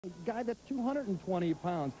A guy that's 220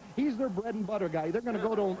 pounds. He's their bread and butter guy. They're going to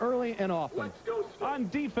go to him early and often. On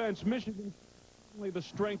defense, Michigan, the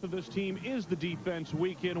strength of this team is the defense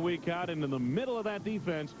week in, week out. And in the middle of that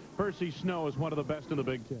defense, Percy Snow is one of the best in the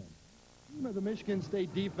Big Ten. The Michigan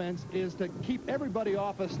State defense is to keep everybody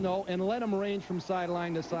off of Snow and let him range from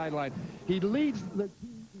sideline to sideline. He leads the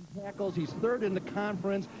team in tackles. He's third in the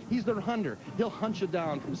conference. He's their hunter. He'll hunt you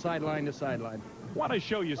down from sideline to sideline. I want to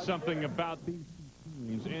show you something about these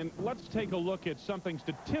teams, and let's take a look at something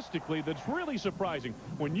statistically that's really surprising.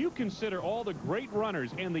 When you consider all the great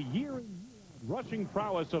runners and the year rushing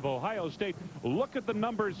prowess of Ohio State, look at the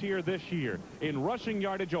numbers here this year. In rushing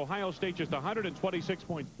yardage, Ohio State just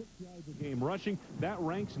 126.6 yards a game rushing. That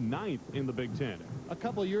ranks 9th in the Big Ten. A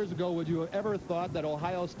couple years ago, would you have ever thought that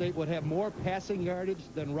Ohio State would have more passing yardage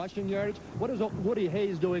than rushing yardage? What is Woody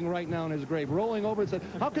Hayes doing right now in his grave? Rolling over and said,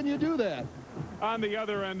 how can you do that? On the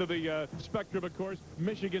other end of the spectrum, of course,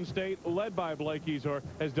 Michigan State, led by Blake Ezor,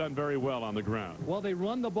 has done very well on the ground. Well, they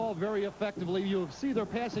run the ball very effectively. You'll see their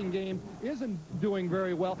passing game isn't doing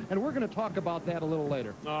very well, and we're going to talk about that a little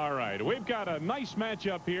later. All right. We've got a nice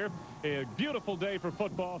matchup here. A beautiful day for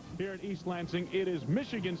football here at East Lansing. It is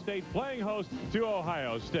Michigan State playing host to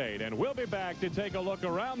Ohio State. And we'll be back to take a look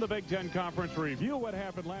around the Big Ten Conference, review what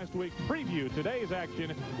happened last week, preview today's action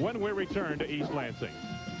when we return to East Lansing.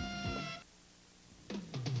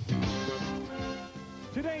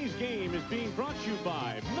 Today's game is being brought to you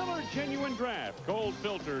by Miller Genuine Draft, cold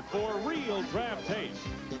filtered for real draft taste.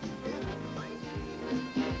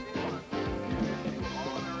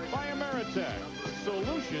 By Ameritech,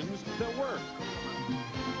 solutions that work.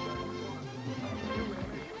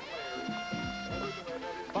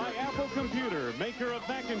 By Apple Computer, maker of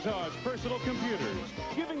Macintosh personal computers,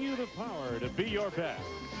 giving you the power to be your best.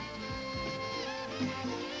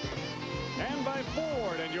 And by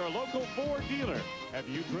Ford and your local Ford dealer. Have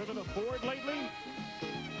you driven a Ford lately?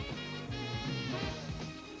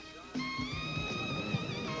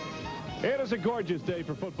 It is a gorgeous day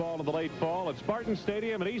for football in the late fall at Spartan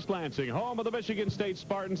Stadium in East Lansing, home of the Michigan State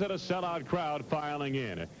Spartans, and a sellout crowd filing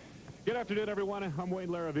in. Good afternoon, everyone. I'm Wayne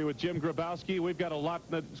Larrabee with Jim Grabowski. We've got a lot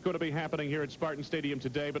that's going to be happening here at Spartan Stadium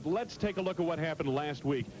today, but let's take a look at what happened last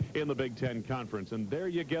week in the Big Ten Conference. And there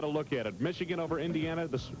you get a look at it. Michigan over Indiana.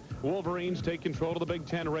 The Wolverines take control of the Big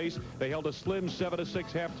Ten race. They held a slim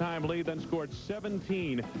 7-6 halftime lead, then scored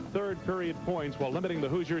 17 third-period points while limiting the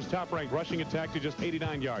Hoosiers' top-ranked rushing attack to just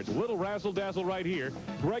 89 yards. A little razzle-dazzle right here.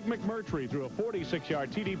 Greg McMurtry threw a 46-yard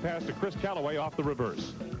TD pass to Chris Callaway off the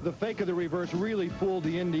reverse. The fake of the reverse really fooled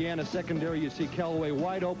the Indiana secondary. You see Callaway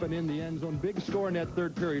wide open in the end zone. Big score in that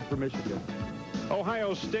third period for Michigan.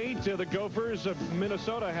 Ohio State, the Gophers of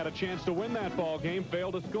Minnesota had a chance to win that ball game,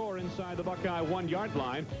 failed to score inside the Buckeye 1-yard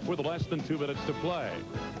line with less than 2 minutes to play.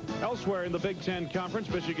 Elsewhere in the Big Ten Conference,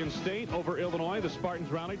 Michigan State over Illinois. The Spartans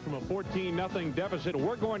rallied from a 14-0 deficit.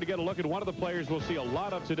 We're going to get a look at one of the players we'll see a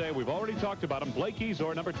lot of today. We've already talked about him, Blake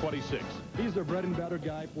Ezor, number 26. He's their bread and butter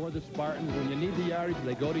guy for the Spartans. When you need the yardage,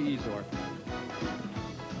 they go to Ezor.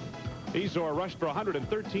 Ezor rushed for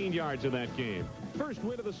 113 yards in that game. First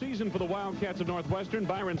win of the season for the Wildcats of Northwestern.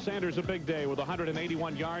 Byron Sanders a big day with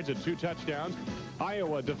 181 yards and 2 touchdowns.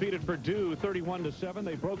 Iowa defeated Purdue 31-7.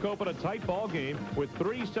 They broke open a tight ball game with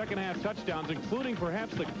 3 second-half touchdowns, including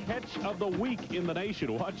perhaps the catch of the week in the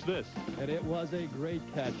nation. Watch this. And it was a great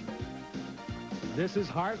catch. This is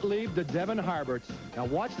Hartlieb to Devin Harberts. Now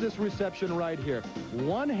watch this reception right here.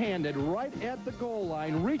 One-handed right at the goal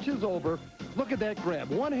line, reaches over. Look at that grab.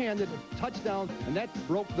 One-handed touchdown, and that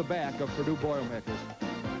broke the back of Purdue Boilermakers.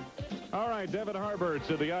 All right, Devin Harberts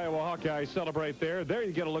of the Iowa Hawkeyes celebrate there. There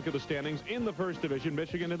you get a look at the standings in the first division.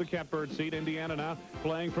 Michigan in the catbird seat. Indiana now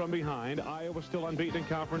playing from behind. Iowa still unbeaten in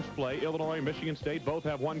conference play. Illinois and Michigan State both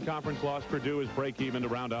have 1 conference loss. Purdue is break even to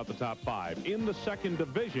round out the top 5. In the second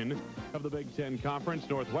division of the Big Ten Conference,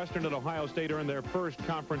 Northwestern and Ohio State earned their first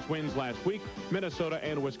conference wins last week. Minnesota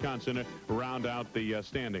and Wisconsin round out the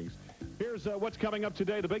standings. Here's what's coming up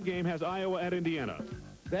today. The big game has Iowa at Indiana.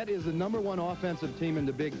 That is the #1 offensive team in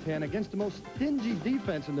the Big Ten against the most stingy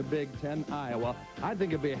defense in the Big Ten, Iowa. I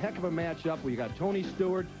think it'd be a heck of a matchup where you got Tony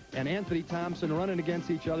Stewart and Anthony Thompson running against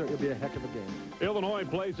each other. It'll be a heck of a game. Illinois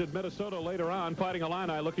plays at Minnesota later on. Fighting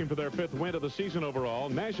Illini looking for their 5th win of the season overall.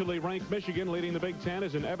 Nationally ranked Michigan leading the Big Ten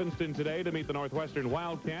is in Evanston today to meet the Northwestern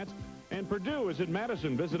Wildcats. And Purdue is in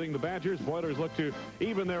Madison visiting the Badgers. Boilers look to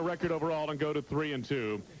even their record overall and go to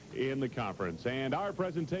 3-2. in the conference. And our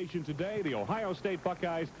presentation today, the Ohio State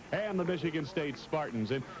Buckeyes and the Michigan State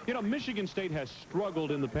Spartans. And, you know, Michigan State has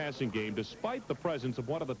struggled in the passing game despite the presence of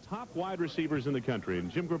one of the top wide receivers in the country.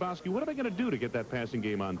 And Jim Grabowski, what are they going to do to get that passing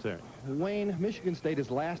game on track? Wayne, Michigan State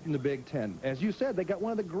is last in the Big Ten. As you said, they got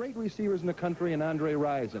one of the great receivers in the country in Andre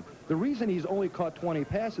Rison. The reason he's only caught 20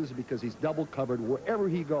 passes is because he's double covered wherever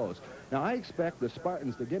he goes. Now, I expect the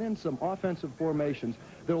Spartans to get in some offensive formations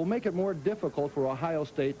that will make it more difficult for Ohio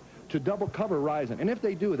State to double cover Rison. And if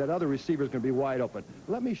they do, that other receiver is going to be wide open.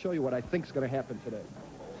 Let me show you what I think is going to happen today.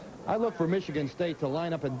 I look for Michigan State to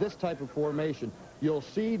line up in this type of formation. You'll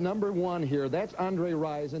see number 1 here. That's Andre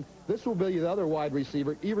Rison. This will be the other wide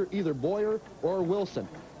receiver, either Boyer or Wilson.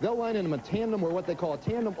 They'll line in a tandem, or what they call a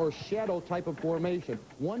tandem or shadow type of formation,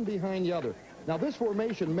 one behind the other. Now, this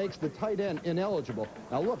formation makes the tight end ineligible.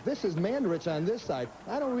 Now, look, this is Mandarich on this side.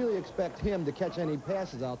 I don't really expect him to catch any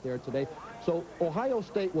passes out there today. So Ohio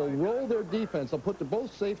State will roll their defense. They'll put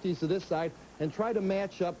both safeties to this side and try to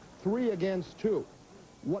match up 3 against 2.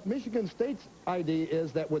 What Michigan State's idea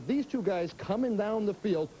is that with these two guys coming down the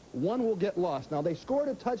field, one will get lost. Now, they scored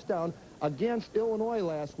a touchdown against Illinois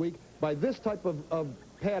last week by this type of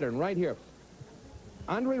pattern right here.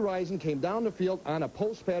 Andre Rison came down the field on a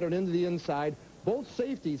post pattern into the inside. Both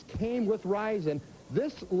safeties came with Rison.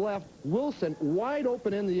 This left Wilson wide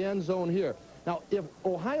open in the end zone here. Now, if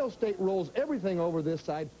Ohio State rolls everything over this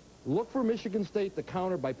side, look for Michigan State to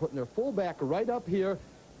counter by putting their fullback right up here,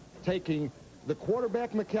 taking the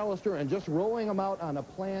quarterback McAllister and just rolling them out on a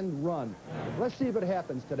planned run. Let's see if it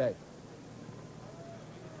happens today.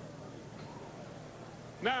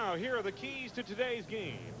 Now, here are the keys to today's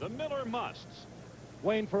game. The Miller musts.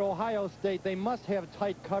 Wayne, for Ohio State, they must have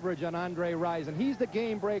tight coverage on Andre Rison. He's the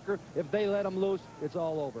game breaker. If they let him loose, it's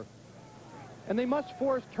all over. And they must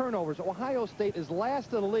force turnovers. Ohio State is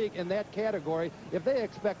last in the league in that category. If they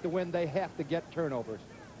expect to win, they have to get turnovers.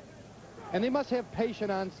 And they must have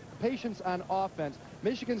patience on offense.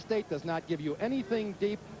 Michigan State does not give you anything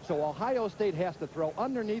deep, so Ohio State has to throw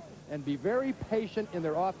underneath and be very patient in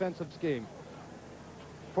their offensive scheme.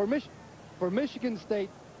 For Michigan State,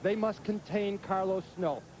 they must contain Carlos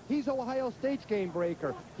Snow. He's Ohio State's game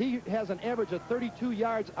breaker. He has an average of 32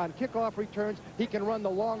 yards on kickoff returns. He can run the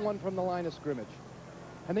long one from the line of scrimmage.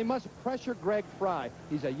 And they must pressure Greg Fry.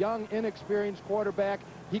 He's a young, inexperienced quarterback.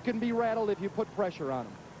 He can be rattled if you put pressure on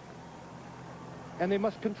him. And they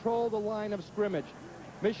must control the line of scrimmage.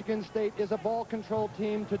 Michigan State is a ball control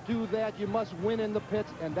team. To do that, you must win in the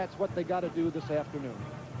pits, and that's what they got to do this afternoon.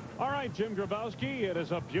 All right, Jim Grabowski, it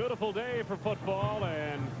is a beautiful day for football,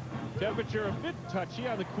 and temperature a bit touchy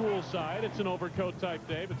on the cool side. It's an overcoat type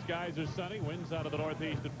day, but skies are sunny. Winds out of the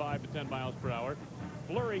northeast at 5 to 10 miles per hour.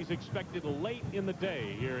 Flurries expected late in the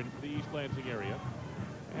day here in the East Lansing area.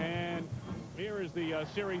 And here is the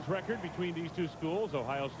series record between these two schools.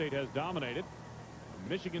 Ohio State has dominated.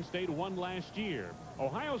 Michigan State won last year.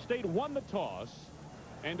 Ohio State won the toss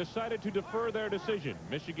and decided to defer their decision.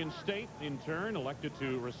 Michigan State, in turn, elected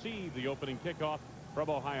to receive the opening kickoff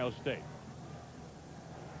from Ohio State.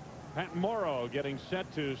 Pat Morrow getting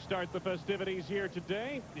set to start the festivities here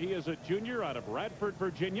today. He is a junior out of Radford,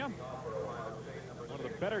 Virginia. One of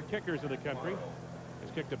the better kickers in the country.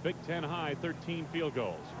 Has kicked a Big Ten high 13 field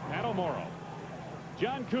goals. Pat Morrow.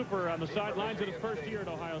 John Cooper on the sidelines in his first year at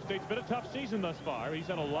Ohio State. It's been a tough season thus far. He's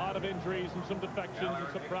had a lot of injuries and some defections and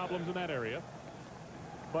some problems in that area.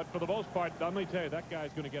 But for the most part, let me tell you, that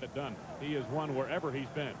guy's going to get it done. He has won wherever he's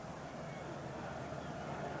been.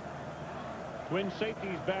 Twin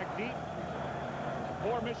safeties back deep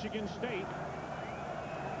for Michigan State.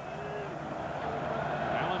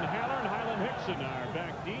 Alan Haller and Highland Hickson are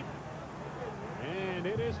back deep. And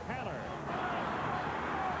it is Haller.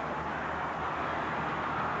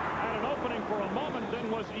 Had an opening for a moment, then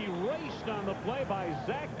was erased on the play by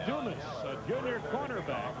Zach Dumas, a junior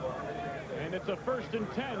cornerback. And it's a 1st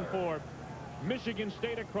and 10 for Michigan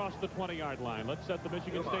State across the 20-yard line. Let's set the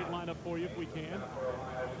Michigan State lineup for you if we can.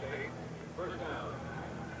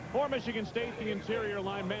 For Michigan State, the interior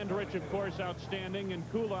line, Mandarich, of course, outstanding, and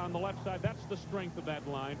Kula on the left side. That's the strength of that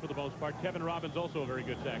line for the most part. Kevin Robbins, also a very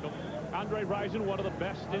good tackle. Andre Rison, one of the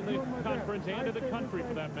best in the conference and in the country,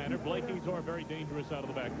 for that matter. Blake Ezor, very dangerous out of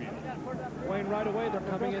the backfield. Wayne, right away, they're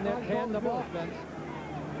coming in that tandem offense.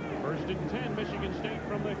 1st and 10, Michigan State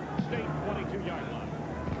from the state 22-yard line.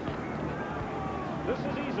 This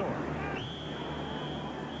is Ezor.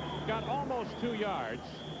 Got almost 2 yards.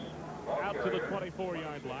 Out to the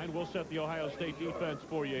 24-yard line. We'll set the Ohio State defense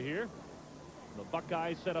for you here. The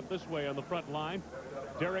Buckeyes set up this way on the front line.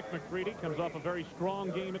 Derek McCready comes off a very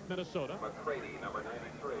strong game at Minnesota. McCready, number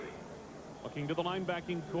 93. Looking to the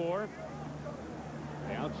linebacking core.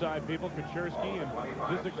 The outside people, Kaczerski and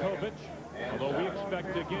Zizikovich. Although we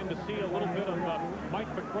expect again to see a little bit of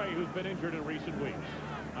Mike McRae, who's been injured in recent weeks.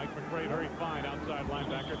 Mike McRae, very fine outside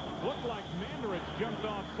linebacker. Looked like Mandarich jumped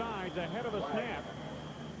off sides ahead of the snap.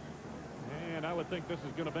 And I would think this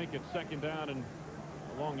is going to make it second down and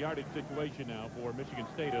a long yardage situation now for Michigan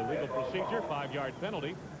State. A legal procedure, 5-yard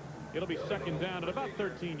penalty. It'll be second down at about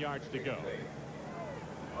 13 yards to go.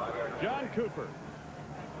 John Cooper.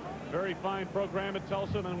 Very fine program at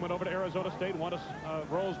Tulsa, then went over to Arizona State, won a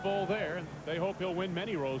Rose Bowl there, and they hope he'll win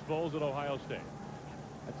many Rose Bowls at Ohio State.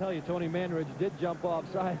 I tell you, Tony Mandarich did jump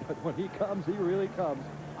offside, but when he comes, he really comes.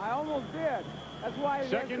 I almost did. That's why.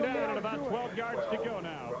 Second down and about 12 yards to go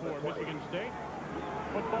now for Michigan State.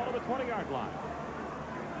 Football to the 20-yard line.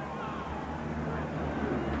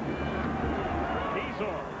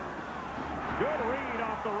 Ezor. Good read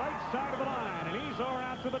off the right side of the line, and Ezor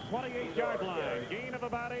out to the 28-yard line. Gain of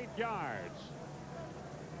about 8 yards.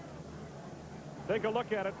 Take a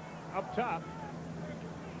look at it up top.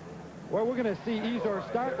 Well, we're going to see Ezor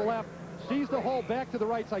start left, sees the hole back to the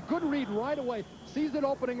right side. Good read right away. Sees it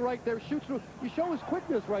opening right there, shoots through. You show his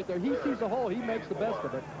quickness right there. He sees the hole. He makes the best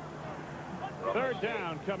of it. Third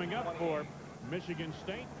down coming up for Michigan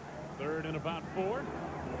State. Third and about 4.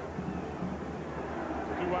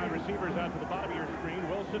 Two wide receivers out to the bottom of your screen,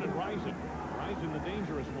 Wilson and Risen. Risen, the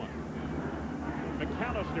dangerous one.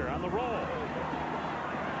 McAllister on the roll.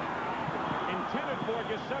 Intended for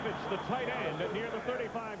Gisevich, the tight end, at near the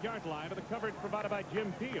 35-yard line, with the coverage provided by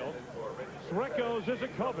Jim Peel. Sreko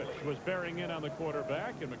Zizikovich was bearing in on the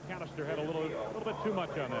quarterback, and McAllister had a little bit too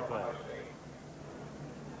much on that ball.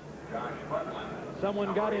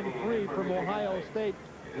 Someone got in free from Ohio State.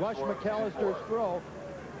 Rushed McAllister's throw.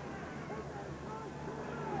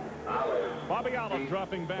 Bobby Olive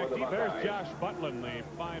dropping back deep. There's Josh Butlin, the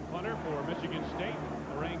fine punter for Michigan State.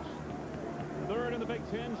 Ranks 3rd in the Big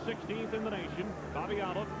Ten, 16th in the nation. Bobby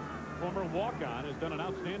Olive, former walk-on, has done an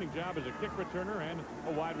outstanding job as a kick returner and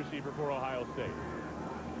a wide receiver for Ohio State.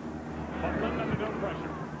 Butlin under no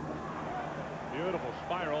pressure. Beautiful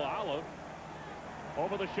spiral. Olive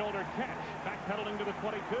over the shoulder catch, backpedaling to the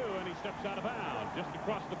 22, and he steps out of bounds just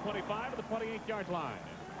across the 25 to the 28-yard line.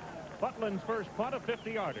 Butlin's first punt, a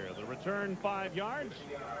 50-yarder. The return 5 yards.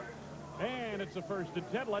 And it's a 1st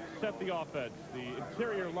and 10. Let's set the offense. The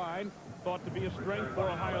interior line, thought to be a strength for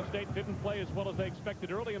Ohio State, didn't play as well as they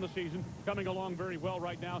expected early in the season. Coming along very well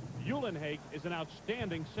right now. Uhlenhake is an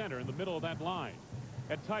outstanding center in the middle of that line.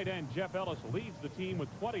 At tight end, Jeff Ellis leads the team with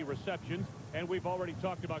 20 receptions. And we've already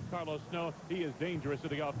talked about Carlos Snow. He is dangerous at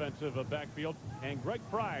the offensive backfield. And Greg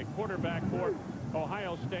Fry, quarterback for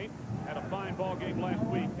Ohio State, had a fine ball game last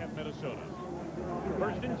week at Minnesota.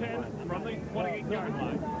 1st and 10 from the 28-yard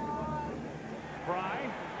line. Fry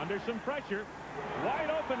under some pressure. Wide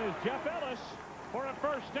open is Jeff Ellis for a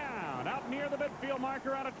 1st down. Out near the midfield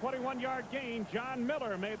marker on a 21-yard gain. John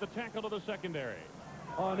Miller made the tackle to the secondary.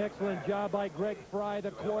 Oh, an excellent job by Greg Fry,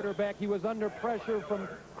 the quarterback. He was under pressure from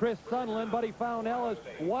Chris Sunland, but he found Ellis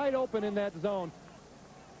wide open in that zone.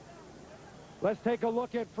 Let's take a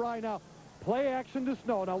look at Fry now. Play action to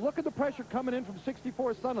Snow. Now look at the pressure coming in from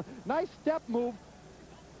 64 Sunland. Nice step move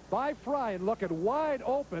by Fry, and look at wide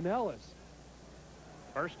open Ellis.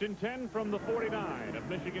 1st and 10 from the 49 of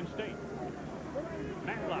Michigan State.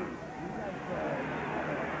 Matlock.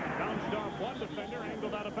 Bounced off one defender,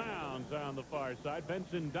 angled out of bounds on the far side.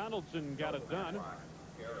 Benson Donaldson got it done.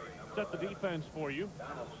 Set the defense for you.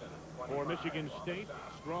 For Michigan State,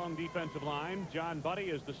 strong defensive line. John Buddy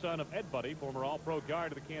is the son of Ed Buddy, former All-Pro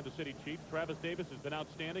guard of the Kansas City Chiefs. Travis Davis has been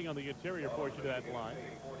outstanding on the interior portion of that line.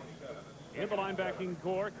 In the linebacking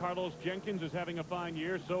core, Carlos Jenkins is having a fine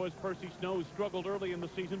year. So is Percy Snow, who struggled early in the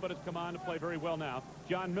season but has come on to play very well now.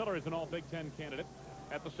 John Miller is an All-Big Ten candidate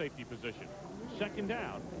at the safety position. 2nd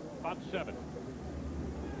down, about 7.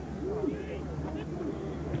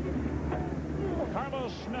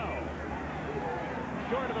 Carlos Snow,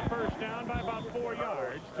 short of a 1st down by about 4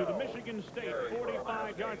 yards to the Michigan State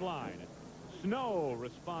 45-yard line. Snow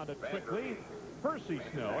responded quickly. Percy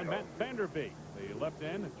Snow and Matt Vanderbeek, the left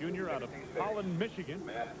end, junior out of Holland, Michigan,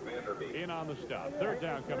 in on the stop. 3rd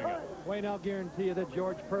down coming up. Wayne, I'll guarantee you that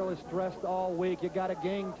George Pearl is stressed all week. You got to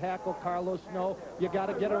gang tackle Carlos Snow. You got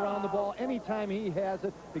to get around the ball anytime he has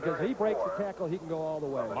it, because he breaks the tackle, he can go all the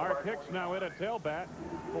way. Mark Hicks now in at tailback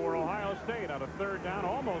for Ohio State on a 3rd down,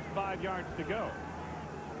 almost 5 yards to go.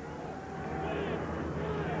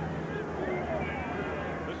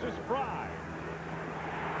 This is Fry.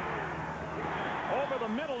 Over the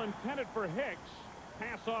middle, intended for Hicks.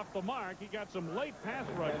 Pass off the mark. He got some late pass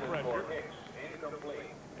rush pressure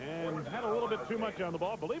and had a little bit too much on the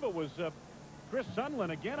ball. I believe it was Chris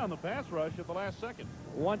Sunland again on the pass rush at the last second.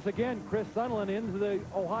 Once again, Chris Sunland into the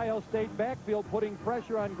Ohio State backfield, putting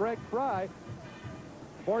pressure on Greg Fry,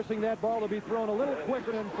 forcing that ball to be thrown a little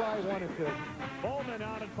quicker than Fry wanted to. Bowman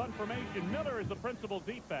out in punt formation. Miller is the principal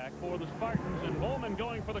deep back for the Spartans, and Bowman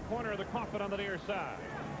going for the corner of the coffin on the near side.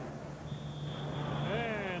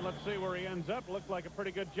 And let's see where he ends up. Looked like a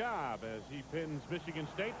pretty good job as he pins Michigan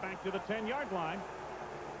State back to the 10-yard line.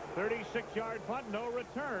 36-yard punt, no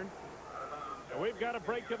return. And we've got a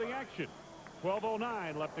break to the action.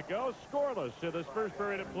 12:09 left to go. Scoreless in this first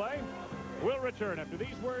period of play. We'll return after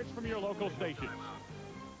these words from your local stations.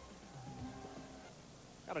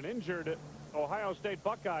 Got an injured Ohio State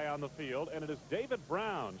Buckeye on the field, and it is David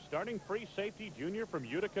Brown, starting free safety junior from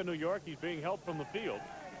Utica, New York. He's being held from the field.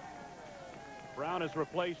 Brown is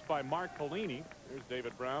replaced by Mark Pelini. There's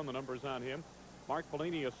David Brown. The number's on him. Mark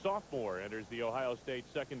Pelini, a sophomore, enters the Ohio State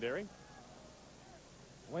secondary.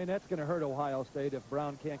 Wayne, that's going to hurt Ohio State if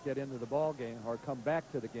Brown can't get into the ball game or come back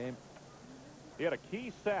to the game. He had a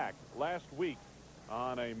key sack last week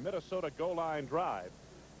on a Minnesota goal line drive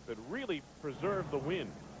that really preserved the win.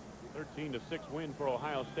 13-6 win for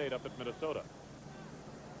Ohio State up at Minnesota.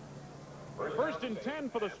 First and 10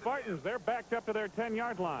 for the Spartans. They're backed up to their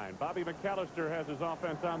 10-yard line. Bobby McAllister has his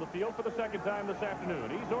offense on the field for the second time this afternoon.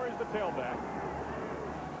 Ezor is the tailback.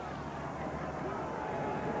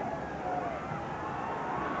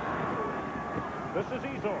 This is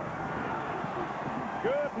Ezor.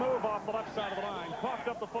 Good move off the left side of the line. Coughed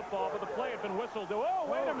up the football, but the play had been whistled. Oh,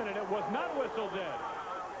 wait a minute. It was not whistled dead.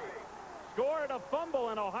 Scored a fumble,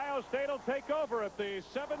 and Ohio State will take over at the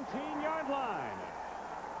 17-yard line.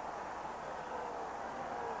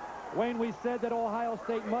 Wayne, we said that Ohio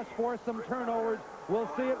State must force some turnovers. We'll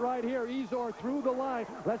see it right here. Ezor through the line.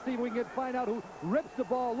 Let's see if we can find out who rips the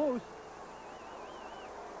ball loose.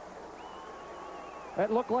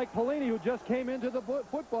 That looked like Pelini, who just came into the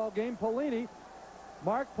football game. Pelini,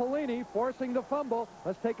 Mark Pelini, forcing the fumble.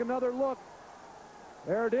 Let's take another look.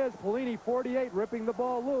 There it is. Pelini, 48, ripping the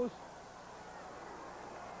ball loose.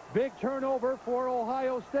 Big turnover for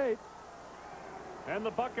Ohio State. And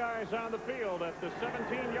the Buckeyes on the field at the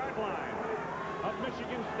 17-yard line of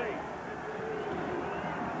Michigan State.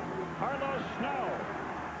 Carlos Snow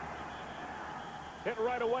hit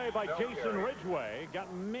right away by Jason Ridgway.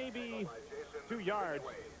 Got maybe 2 yards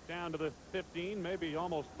down to the 15, maybe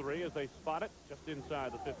almost 3 as they spot it just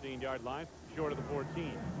inside the 15-yard line, short of the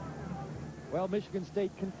 14. Well, Michigan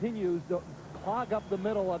State continues to clog up the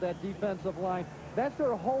middle of that defensive line. That's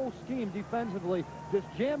their whole scheme defensively. Just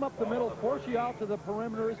jam up the middle, force you out to the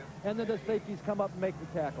perimeters, and then the safeties come up and make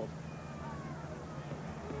the tackles.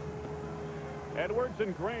 Edwards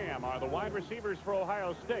and Graham are the wide receivers for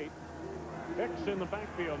Ohio State. Hicks in the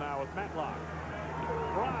backfield now with Matlock.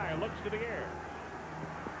 Fry looks to the air.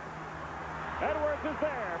 Edwards is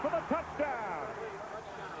there for the touchdown.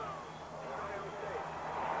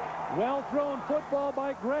 Well thrown football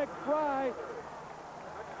by Greg Fry.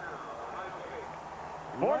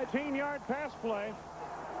 14-yard pass play.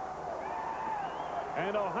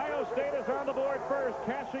 And Ohio State is on the board first,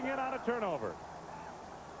 cashing in on a turnover.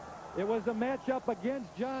 It was a matchup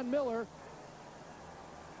against John Miller.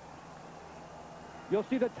 You'll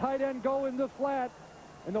see the tight end go in the flat,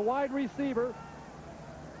 and the wide receiver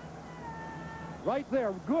right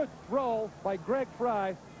there. Good throw by Greg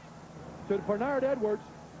Fry to Bernard Edwards.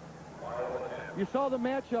 You saw the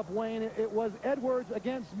matchup, Wayne. It was Edwards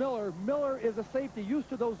against Miller. Miller is a safety used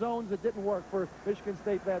to those zones that didn't work for Michigan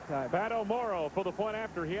State that time. Pat O'Morrow for the point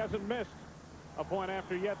after. He hasn't missed a point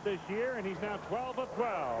after yet this year, and he's now 12 of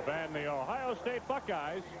 12. And the Ohio State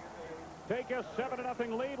Buckeyes take a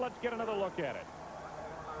 7-0 lead. Let's get another look at it.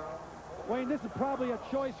 Wayne, this is probably a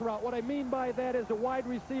choice route. What I mean by that is the wide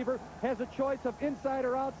receiver has a choice of inside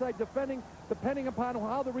or outside, depending upon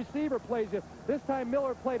how the receiver plays it. This time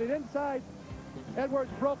Miller played it inside.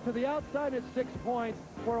 Edwards broke to the outside. It's 6 points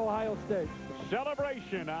for Ohio State.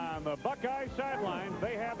 Celebration on the Buckeye sideline.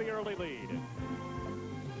 They have the early lead.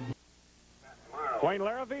 Wayne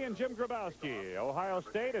Larrivee and Jim Grabowski. Ohio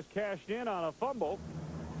State has cashed in on a fumble,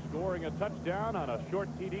 scoring a touchdown on a short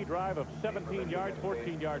TD drive of 17 yards,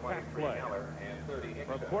 14-yard pass play.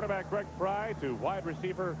 From quarterback Greg Fry to wide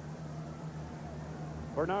receiver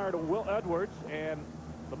Bernard Edwards, and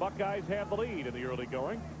the Buckeyes have the lead in the early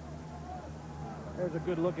going. There's a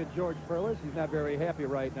good look at George Perlis. He's not very happy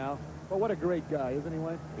right now. But what a great guy, isn't he,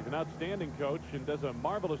 Wayne? He's an outstanding coach and does a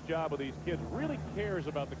marvelous job with these kids. Really cares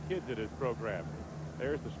about the kids at his program.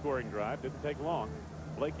 There's the scoring drive. Didn't take long.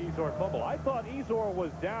 Blake Ezor fumble. I thought Ezor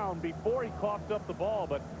was down before he coughed up the ball,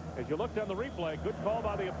 but as you looked on the replay, good call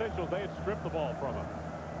by the officials. They had stripped the ball from him.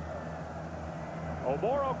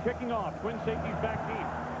 Oboro kicking off. Twin safeties back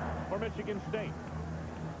deep for Michigan State.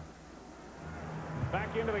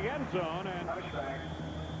 Back into the end zone, and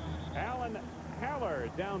Alan Haller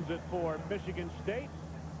downs it for Michigan State.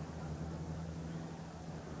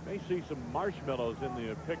 May see some marshmallows in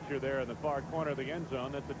the picture there in the far corner of the end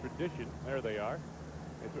zone. That's a tradition. There they are.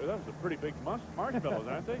 That was a pretty big marshmallows,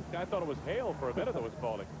 aren't they? I thought it was hail for a minute that was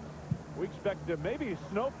falling. We expect maybe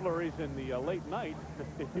snow flurries in the late night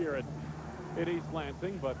here at East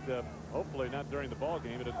Lansing, but hopefully not during the ball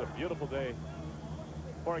game. It is a beautiful day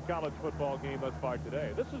for a college football game thus far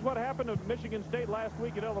today. This is what happened to Michigan State last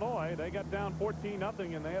week at Illinois. They got down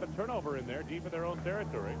 14-0, and they had a turnover in there deep in their own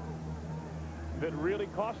territory that really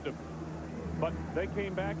cost them. But they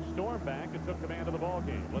came back, stormed back, and took command of the ball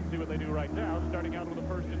game. Let's see what they do right now, starting out with a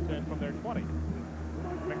 1st and 10 from their 20.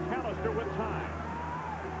 McAllister with time.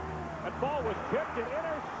 That ball was tipped and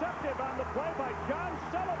intercepted on the play by John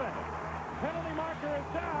Sullivan. Penalty marker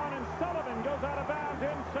is down, and Sullivan goes out of bounds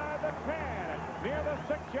inside the 10, near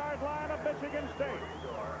the 6-yard line of Michigan State.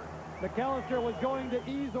 McAllister was going to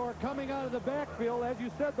Ezor coming out of the backfield. As you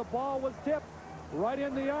said, the ball was tipped right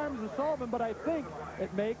in the arms of Sullivan, but I think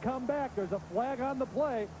it may come back. There's a flag on the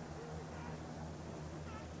play.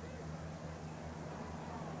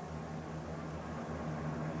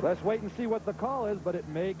 Let's wait and see what the call is, but it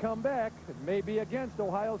may come back. It may be against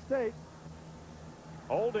Ohio State.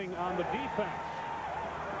 Holding on the defense.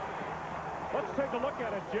 Let's take a look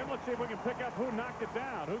at it, Jim. Let's see if we can pick up who knocked it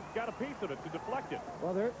down, who got a piece of it to deflect it.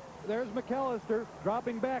 Well, there's McAllister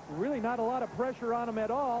dropping back. Really not a lot of pressure on him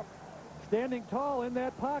at all. Standing tall in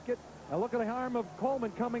that pocket. Now look at the arm of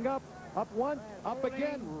Coleman coming up. Up once, up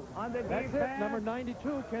again. That's it, number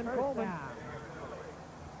 92, Ken Coleman.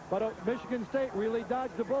 But Michigan State really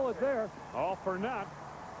dodged the bullet there. All for naught.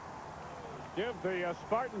 Give the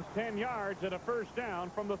Spartans 10 yards and a 1st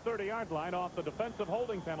down from the 30-yard line off the defensive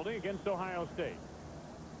holding penalty against Ohio State.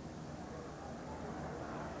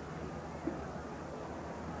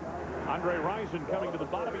 Andre Rison coming to the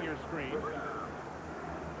bottom of your screen.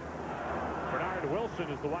 Bernard Wilson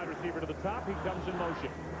is the wide receiver to the top. He comes in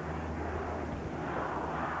motion.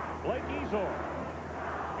 Blake Ezor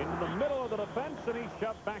into the middle of the defense, and he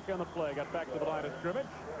shoved back on the play. Got back to the line of scrimmage.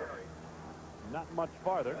 Not much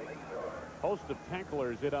farther. Host of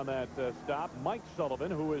tacklers in on that stop. Mike Sullivan,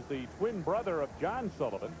 who is the twin brother of John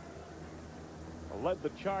Sullivan, led the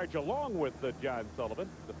charge along with John Sullivan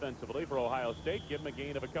defensively for Ohio State. Give him a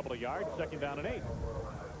gain of a couple of yards. 2nd down and 8.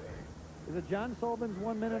 Is it John Sullivan's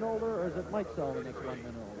 1 minute older, or is it Mike Sullivan that's 1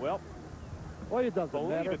 minute older? Well, it doesn't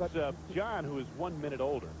matter. It's John who is 1 minute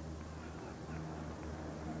older.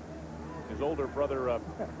 His older brother,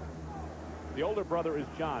 the older brother is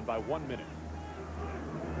John by 1 minute.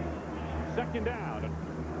 2nd down,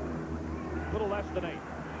 a little less than 8.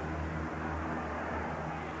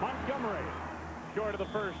 Montgomery short of the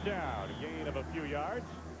 1st down, a gain of a few yards.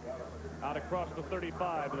 Out across the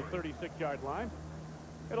 35 to the 36-yard line.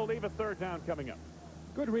 It'll leave a 3rd down coming up.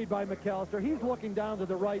 Good read by McAllister. He's looking down to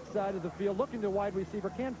the right side of the field, looking to wide receiver.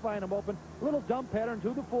 Can't find him open. Little dump pattern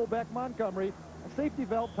to the fullback, Montgomery. A safety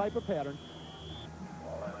valve type of pattern.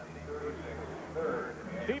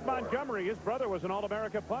 Steve Montgomery, his brother was an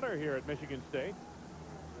All-American punter here at Michigan State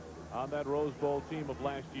on that Rose Bowl team of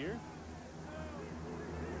last year.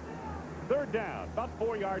 3rd down, about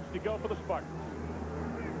 4 yards to go for the Spartans.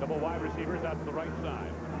 Double wide receivers out to the right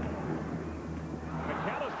side.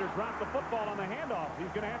 McAllister dropped the football on the handoff. He's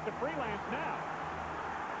going to have to freelance now.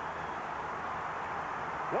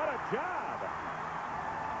 What a job.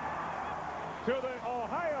 To the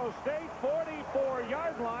Ohio State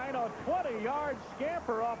 44-yard line, a 20-yard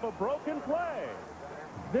scamper off a broken play.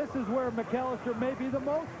 This is where McAllister may be the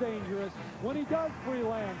most dangerous, when he does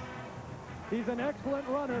freelance. He's an excellent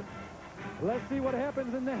runner. Let's see what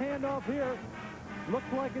happens in the handoff here.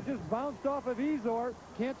 Looks like it just bounced off of Ezor.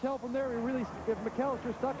 Can't tell from there if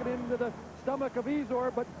McAllister stuck it into the stomach of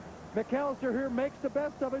Ezor, but McAllister here makes the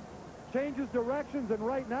best of it, changes directions, and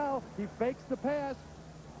right now he fakes the pass.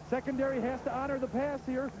 Secondary has to honor the pass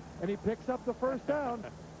here, and he picks up the 1st down.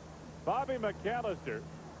 Bobby McAllister,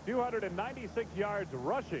 296 yards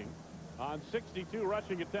rushing on 62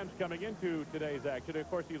 rushing attempts coming into today's action. Of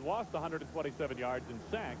course, he's lost 127 yards in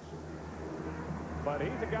sacks, but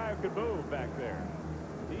he's a guy who can move back there.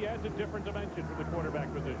 He adds a different dimension from the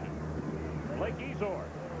quarterback position. Blake Ezor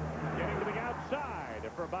getting to the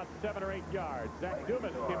outside for about 7 or 8 yards. Zach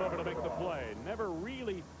Dumas came over to make the play. Never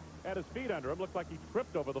really had his feet under him. Looked like he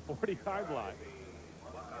tripped over the 40-yard line.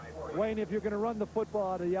 Wayne, if you're going to run the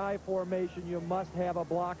football out of the I formation, you must have a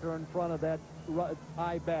blocker in front of that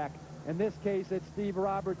I back. In this case, it's Steve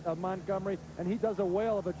Roberts of Montgomery, and he does a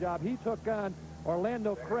whale of a job. He took on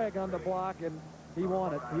Orlando Craig on the block, and he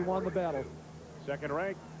won it. He won the battle.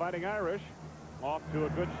 Second-ranked Fighting Irish off to a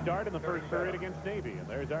good start in the first period against Navy. And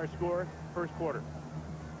there's our score, first quarter.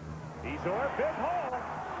 Ezor, big hole.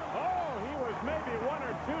 Oh, he was maybe 1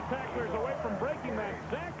 or 2 tacklers away from breaking that.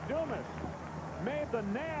 Zach Dumas made the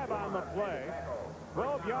nab on the play.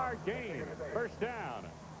 12-yard gain, first down.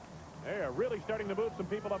 They are really starting to move some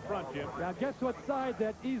people up front, Jim. Now, guess what side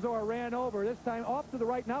that Ezor ran over? This time off to the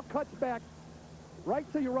right, now cuts back.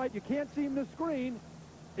 Right to your right, you can't see him the screen,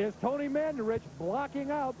 is Tony Mandarich blocking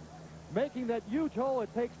out, making that huge hole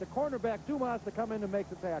it takes the cornerback Dumas to come in and make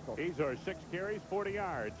the tackle. Ezor, 6 carries, 40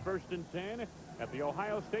 yards. First and 10 at the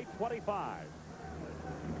Ohio State 25.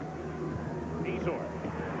 Ezor.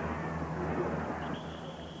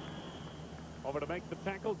 Over to make the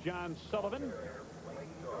tackle, John Sullivan.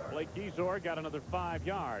 Blake Ezor got another 5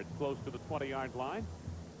 yards close to the 20-yard line.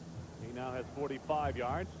 He now has 45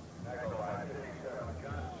 yards.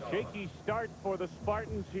 Shaky start for the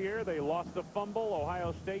Spartans here. They lost a fumble.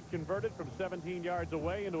 Ohio State converted from 17 yards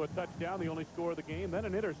away into a touchdown, the only score of the game. Then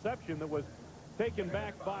an interception that was taken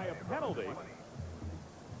back by a penalty.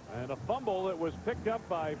 And a fumble that was picked up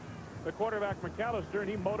by the quarterback McAllister, and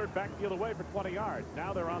he motored back the other way for 20 yards.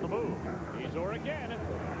 Now they're on the move. Ezor again.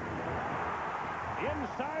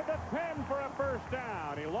 Inside the 10 for a first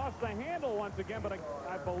down. He lost the handle once again, but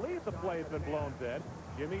I believe the play has been blown dead.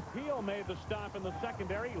 Jimmy Peel made the stop in the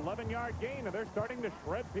secondary. 11-yard gain, and they're starting to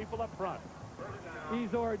shred people up front.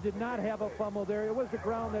 Ezor did not have a fumble there. It was the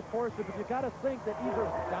ground that forced it, but you got to think that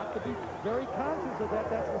Ezor's got to be very conscious of that.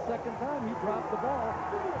 That's the second time he dropped the ball.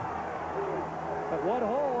 But what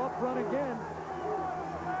hole up front again.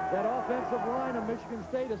 That offensive line of Michigan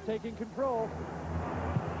State is taking control.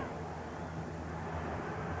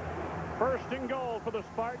 First and goal for the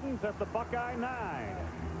Spartans at the Buckeye 9.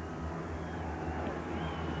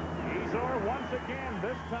 Ezor once again,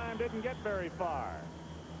 this time didn't get very far.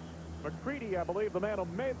 McCready, I believe, the man who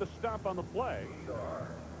made the stop on the play.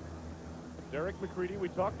 Derek McCready, we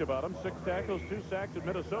talked about him. 6 tackles, 2 sacks at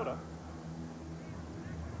Minnesota.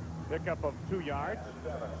 Pickup of 2 yards.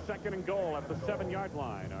 Second and goal at the 7-yard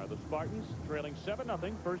line are the Spartans, trailing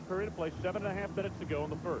 7-0. First period of play, 7.5 minutes to go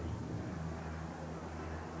in the first.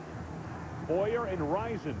 Boyer and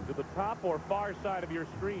Risen to the top or far side of your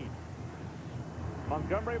screen.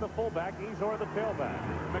 Montgomery the fullback, Ezor the tailback.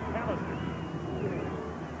 McAllister.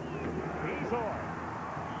 Ezor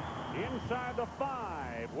inside the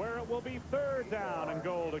 5, where it will be third down and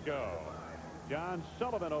goal to go. John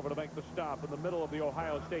Sullivan over to make the stop in the middle of the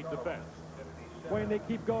Ohio State defense. When they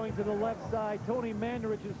keep going to the left side, Tony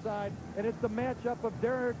Mandarich's side, and it's the matchup of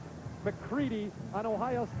Derek McCready on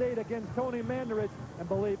Ohio State against Tony Mandarich. And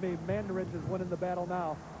believe me, Mandarich is winning the battle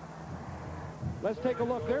now. Let's take a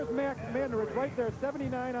look. There's Mandarich right there,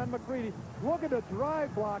 79 on McCready. Look at the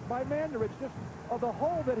drive block by Mandarich, just of the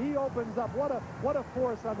hole that he opens up. What a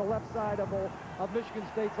force on the left side of Michigan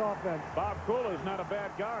State's offense. Bob Kula is not a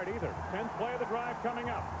bad guard either. 10th play of the drive coming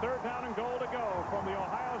up. Third down and goal to go from the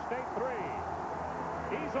Ohio State 3.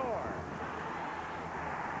 Ezor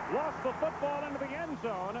lost the football into the end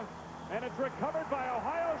zone, and it's recovered by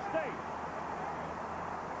Ohio State.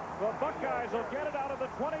 The Buckeyes will get it out of the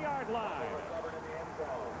 20-yard line.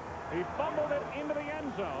 He fumbled it into the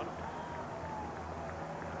end zone.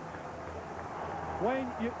 Wayne,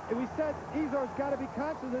 we said Ezor's got to be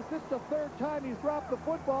conscious. This is the 3rd time he's dropped the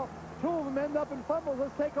football. 2 of them end up in fumbles.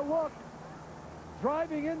 Let's take a look.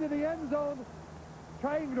 Driving into the end zone,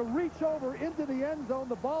 trying to reach over into the end zone.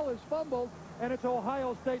 The ball is fumbled, and it's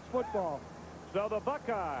Ohio State's football. So the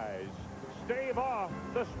Buckeyes stave off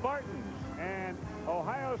the Spartans, and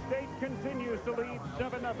Ohio State continues to lead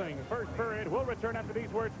 7-0. First period. We'll return after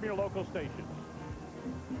these words from your local station.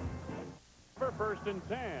 For first and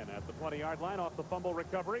 10 at the 20-yard line off the fumble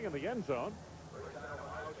recovery in the end zone.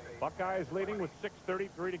 Buckeyes leading with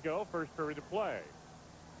 6:33 to go. First period of play.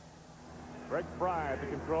 Greg Fry at the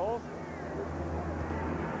controls.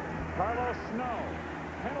 Carlos Snow.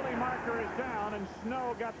 Penalty marker is down, and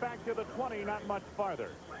Snow got back to the 20, not much farther.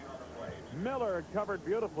 Miller covered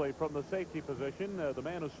beautifully from the safety position. The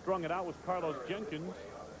man who strung it out was Carlos Jenkins.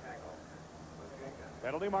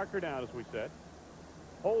 Penalty marker down, as we said.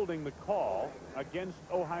 Holding the call against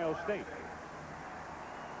Ohio State.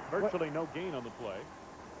 Virtually no gain on the play.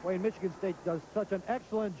 Wayne, Michigan State does such an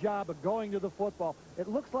excellent job of going to the football. It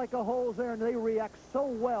looks like a hole's there, and they react so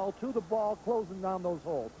well to the ball, closing down those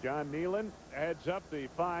holes. John Nealon heads up the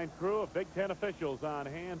fine crew of Big Ten officials on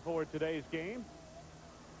hand for today's game.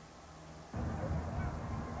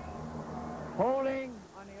 Holding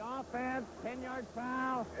on the offense, 10-yard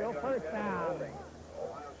foul, still first down.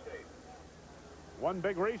 One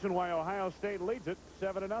big reason why Ohio State leads it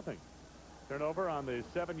 7-0. Turnover on the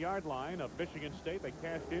 7-yard line of Michigan State. They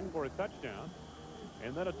cashed in for a touchdown.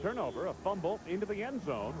 And then a turnover, a fumble into the end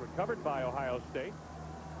zone, recovered by Ohio State.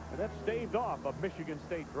 And that staved off a Michigan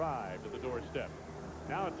State drive to the doorstep.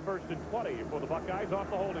 Now it's 1st and 20 for the Buckeyes off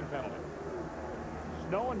the holding penalty.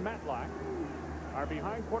 Snow and Matlack are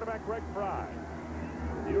behind quarterback Greg Fry.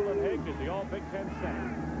 Hewlett Higg is the All Big Ten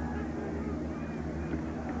center.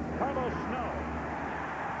 Carlos Snow.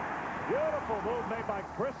 Beautiful move made by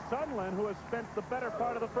Chris Sunland, who has spent the better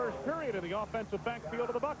part of the first period in the offensive backfield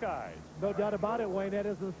of the Buckeyes. No doubt about it, Wayne. That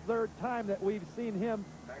is the 3rd time that we've seen him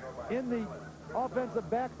in the offensive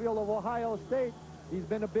backfield of Ohio State. He's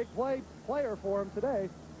been a big player for him today.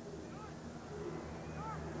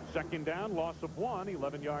 2nd down, loss of 1,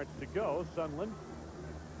 11 yards to go. Sunland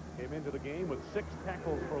came into the game with 6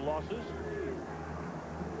 tackles for losses.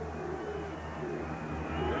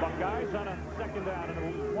 Buckeyes on a 2nd down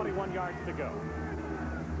and 21 yards to go.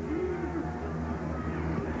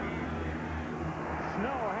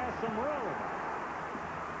 Snow has some room.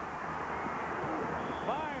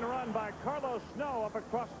 Fine run by Carlos Snow up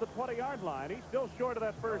across the 20-yard line. He's still short of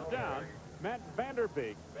that 1st down. Matt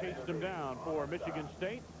Vanderbeek chased him down for Michigan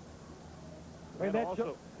State. And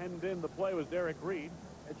also penned in the play was Derek Reed.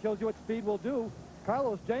 It shows you what speed will do.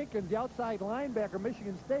 Carlos Jenkins, the outside linebacker,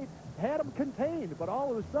 Michigan State, had him contained, but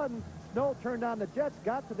all of a sudden, Snow turned on the jets,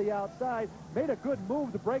 got to the outside, made a good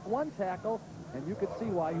move to break one tackle, and you could see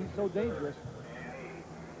why he's so dangerous.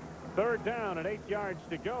 3rd down and 8 yards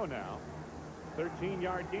to go now.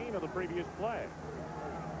 13-yard gain of the previous play.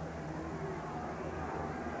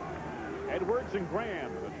 Edwards and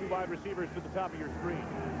Graham, the 2 wide receivers to the top of your screen.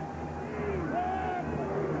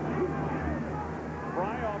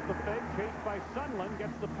 Fry off the fake, chased by Sunland,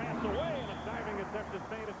 gets the pass away, and a diving attempt is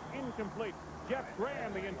made. It's incomplete. Jeff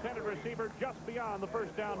Graham, the intended receiver, just beyond the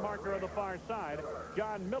 1st down marker on the far side.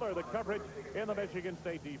 John Miller, the coverage in the Michigan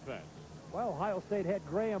State defense. Well, Ohio State had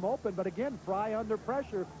Graham open, but again, Fry under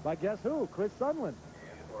pressure by guess who? Chris Sunland.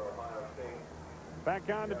 Back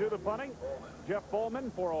on to do the punting. Jeff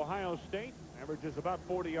Bowman for Ohio State. Averages about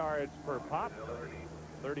 40 yards per pop.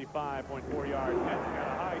 35.4 yards net. Got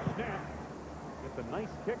a high snap. Gets a nice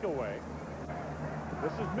kick away.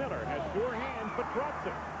 This is Miller. Has sure hands, but drops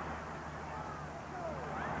it.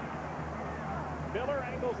 Miller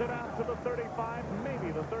angles it out to the 35,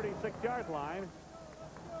 maybe the 36-yard line.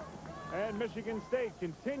 And Michigan State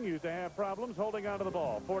continues to have problems holding onto the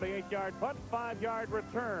ball. 48-yard punt, 5-yard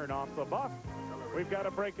return off the buff. We've got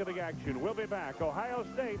a break of the action. We'll be back. Ohio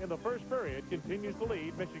State in the first period continues to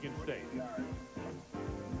lead Michigan State.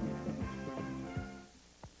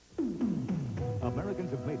 Americans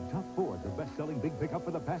have made Top Ford the best-selling big pickup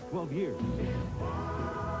for the past 12 years.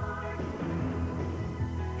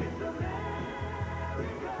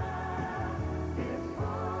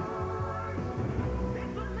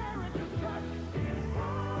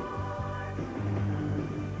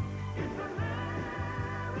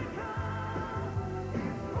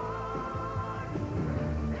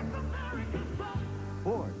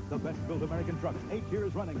 Ford, the best-built American trucks, 8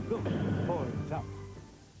 years running, built Ford South.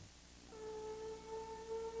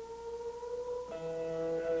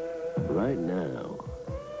 Right now,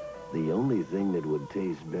 the only thing that would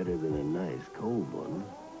taste better than a nice cold one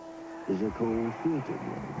is a cold filtered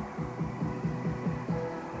one.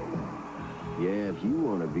 Yeah, if you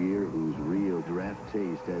want a beer whose real draft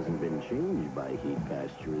taste hasn't been changed by heat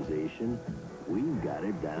pasteurization, we've got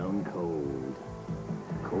it down cold.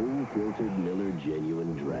 Cold filtered Miller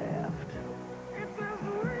Genuine Draft. It's as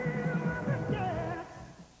real as it gets.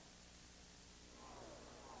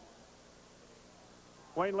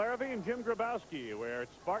 Wayne Larrivee and Jim Grabowski. We're at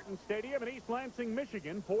Spartan Stadium in East Lansing,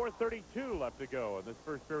 Michigan. 4:32 left to go in this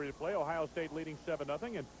first period of play. Ohio State leading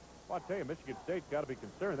 7-0. And well, I tell you, Michigan State's got to be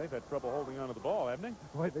concerned. They've had trouble holding on to the ball, haven't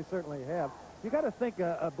they? Boy, they certainly have. You got to think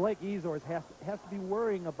Blake Ezor has to be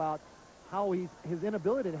worrying about how his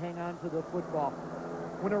inability to hang on to the football.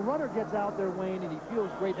 When a runner gets out there, Wayne, and he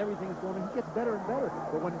feels great, everything's going, he gets better and better.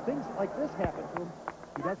 But when things like this happen to him,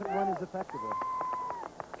 he doesn't run as effectively.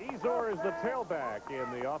 Ezor is the tailback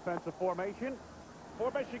in the offensive formation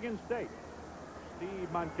for Michigan State.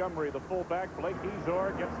 Steve Montgomery, the fullback. Blake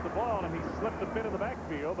Ezor gets the ball, and he slipped a bit in the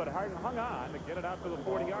backfield, but hung on to get it out to the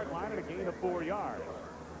 40-yard line and a gain of 4 yards.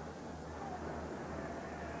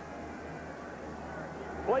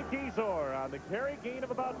 Blake Ezor on the carry, gain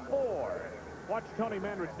of about 4. Watch Tony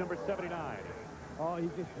Mandarich, number 79. Oh, he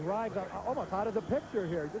just drives almost out of the picture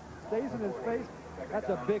here. Just stays in his face. That's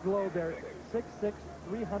a big load there. 6'6",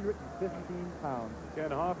 315 pounds.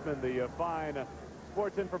 Ken Hoffman, the fine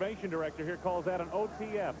sports information director here, calls that an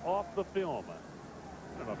OTF, off the film.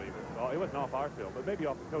 I don't know if he wasn't off our field, but maybe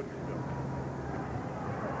off the coach's field.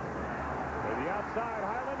 To the outside,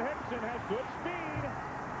 Highland Hickson has good speed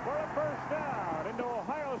for a first down into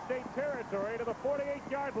Ohio State territory to the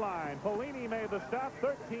 48-yard line. Pelini made the stop,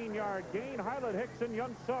 13-yard gain. Highland Hickson,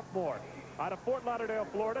 young sophomore, out of Fort Lauderdale,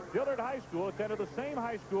 Florida, Dillard High School, attended the same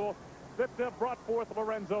high school that brought forth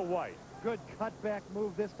Lorenzo White. Good cutback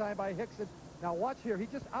move this time by Hickson. Now watch here. He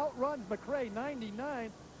just outruns McCray,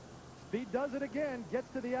 99. Speed does it again. Gets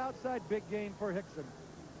to the outside. Big gain for Hickson.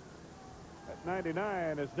 That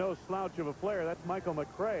 99 is no slouch of a player. That's Michael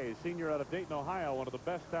McCray, senior out of Dayton, Ohio, one of the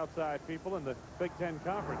best outside people in the Big Ten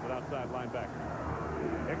Conference at outside linebacker.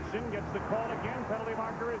 Hickson gets the call again. Penalty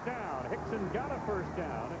marker is down. Hickson got a first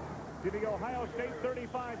down to the Ohio State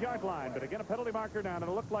 35-yard line. But again, a penalty marker down,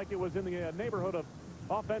 and it looked like it was in the neighborhood of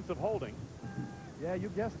offensive holding. Yeah, you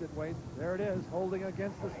guessed it, Wade. There it is, holding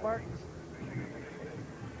against the Spartans.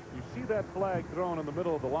 You see that flag thrown in the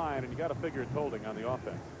middle of the line, and you got to figure it's holding on the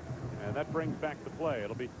offense. And that brings back the play.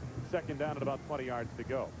 It'll be second down at about 20 yards to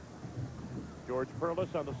go. George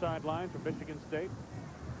Perlis on the sideline from Michigan State.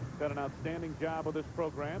 Done an outstanding job with this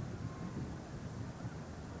program.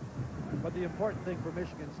 But the important thing for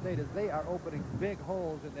Michigan State is they are opening big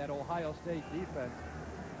holes in that Ohio State defense.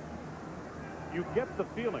 You get the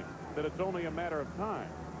feeling that it's only a matter of time,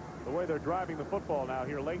 the way they're driving the football now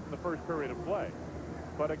here late in the first period of play.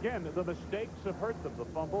 But again, the mistakes have hurt them. The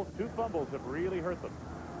fumbles, 2 fumbles have really hurt them.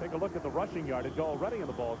 Take a look at the rushing yardage already in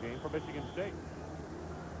the ball game for Michigan State.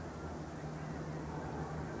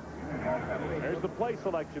 There's the play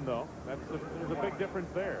selection, though. There's a big difference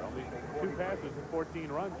there. Only 2 passes and 14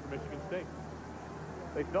 runs for Michigan State.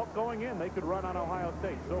 They felt going in they could run on Ohio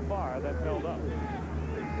State. So far, that's held up.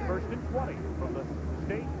 First and 20 from the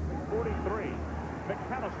State 43.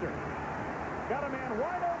 McAllister got a man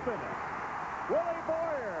wide open. Willie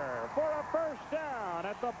Boyer for a first down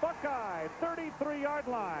at the Buckeye 33-yard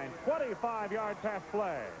line. 25-yard pass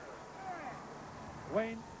play.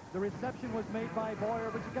 Wayne, the reception was made by Boyer,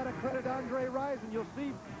 but you got to credit Andre Rison. You'll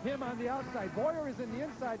see him on the outside. Boyer is in the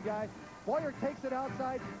inside guy. Boyer takes it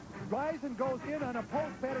outside. Rison goes in on a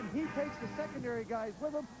post pad, and he takes the secondary guys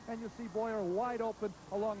with him, and you'll see Boyer wide open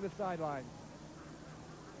along the sideline.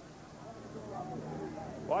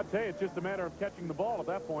 Well, I'd say it's just a matter of catching the ball at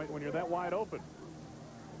that point when you're that wide open.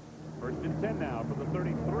 First and 10 now for the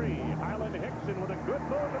 33. Highland Hickson with a good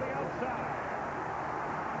move to the outside.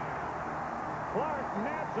 Clark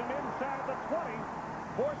nabs him inside the 20.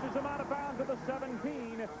 Forces him out of bounds at the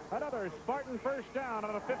 17. Another Spartan first down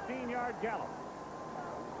on a 15-yard gallop.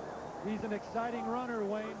 He's an exciting runner,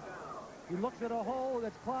 Wayne. He looks at a hole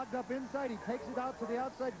that's clogged up inside. He takes it out to the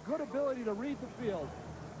outside. Good ability to read the field.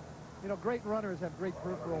 You know, great runners have great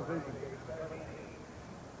peripheral vision.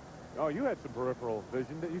 Oh, you had some peripheral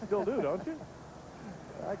vision that you still do, don't you?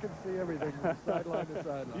 I can see everything from sideline to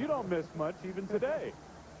sideline. You don't miss much even today.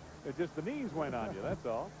 It's just the knees went on you, that's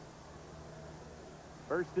all.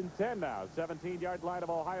 First and 10 now. 17-yard line of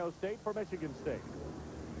Ohio State for Michigan State.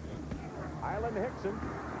 Highland Hickson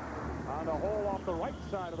on the hole off the right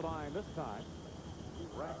side of the line this time.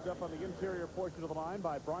 Wrapped up on the interior portion of the line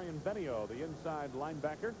by Brian Benio, the inside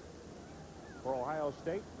linebacker for Ohio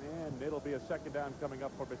State, and it'll be a second down coming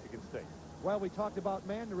up for Michigan State. Well, we talked about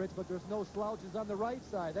Mandarich, but there's no slouches on the right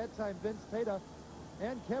side. That time, Vince Tata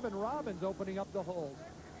and Kevin Robbins opening up the holes.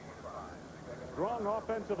 Strong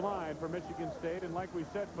offensive line for Michigan State, and like we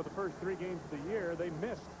said, for the first 3 games of the year, they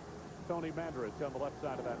missed Tony Mandarich on the left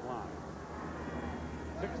side of that line.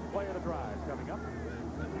 6th play of the drive coming up.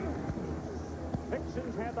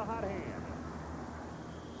 Hickson's had the hot hand.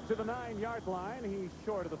 To the 9-yard line, he's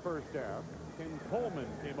short of the first down. Ken Coleman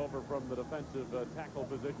came over from the defensive tackle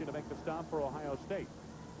position to make the stop for Ohio State.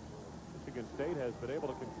 Michigan State has been able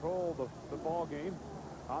to control the ball game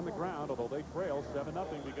on the ground, although they trail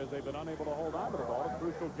 7-0 because they've been unable to hold on to the ball at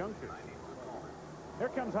crucial junctures. Here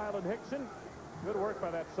comes Highland Hickson. Good work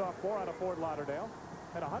by that sophomore out of Fort Lauderdale.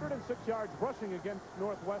 Had 106 yards rushing against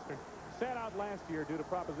Northwestern. Sat out last year due to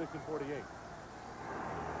Proposition 48.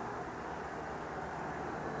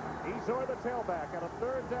 Ezor, the tailback, at a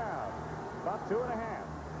 3rd down. About 2.5.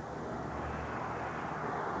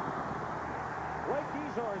 Blake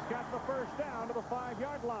Ezor's got the first down to the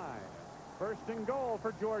 5-yard line. First and goal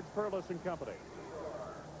for George Perlis and company.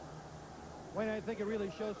 Wayne, I think it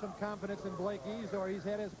really shows some confidence in Blake Ezor. He's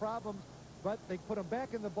had his problems, but they put him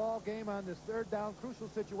back in the ball game on this 3rd down crucial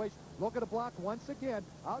situation. Look at a block once again.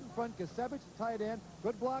 Out in front, Kasevich, the tight end.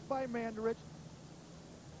 Good block by Mandarich.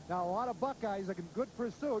 Now, a lot of Buckeyes are in good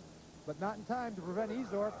pursuit, but not in time to prevent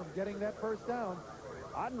Ezor from getting that first down.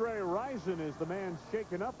 Andre Rison is the man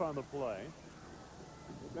shaken up on the play.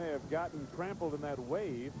 may have gotten trampled in that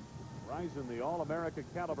wave. Rison, the All-American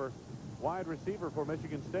caliber wide receiver for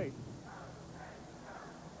Michigan State.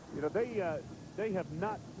 You know, they have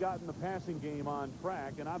not gotten the passing game on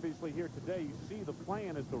track, and obviously here today you see the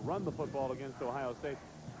plan is to run the football against Ohio State.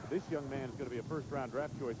 This young man is going to be a first-round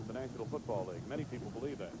draft choice in the National Football League. Many people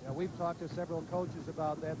believe that. Yeah, we've talked to several coaches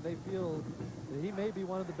about that, and they feel that he may be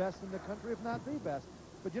one of the best in the country, if not the best.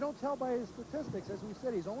 But you don't tell by his statistics. As we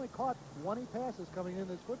said, he's only caught 20 passes coming in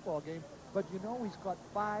this football game, but you know he's caught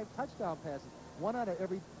 5 touchdown passes. 1 out of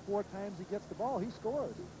every 4 times he gets the ball, he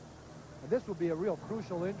scores. And this will be a real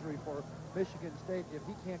crucial injury for Michigan State if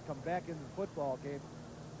he can't come back into the football game.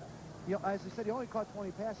 You know, as I said, he only caught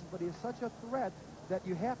 20 passes, but he is such a threat that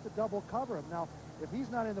you have to double cover him. Now, if he's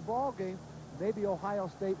not in the ball game, maybe Ohio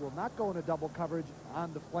State will not go into double coverage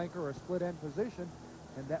on the flanker or split end position,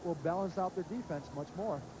 and that will balance out their defense much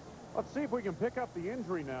more. Let's see if we can pick up the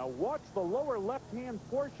injury now. Watch the lower left-hand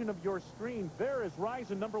portion of your screen. There is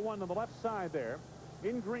Rison, number 1 on the left side there,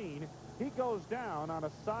 in green. He goes down on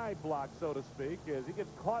a side block, so to speak, as he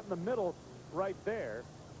gets caught in the middle right there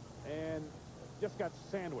and just got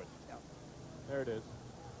sandwiched. Yeah. There it is.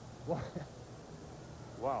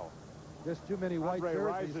 Wow. Just too many white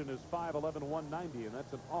jerseys. Rison is 5'11", 190, and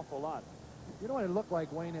that's an awful lot. You know what it looked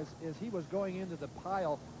like, Wayne, is he was going into the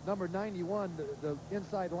pile. Number 91, the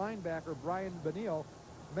inside linebacker, Brian Benio,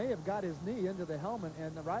 may have got his knee into the helmet,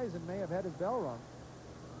 and the Rison may have had his bell rung.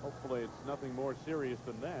 Hopefully it's nothing more serious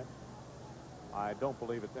than that. I don't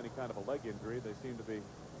believe it's any kind of a leg injury. They seem to be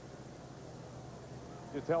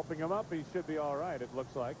just helping him up. He should be all right, it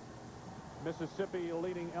looks like. Mississippi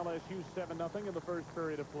leading LSU 7-0 in the first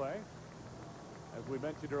period of play. As we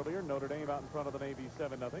mentioned earlier, Notre Dame out in front of the Navy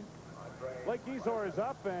 7-0. Blake Ezor is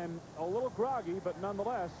up and a little groggy, but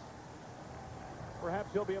nonetheless,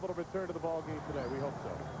 perhaps he'll be able to return to the ball game today. We hope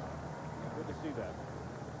so. Good to see that.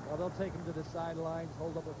 Well, they'll take him to the sidelines,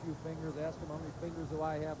 hold up a few fingers, ask him how many fingers do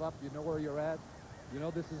I have up. You know where you're at? You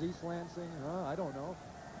know this is East Lansing? I don't know.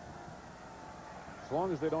 As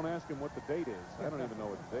long as they don't ask him what the date is. I don't even know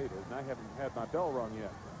what the date is, and I haven't had my bell rung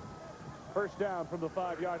yet. First down from the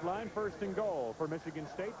 5-yard line, 1st and goal for Michigan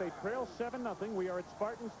State. They trail 7-0. We are at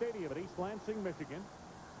Spartan Stadium at East Lansing, Michigan.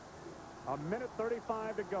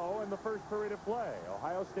 1:35 to go in the first period of play.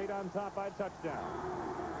 Ohio State on top by touchdown.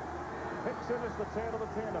 Hickson is the tail of the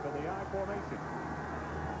tandem in the I formation.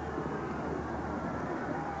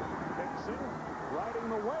 Hickson riding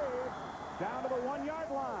the wave down to the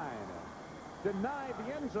 1-yard line. Denied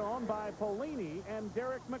the end zone by Polini and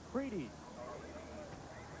Derek McCready.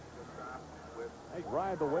 They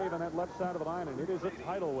ride the wave on that left side of the line, and it is a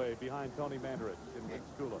tidal wave behind Tony Mandarich in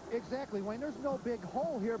Pensacola. Exactly, Wayne. There's no big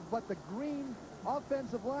hole here, but the green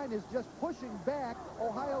offensive line is just pushing back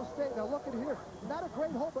Ohio State. Now look at here. Not a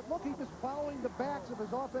great hole, but look, he's just following the backs of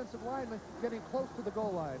his offensive linemen, getting close to the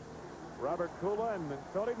goal line. Robert Kula and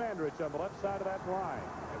Tony Mandarich on the left side of that line.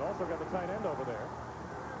 And also got the tight end over there.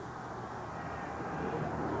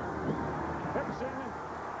 Hickson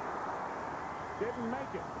didn't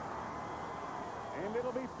make it. And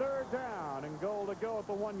it'll be 3rd down and goal to go at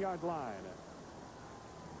the 1-yard line.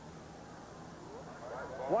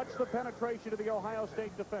 Watch the penetration of the Ohio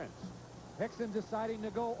State defense. Hickson deciding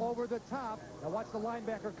to go over the top. Now watch the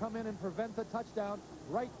linebacker come in and prevent the touchdown.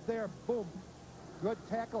 Right there, boom. Good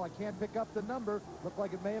tackle. I can't pick up the number. Looked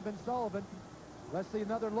like it may have been Sullivan. Let's see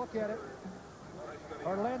another look at it.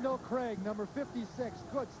 Orlando Craig, number 56.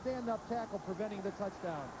 Good stand-up tackle preventing the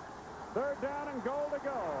touchdown. 3rd down and goal to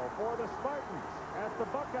go for the Spartans at the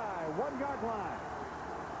Buckeye 1-yard line.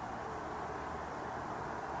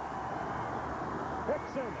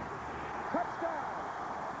 Hickson, touchdown.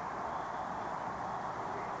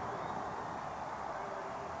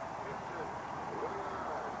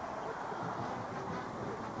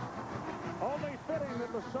 Only fitting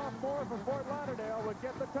that the sophomore from Fort Lauderdale would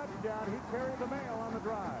get the touchdown. He carried the mail on the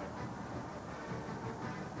drive.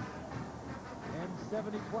 And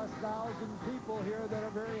 70+ thousand people here that are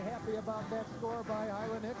very happy about that score by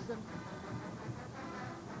Highland Hickson.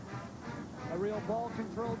 A real ball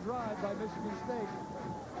control drive by Michigan State.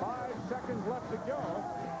 5 seconds left to go.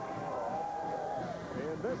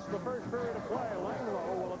 And this is the first period of play.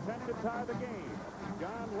 Langloh will attempt to tie the game.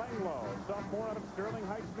 John Langloh, sophomore out of Sterling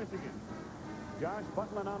Heights, Michigan. Josh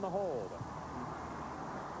Butlin on the hold.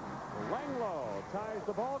 Langloh ties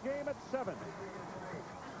the ball game at 7.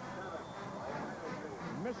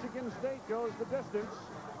 Michigan State goes the distance.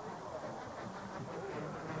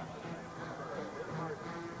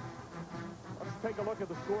 Let's take a look at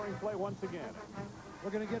the scoring play once again.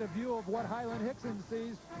 We're going to get a view of what Highland Hickson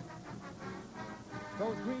sees.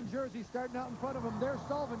 Those green jerseys starting out in front of him. There's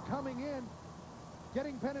Sullivan coming in.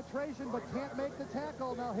 getting penetration but can't make the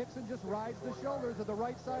tackle. Now Hickson just rides the shoulders of the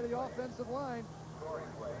right side of the offensive line.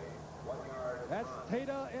 That's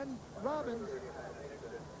Tata and Robbins.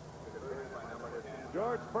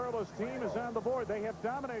 George Perla's team is on the board. They have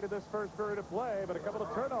dominated this first period of play, but a couple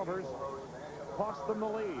of turnovers cost them the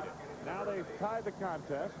lead. Now they've tied the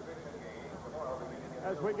contest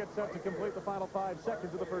as we get set to complete the final 5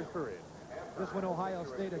 seconds of the first period. Just when Ohio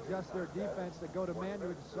State adjusts their defense to go to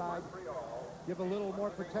Mandarich's side, give a little more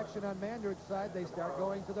protection on Mandarich's side, they start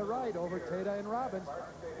going to the right over Tata and Robbins.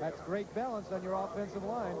 That's great balance on your offensive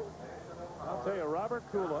line. I'll tell you, Robert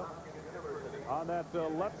Kula on that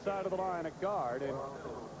left side of the line at guard, and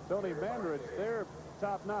Tony Mandarich, they're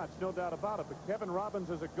top-notch, no doubt about it. But Kevin Robbins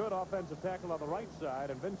is a good offensive tackle on the right side,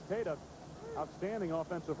 and Vince Tata, outstanding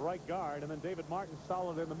offensive right guard, and then David Martin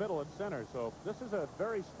solid in the middle at center. So this is a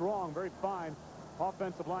very strong, very fine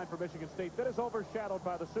offensive line for Michigan State that is overshadowed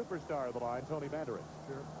by the superstar of the line, Tony Mandarich.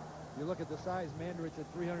 Sure. You look at the size, Mandarich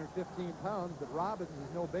at 315 pounds, but Robbins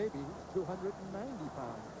is no baby. He's 290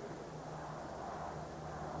 pounds.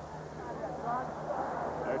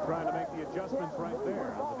 They're trying to make the adjustments right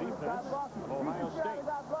there on the defense of Ohio State.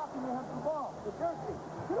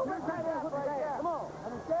 Come on,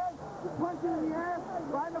 understand? You punch it in the air,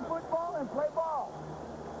 find the football, and play ball.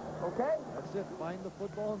 Okay? That's it. Find the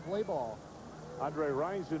football and play ball. Andre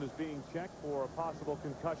Rison is being checked for a possible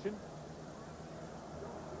concussion.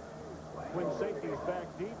 Twin safeties back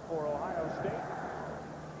deep for Ohio State.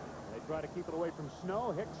 They try to keep it away from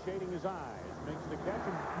Snow. Hicks shading his eyes. Makes the catch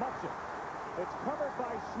and mucks it. It's covered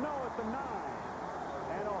by Snow at the 9.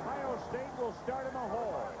 And Ohio State will start in the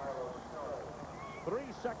hole. 3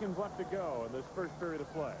 seconds left to go in this first period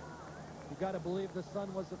of play. You got to believe the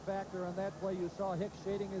sun was a factor on that play. You saw Hicks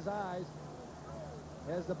shading his eyes.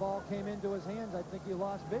 As the ball came into his hands, I think he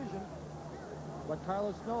lost vision. But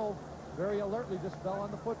Carlos Snow very alertly just fell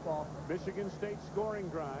on the football. Michigan State scoring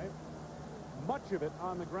drive. Much of it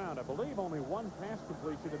on the ground. I believe only 1 pass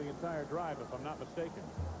completion in the entire drive, if I'm not mistaken.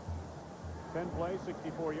 10 plays,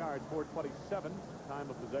 64 yards, 4:27 time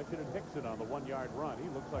of possession, and Hickson on the 1-yard run. He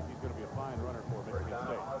looks like he's going to be a fine runner for Michigan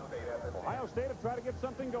State. Ohio State have tried to get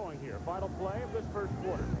something going here. Final play of this first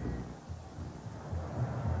quarter.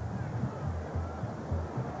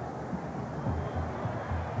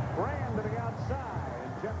 Graham to the outside,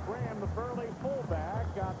 and Jeff Graham, the Burley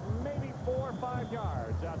fullback, got maybe 4 or 5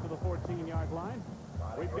 yards out to the 14-yard line.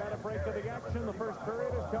 We've got a break of the action. The first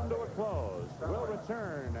period has come to a close. We'll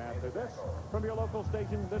return after this from your local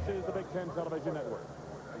station. This is the Big Ten Television Network.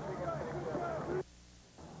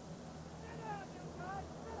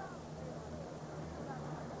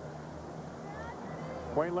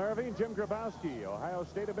 Wayne Larrivee and Jim Grabowski. Ohio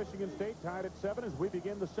State and Michigan State tied at 7 as we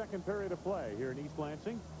begin the second period of play here in East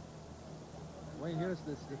Lansing. Wayne, here's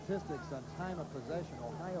the statistics on time of possession.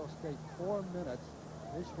 Ohio State 4 minutes.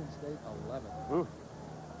 Michigan State 11. Ooh.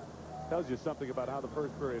 Tells you something about how the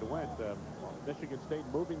first period went. Michigan State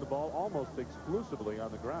moving the ball almost exclusively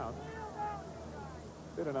on the ground.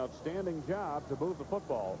 Did an outstanding job to move the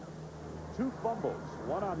football. 2 fumbles.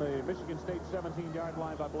 One on the Michigan State 17-yard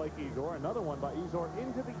line by Blake Ezor. Another one by Ezor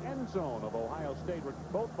into the end zone of Ohio State.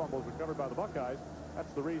 Both fumbles recovered by the Buckeyes.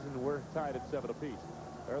 That's the reason we're tied at 7 apiece.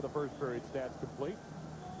 There are the first period stats complete.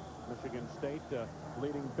 Michigan State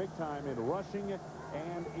leading big time in rushing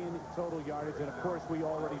and in total yardage. And, of course, we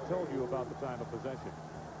already told you about the time of possession.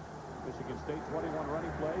 Michigan State, 21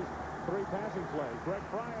 running plays, 3 passing plays. Greg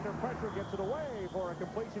Fry under pressure gets it away for a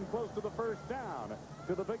completion close to the first down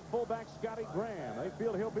to the big fullback, Scotty Graham. They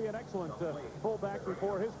feel he'll be an excellent fullback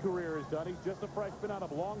before his career is done. He's just a freshman out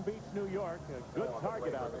of Long Beach, New York. A good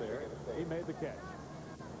target out there. He made the catch.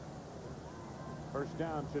 First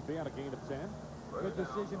down should be on a gain of 10. Good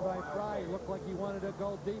decision by Fry. He looked like he wanted to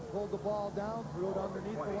go deep, pulled the ball down, threw it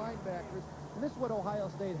underneath the linebackers. And this is what Ohio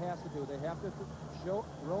State has to do. They have to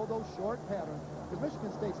throw those short patterns because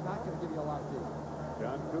Michigan State's not going to give you a lot deep.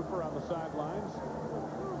 John Cooper on the sidelines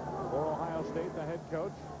for Ohio State, the head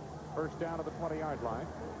coach. First down at the 20-yard line.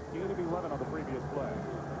 Gain of 11 on the previous play.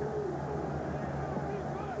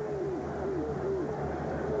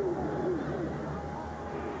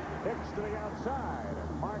 Hicks to the outside.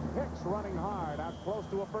 Mark Hicks running hard out close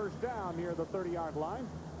to a first down near the 30-yard line.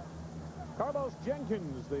 Carlos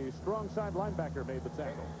Jenkins, the strong side linebacker, made the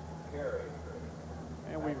tackle.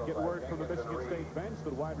 And we get word from the Michigan State bench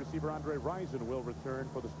that wide receiver Andre Rison will return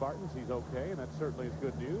for the Spartans. He's okay, and that certainly is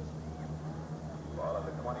good news.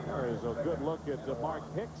 There is a good look at Mark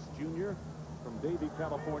Hicks, junior from Davie,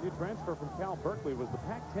 California. Transfer from Cal Berkeley, was the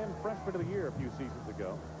Pac-10 freshman of the year a few seasons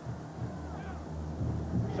ago.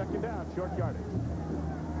 Second down, short yardage.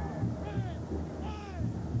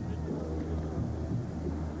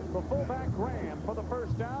 The fullback ran for the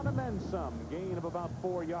first down and then some. Gain of about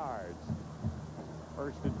 4 yards.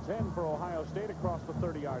 1st and 10 for Ohio State across the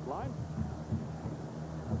 30-yard line.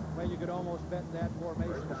 Well, you could almost bet in that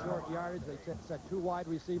formation short yardage. They set 2 wide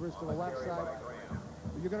receivers to the left side.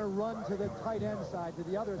 You're going to run to the tight end side, to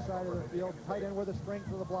the other side of the field, tight end where the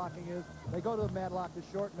strength of the blocking is. They go to the Madlock, the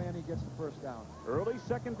short man, he gets the first down. Early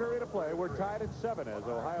second period of play. We're tied at 7 as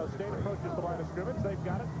Ohio State approaches the line of scrimmage. They've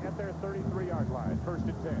got it at their 33-yard line. 1st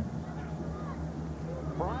and 10.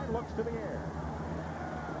 Fry looks to the air.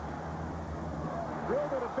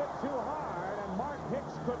 Drilled it a bit too hard, and Mark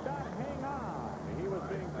Hicks could not hang on. He was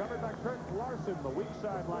being covered by Kurt Larson, the weak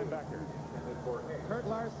side linebacker. Kurt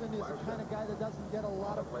Larson is the kind of guy that doesn't get a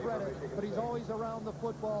lot of credit, but he's always around the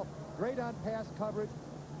football. Great on pass coverage.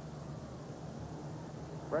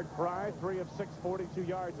 Greg Fry, 3 of 6, 42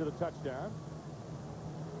 yards at a touchdown.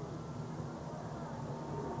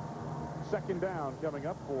 2nd down coming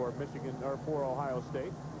up for Michigan, or for Ohio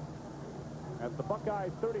State. At the Buckeye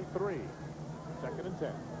 33. 2nd and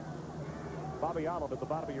 10. Bobby Olive at the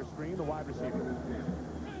bottom of your screen, the wide receiver.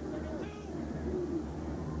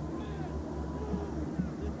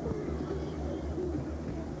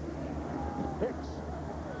 Hicks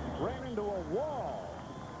ran into a wall.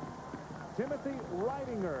 Timothy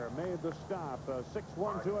Reidinger made the stop.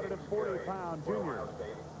 6'1", 240-pound junior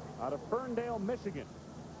out of Ferndale, Michigan.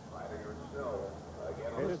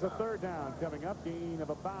 It is a 3rd down coming up. Gain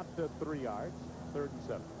of about 3 yards. 3rd and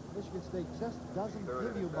 7. Michigan State just doesn't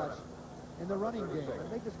give you much in the running game.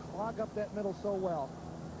 And they just clog up that middle so well.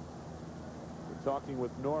 We're talking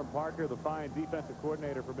with Norm Parker, the fine defensive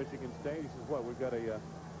coordinator for Michigan State. He says, what, we've got a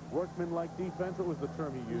workman-like defense? What was the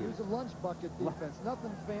term he used? Use a lunch bucket defense.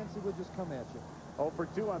 Nothing fancy would just come at you. 0 for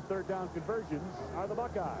 2 on 3rd down conversions are the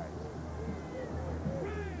Buckeyes.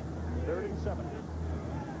 3rd and 7.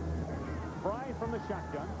 Fry from the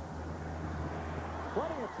shotgun.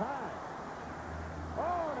 Plenty of time.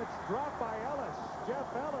 Oh, and it's dropped by Ellis.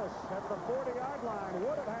 Jeff Ellis at the 40-yard line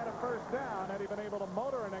would have had a first down had he been able to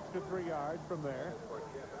motor an extra 3 yards from there.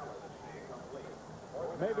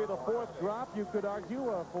 Maybe the 4th drop, you could argue,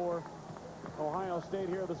 for Ohio State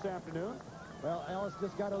here this afternoon. Well, Ellis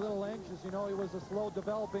just got a little anxious. You know, it was a slow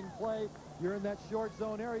developing play. You're in that short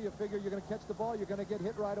zone area. You figure you're going to catch the ball. You're going to get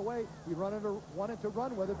hit right away. He wanted to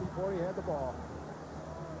run with it before he had the ball.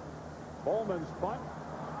 Bowman's punt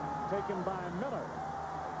taken by Miller.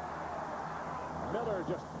 Miller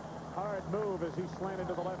just hard move as he slanted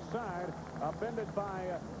to the left side. Upended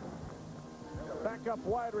by backup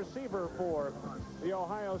wide receiver for the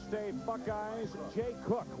Ohio State Buckeyes, Jay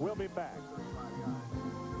Cook. Will be back.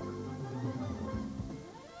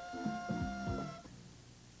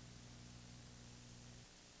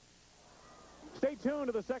 Stay tuned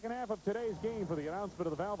to the second half of today's game for the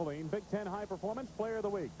announcement of the Valvoline Big Ten High Performance Player of the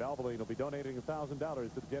Week. Valvoline will be donating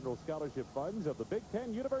 $1,000 to the general scholarship funds of the Big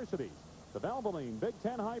Ten universities. The Valvoline Big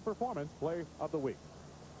Ten High Performance Player of the Week.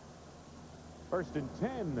 1st and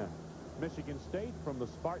 10, Michigan State from the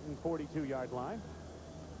Spartan 42-yard line.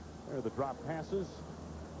 There are the drop passes.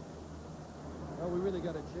 Well, we really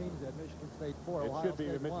got to change that. Michigan State 4. It should be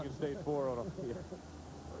Michigan State 4. Yeah.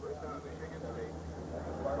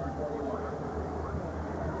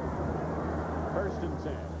 1st and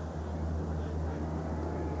 10.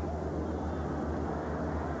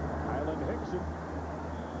 Highland Hickson.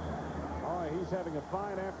 Oh, he's having a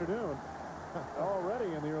fine afternoon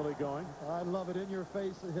already in the early going. I love it. In your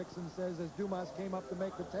face, Hickson says, as Dumas came up to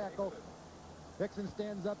make the tackle. Hickson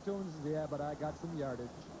stands up to him and says, yeah, but I got some yardage.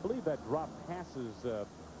 I believe that drop passes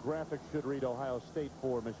graphic should read Ohio State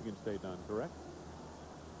 4, Michigan State none, correct?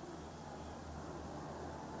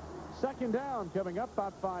 2nd down coming up,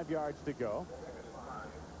 about 5 yards to go.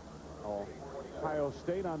 Ohio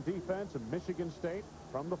State on defense and Michigan State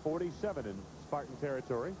from the 47 in Spartan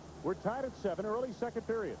territory. We're tied at 7, early 2nd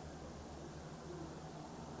period.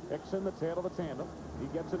 Hickson, the tail of the tandem. He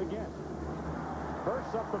gets it again.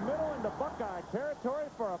 Bursts up the middle into Buckeye territory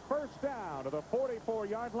for a first down to the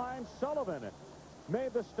 44-yard line. Sullivan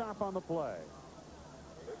made the stop on the play.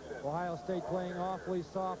 Ohio State playing awfully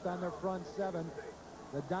soft on their front 7.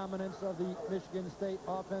 The dominance of the Michigan State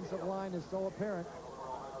offensive line is so apparent.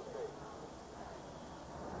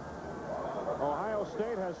 Ohio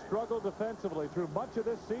State has struggled defensively through much of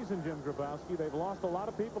this season, Jim Grabowski. They've lost a lot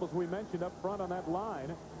of people, as we mentioned, up front on that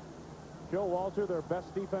line. Joe Walter, their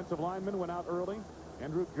best defensive lineman, went out early.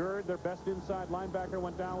 Andrew Gerd, their best inside linebacker,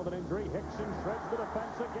 went down with an injury. Hickson shreds the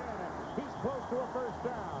defense again. He's close to a first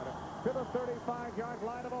down to the 35-yard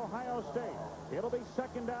line of Ohio State. It'll be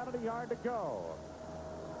 2nd down and a yard to go.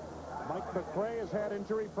 Mike McCray has had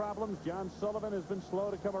injury problems. John Sullivan has been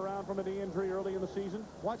slow to come around from a knee injury early in the season.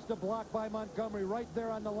 Watch the block by Montgomery right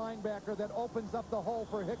there on the linebacker that opens up the hole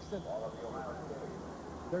for Hickson.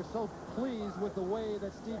 They're so pleased with the way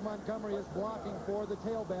that Steve Montgomery is blocking for the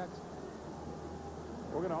tailbacks.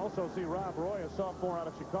 We're going to also see Rob Roy, a sophomore out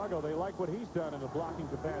of Chicago. They like what he's done in the blocking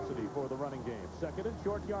capacity for the running game. Second and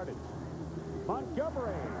short yardage.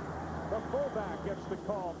 Montgomery, the fullback, gets the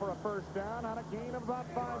call for a first down on a gain of about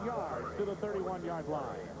 5 yards to the 31-yard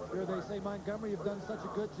line. Here they say, Montgomery, you've done such a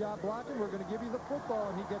good job blocking. We're going to give you the football,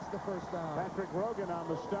 and he gets the first down. Patrick Rogan on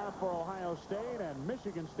the stop for Ohio State, and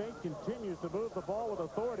Michigan State continues to move the ball with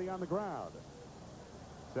authority on the ground.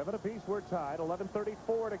 7 apiece, we're tied.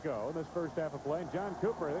 11:34 to go in this first half of play. And John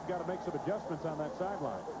Cooper, they've got to make some adjustments on that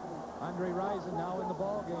sideline. Andre Rison now in the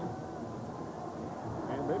ball game.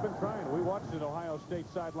 And they've been trying. We watched an Ohio State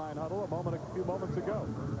sideline huddle a few moments ago.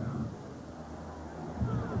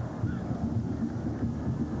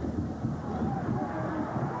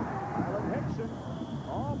 Alan Hickson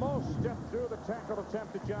almost stepped through the tackle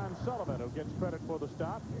attempt to John Sullivan, who gets credit for the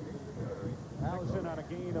stop. Hickson on a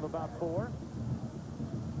gain of about 4.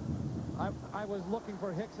 I was looking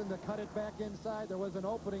for Hickson to cut it back inside. There was an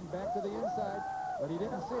opening back to the inside, but he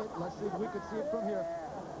didn't see it. Let's see if we could see it from here.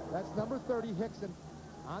 That's number 30, Hickson,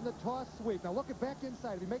 on the toss sweep. Now look at back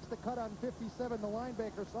inside. If he makes the cut on 57, the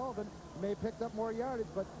linebacker, Sullivan, may have picked up more yardage,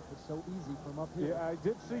 but it's so easy from up here. Yeah, I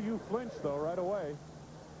did see you flinch, though, right away.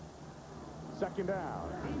 Second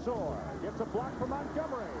down. Ezor gets a block from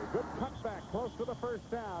Montgomery. Good cutback close to the first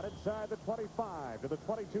down inside the 25 to the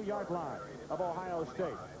 22-yard line of Ohio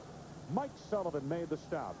State. Mike Sullivan made the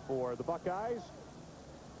stop for the Buckeyes.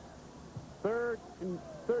 Third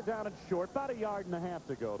down and short. About 1.5 yards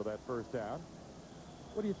to go to that first down.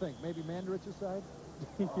 What do you think? Maybe Mandarich's side?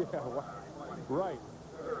 Yeah, right.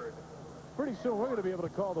 Pretty soon we're going to be able to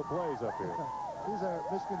call the plays up here. These are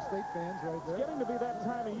Michigan State fans right there. It's getting to be that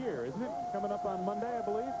time of year, isn't it? Coming up on Monday, I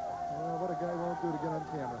believe. What a guy won't do to get on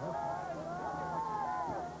camera, huh?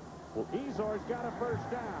 Well, Ezor's got a first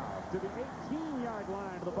down to the 18-yard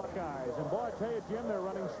line of the Buckeyes. And boy, I tell you, Jim, they're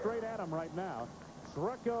running straight at him right now.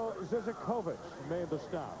 Sreko Zizakovic made the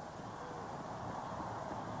stop.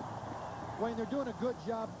 Wayne, they're doing a good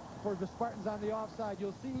job for the Spartans on the offside.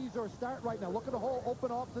 You'll see Ezor start right now. Look at the hole open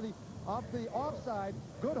off the offside.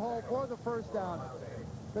 Good hole for the first down.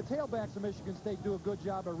 The tailbacks of Michigan State do a good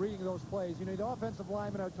job of reading those plays. You know, the offensive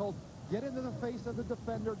linemen are told, get into the face of the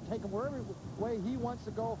defender, take him wherever way he wants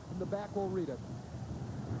to go, and the back will read it.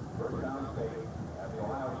 First down State at the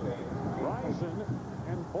Ohio State. Rison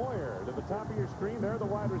and Boyer to the top of your screen. They're the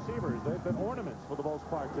wide receivers. They've been ornaments for the most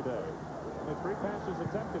part today. And the 3 passes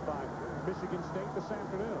attempted by Michigan State this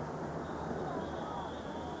afternoon.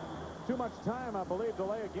 Too much time, I believe,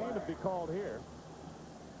 delay a game to be called here.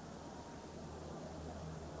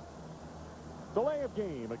 Delay of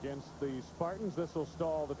game against the Spartans. This will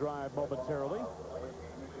stall the drive momentarily.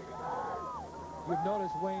 You've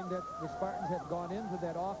noticed, Wayne, that the Spartans have gone into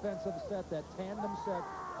that offensive set, that tandem set,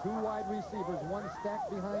 2 wide receivers, one stacked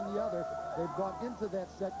behind the other. They've gone into that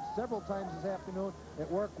set several times this afternoon. It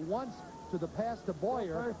worked once to the pass to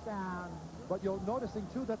Boyer. First down. But you're noticing,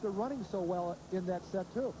 too, that they're running so well in that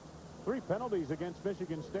set, too. 3 penalties against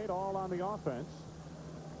Michigan State, all on the offense.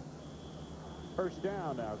 First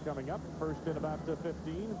down now coming up. First and about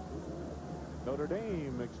 15. Notre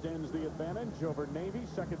Dame extends the advantage over Navy.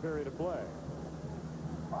 Second period of play.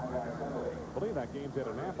 I believe that game's at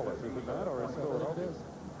Annapolis, isn't that? Or is Philadelphia? It is.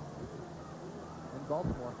 In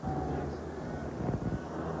Baltimore.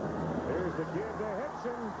 Here's the kid to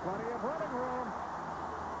Hickson. Plenty of running room.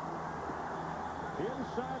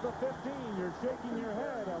 Inside the 15, you're shaking your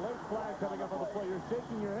head. A late flag coming up on the play. You're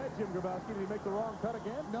shaking your head, Jim Grabowski. Did he make the wrong cut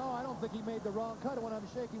again? No, I don't think he made the wrong cut. And what I'm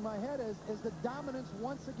shaking my head is the dominance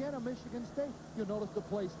once again of Michigan State. You'll notice the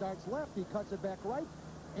play starts left. He cuts it back right.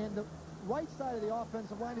 And the right side of the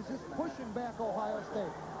offensive line is just pushing back Ohio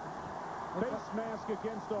State. Face mask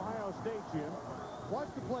against Ohio State, Jim. Watch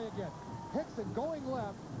the play again. Hickson going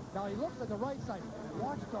left. Now he looks at the right side.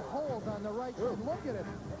 Watch the holes on the right side. Look at it.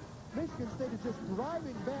 Michigan State is just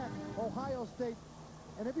driving back Ohio State.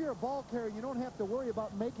 And if you're a ball carrier, you don't have to worry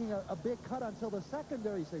about making a big cut until the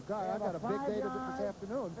secondary. You say, God, I got a big day this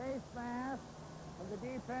afternoon. Face mask of the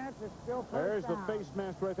defense is still first There's down. the face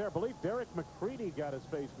mask right there. I believe Derek McCready got his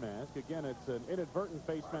face mask. Again, it's an inadvertent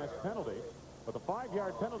face mask penalty. But the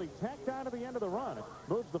 5-yard penalty tacked on to the end of the run. It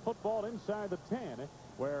moves the football inside the 10,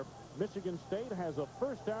 where Michigan State has a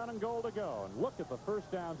first down and goal to go. And look at the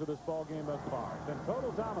first downs of this ball game thus far. Then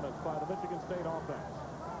total dominance by the Michigan State offense.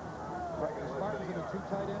 Spartans in a 2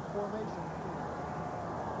 tight end formation.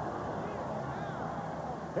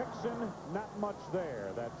 Hickson, not much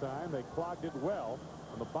there that time. They clogged it well.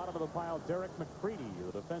 On the bottom of the pile, Derek McCready,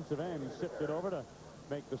 the defensive end, sifted over to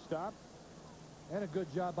make the stop. And a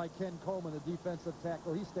good job by Ken Coleman, the defensive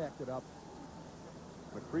tackle. He stacked it up.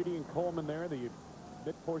 McCready and Coleman there, the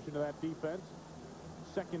mid portion of that defense.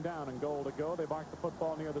 Second down and goal to go. They marked the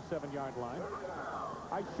football near the 7-yard line.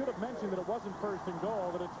 I should have mentioned that it wasn't first and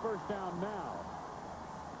goal, that it's first down now.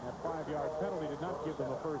 That 5-yard penalty did not give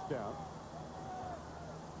them a first down.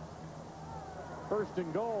 First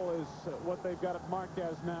and goal is what they've got it marked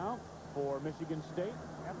as now for Michigan State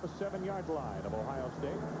at the 7-yard line of Ohio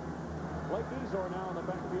State. Blake Ezor now in the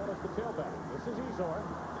backfield as the tailback. This is Ezor.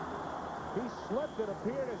 He slipped, it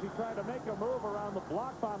appeared, as he tried to make a move around the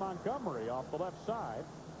block by Montgomery off the left side.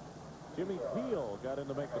 Jimmy Peel got in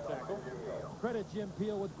to make the tackle. Credit Jim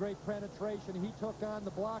Peel with great penetration. He took on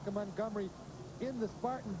the block of Montgomery in the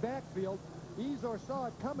Spartan backfield. Ezor saw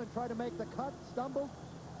it come and tried to make the cut, stumbled,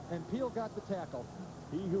 and Peel got the tackle.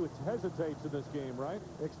 He who hesitates in this game, right?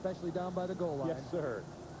 Especially down by the goal line. Yes, sir.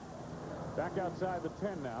 Back outside the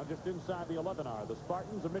 10 now, just inside the 11-hour. The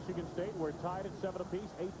Spartans of Michigan State were tied at 7 apiece,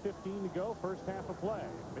 8:15 to go, first half of play.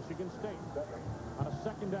 Michigan State on a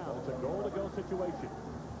second down. It's a goal-to-go situation.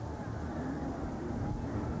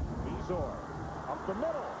 Ezor up the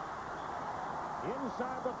middle.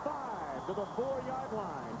 Inside the 5 to the 4-yard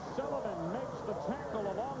line. Sullivan makes the tackle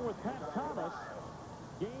along with Pat Thomas.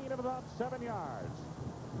 Gain of about 7 yards.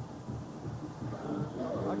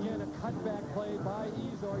 Again, a cutback play by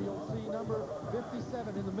Ezor. You'll see number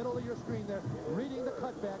 57 in the middle of your screen there, reading the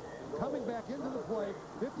cutback, coming back into the play.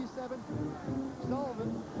 57,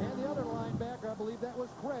 Sullivan, and the other linebacker, I believe that was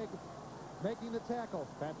Craig, making the tackle.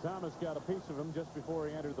 Pat Thomas got a piece of him just before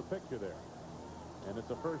he entered the picture there. And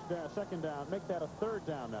it's a first down, second down. Make that a third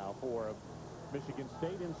down now for Michigan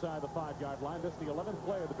State inside the 5-yard line. This is the 11th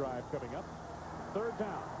play of the drive coming up. Third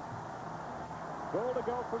down. Goal to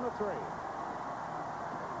go from the 3.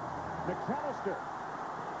 McAllister.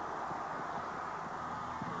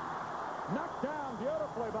 Knocked down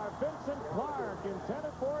beautifully by Vincent Clark,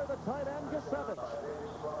 intended for the tight end Gisevich.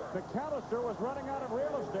 McAllister was running out of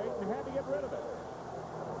real estate and had to get rid of it.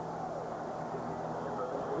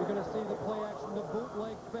 You're going to see the play action, the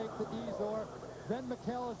bootleg fake to Ezor. Then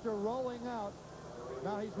McAllister rolling out.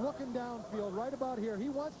 Now he's looking downfield right about here. He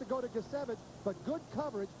wants to go to Gisevich, but good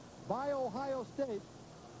coverage by Ohio State.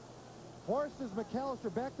 Forces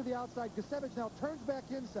McAllister back to the outside. Gisevich now turns back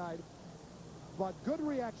inside. But good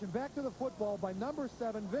reaction back to the football by number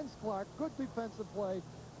 7, Vince Clark. Good defensive play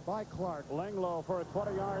by Clark. Langlow for a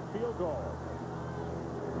 20-yard field goal.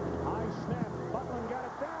 High snap. Butland got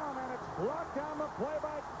it down, and it's blocked down the play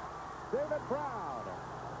by David Brown.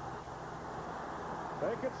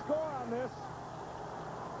 They could score on this.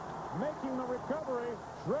 Making the recovery,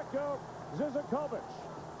 Tricko Zizakovich.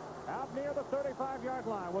 Out near the 35-yard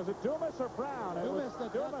line. Was it Dumas or Brown? Dumas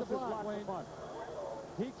that got the block, blocked Wayne. the punt.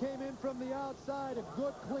 He came in from the outside. A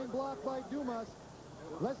good, clean block by Dumas.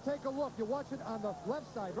 Let's take a look. You watch it on the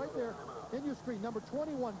left side, right there in your screen. Number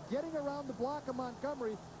 21, getting around the block of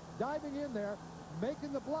Montgomery, diving in there,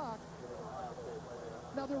 making the block.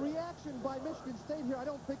 Now, the reaction by Michigan State here, I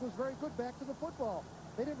don't think was very good back to the football.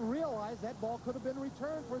 They didn't realize that ball could have been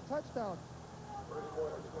returned for a touchdown.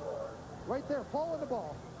 Right there, pulling the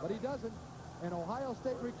ball, but he doesn't. And Ohio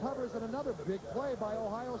State recovers, and another big play by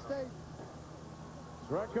Ohio State.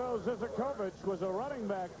 Tricko Zizakovich was a running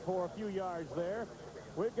back for a few yards there.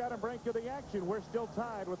 We've got to break to the action. We're still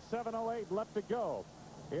tied with 7:08 left to go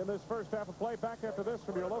in this first half of play. Back after this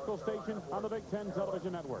from your local station on the Big Ten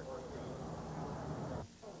Television Network.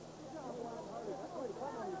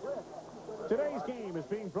 Today's game is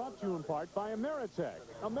being brought to you in part by Ameritech.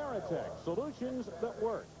 Ameritech, solutions that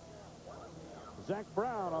work. Zach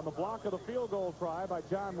Brown on the block of the field goal try by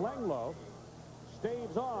John Langlow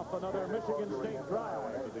staves off another Michigan State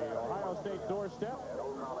drive to the Ohio State doorstep.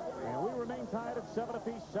 And we remain tied at 7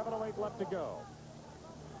 apiece, 7:08 left to go.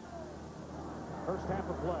 First half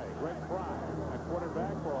of play, Greg Fry, a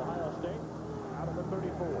quarterback for Ohio State, out of the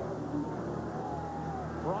 34.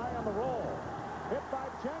 Fry on the roll, hit by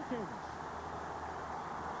Jenkins.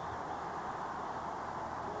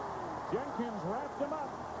 Jenkins wrapped him up,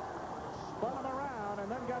 spun him around,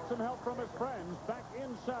 and then got some help from his friends back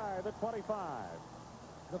inside the 25.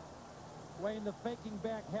 Wayne, the faking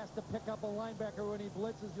back has to pick up a linebacker when he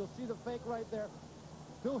blitzes. You'll see the fake right there.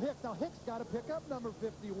 Bill Hicks. Now, Hicks got to pick up number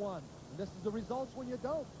 51. And this is the results when you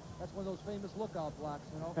don't. That's one of those famous lookout blocks,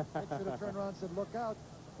 you know. Hicks should have turned around and said, look out,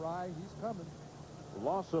 Fry, he's coming.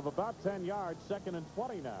 Loss of about 10 yards, 2nd and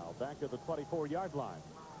 20 now, back at the 24-yard line.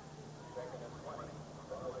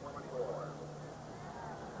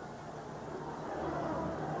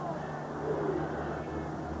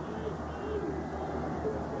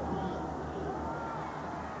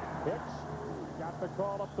 traffic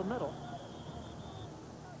call up the middle.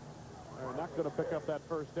 They're not going to pick up that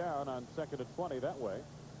first down on 2nd and 20 that way.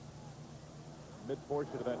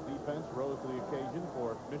 Mid-portion of that defense rose to the occasion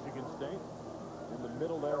for Michigan State. In the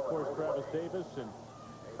middle there, of course, Travis Davis and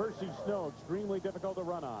Percy Snow, extremely difficult to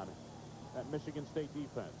run on, that Michigan State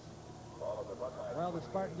defense. Well, the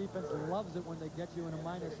Spartan defense loves it when they get you in a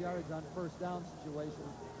minus yardage on first down situation.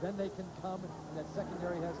 Then they can come, and that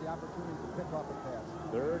secondary has the opportunity to pick off a pass.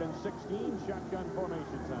 3rd and 16, shotgun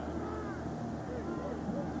formation time.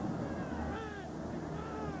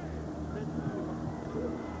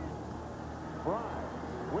 Fry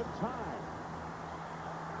with time.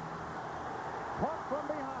 Caught from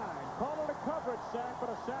behind. Call it a coverage sack,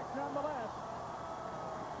 but a sack nonetheless.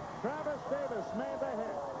 Travis Davis made the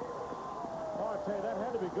hit. Oh, I tell you, that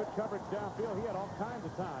had to be good coverage downfield. He had all kinds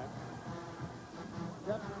of time.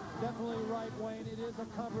 Definitely right, Wayne. It is a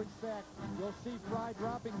coverage sack. You'll see Fry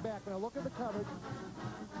dropping back. Now look at the coverage.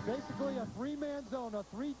 Basically a 3-man zone, a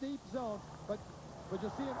 3-deep zone. But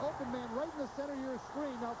you'll see an open man right in the center of your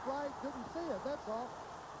screen. Now Fry didn't see it, that's all.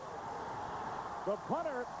 The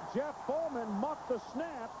punter, Jeff Bowman, muffed the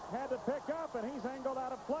snap, had to pick up, and he's angled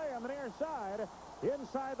out of play on the near side,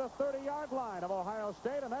 inside the 30-yard line of Ohio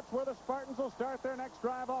State, and that's where the Spartans will start their next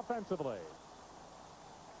drive offensively.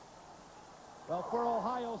 Well, for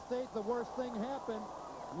Ohio State, the worst thing happened.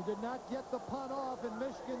 You did not get the punt off, and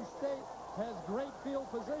Michigan State has great field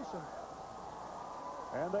position.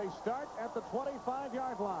 And they start at the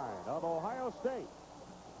 25-yard line of Ohio State.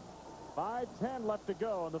 5:10 left to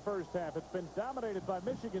go in the first half. It's been dominated by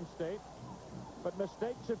Michigan State, but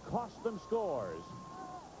mistakes have cost them scores.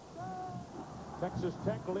 Texas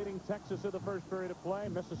Tech leading Texas in the first period of play.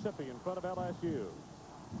 Mississippi in front of LSU.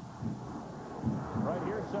 Right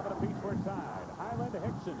here, 7 apiece, we're tied. Highland to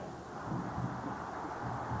Hickson.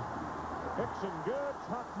 Hickson, good,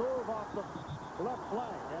 tough move off the left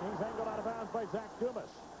flank, and he's angled out of bounds by Zach Dumas.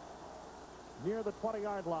 Near the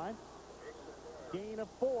 20-yard line. Gain of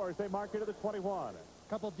 4 as they mark it to the 21. A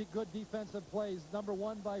couple of good defensive plays. Number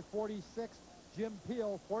 1 by 46, Jim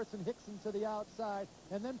Peel, forcing Hickson to the outside.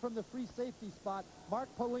 And then from the free safety spot, Mark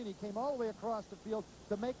Polini came all the way across the field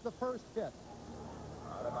to make the first hit.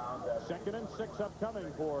 2nd and 6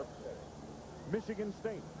 upcoming for Michigan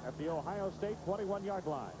State at the Ohio State 21-yard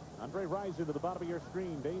line. Andre Rison to the bottom of your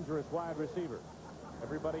screen, dangerous wide receiver.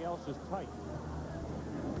 Everybody else is tight.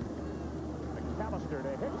 McAllister to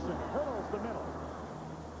Hickson, hurdles the middle.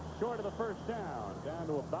 Short of the first down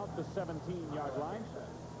to about the 17-yard line.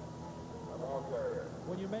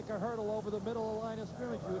 When you make a hurdle over the middle of the line of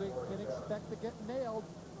scrimmage, you can expect to get nailed.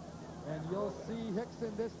 And you'll see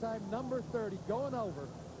Hickson this time, number 30, going over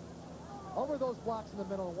those blocks in the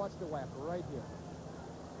middle, and watch the whack right here.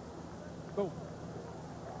 Boom.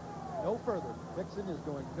 No further. Hickson is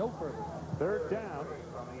going no further. 3rd down,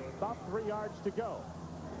 about 3 yards to go.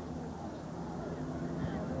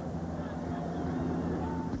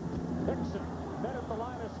 Hickson met at the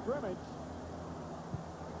line of scrimmage.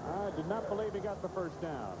 I did not believe he got the first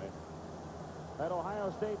down. That Ohio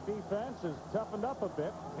State defense has toughened up a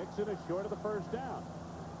bit. Hickson is short of the first down.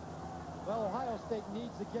 Well, Ohio State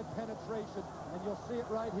needs to get penetration, and you'll see it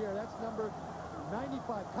right here. That's number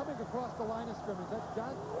 95 coming across the line of scrimmage. That's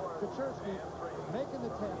John Kaczerski making the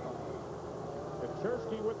tackle.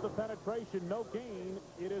 Kaczerski with the penetration, no gain.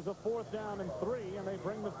 It is a 4th down and 3, and they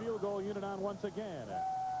bring the field goal unit on once again.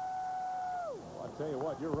 Well, I'll tell you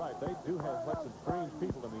what, you're right. They do have some strange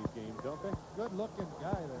people in these games, don't they? Good-looking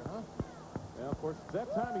guy there, huh? Yeah, of course, it's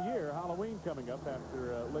that time of year. Halloween coming up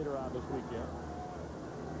after later on this weekend.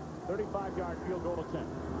 35-yard field goal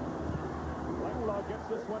attempt. Langlow gets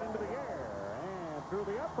this one into the air and through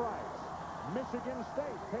the uprights. Michigan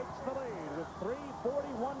State takes the lead with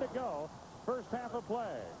 3:41 to go. First half of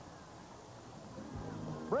play.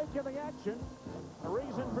 Break in the action. A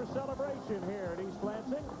reason for celebration here at East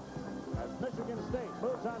Lansing as Michigan State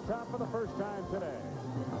moves on top for the first time today.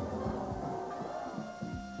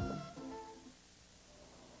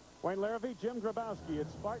 Wayne Larrivee, Jim Grabowski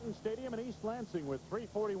at Spartan Stadium in East Lansing with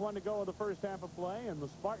 3:41 to go in the first half of play, and the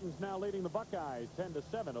Spartans now leading the Buckeyes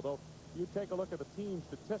 10-7. Although you take a look at the team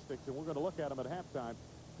statistics, and we're going to look at them at halftime,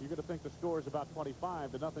 you're going to think the score is about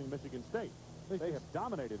 25-0 Michigan State. They have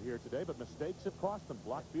dominated here today, but mistakes have cost them.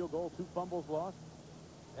 Blocked field goal, 2 fumbles lost.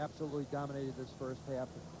 Absolutely dominated this first half.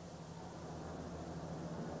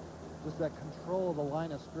 Just that control of the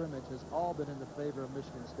line of scrimmage has all been in the favor of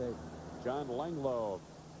Michigan State. John Langlow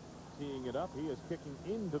teeing it up. He is kicking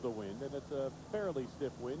into the wind, and it's a fairly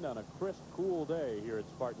stiff wind on a crisp, cool day here at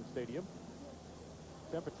Spartan Stadium.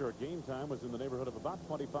 Temperature at game time was in the neighborhood of about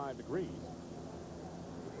 25 degrees.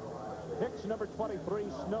 Hicks, number 23,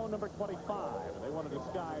 Snow, number 25. And they want to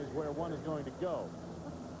disguise where one is going to go.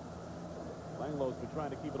 Langlow's been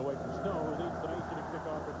trying to keep it away from Snow, who leads the nation in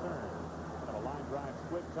kickoff return. Kind of a line drive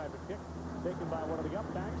squib type of kick taken by one of the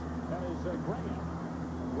upbacks. That is Graham.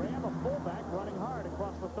 Graham, a fullback, running hard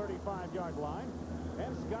across the 35-yard line.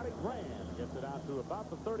 And Scotty Graham gets it out to about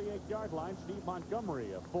the 38-yard line. Steve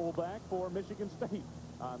Montgomery, a fullback for Michigan State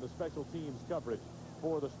on the special teams coverage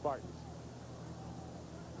for the Spartans.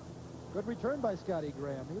 Good return by Scotty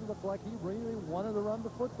Graham. He looked like he really wanted to run the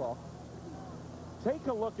football. Take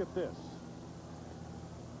a look at this.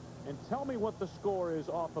 And tell me what the score is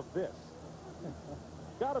off of this.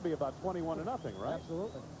 Got to be about 21-0, right?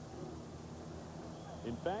 Absolutely.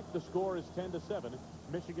 In fact, the score is 10-7.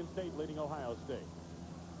 Michigan State leading Ohio State.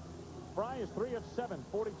 Fry is 3 of 7,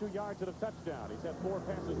 42 yards and a touchdown. He's had 4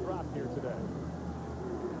 passes dropped here today.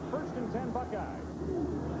 1st and 10 Buckeyes.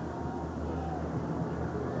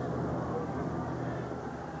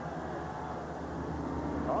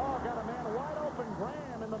 Oh, got a man wide open.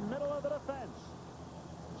 Graham in the middle of the defense.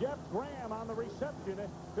 Jeff Graham on the reception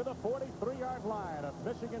to the 43-yard line of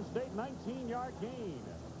Michigan State, 19-yard gain.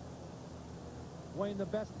 Wayne, the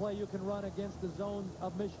best play you can run against the zone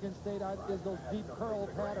of Michigan State is those deep curl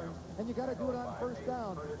patterns, and you got to do it on 1st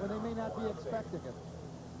down when they may not be expecting it.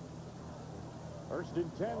 1st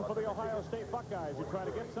and 10 for the Ohio State Buckeyes, who try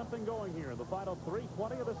to get something going here in the final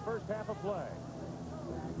 3:20 of this first half of play.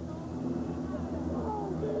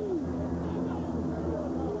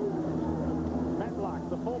 Matlock,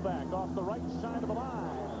 the fullback, off the right side of the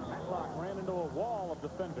line. Matlock ran into a wall of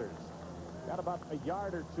defenders. Got about a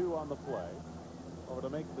yard or 2 on the play. Over to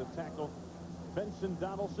make the tackle, Benson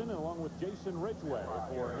Donaldson, along with Jason Ridgway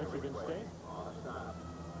for Michigan State.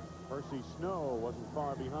 Percy Snow wasn't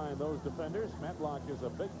far behind those defenders. Matlock is a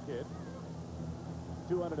big kid,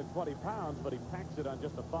 220 pounds, but he packs it on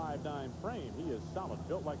just a 5'9" frame. He is solid,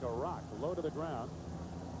 built like a rock, low to the ground.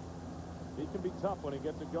 He can be tough when he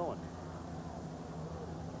gets it going.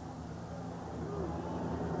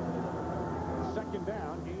 2nd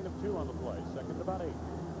down, gain of 2 on the play. 2nd to about 8.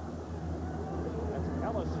 That's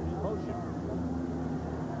Ellis in motion.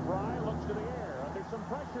 Fry looks to the air under some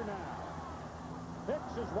pressure now.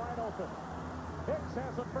 Hicks is wide open. Hicks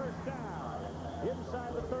has a 1st down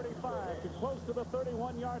inside the 35 to close to the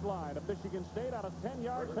 31-yard line of Michigan State on a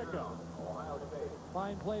 10-yard pickup.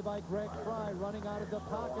 Fine play by Greg Fry, running out of the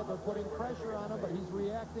pocket. They're putting pressure on him, but he's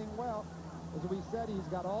reacting well. As we said, he's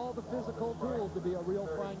got all the physical tools to be a real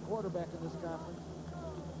fine quarterback in this conference.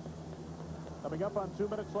 Coming up on 2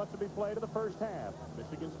 minutes left to be played in the first half.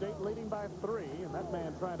 Michigan State leading by 3, and that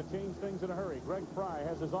man trying to change things in a hurry. Greg Fry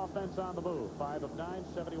has his offense on the move. 5 of 9,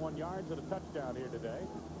 71 yards and a touchdown here today.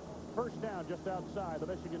 1st down just outside the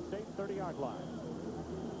Michigan State 30-yard line.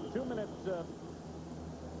 2 minutes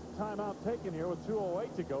timeout taken here with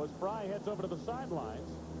 2:08 to go as Fry heads over to the sidelines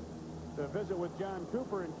to visit with John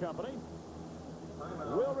Cooper and company.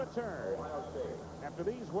 We'll return after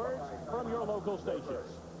these words from your local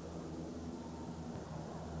stations.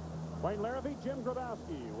 Wayne Larrabee, Jim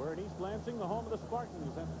Grabowski. We're in East Lansing, the home of the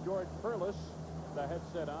Spartans. That's George Perlis, the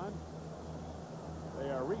headset on. They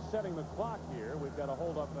are resetting the clock here. We've got a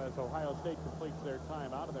hold up as Ohio State completes their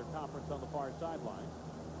timeout and their conference on the far sideline.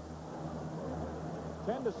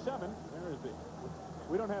 10-7. There is the.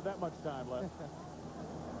 We don't have that much time left.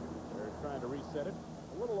 They're trying to reset it.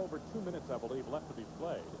 A little over 2 minutes, I believe, left to be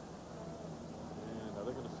played. And are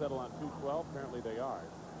they going to settle on 2:12? Apparently they are.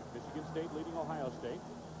 Michigan State leading Ohio State.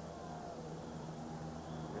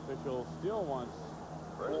 The official still wants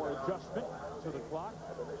more adjustment to the clock.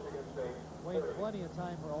 Wait, plenty of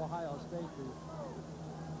time for Ohio State to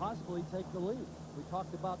possibly take the lead. We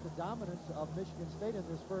talked about the dominance of Michigan State in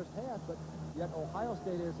this first half, but yet Ohio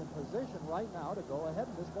State is in position right now to go ahead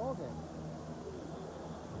in this ball game.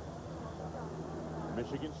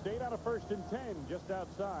 Michigan State on a 1st and 10 just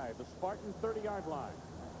outside the Spartan 30-yard line.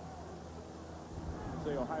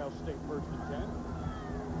 Say Ohio State 1st and 10.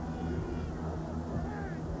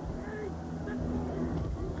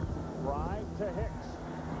 Fry to Hicks.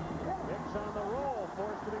 Hicks on the roll,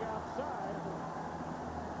 forced to the outside.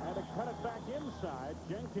 And to cut it back inside,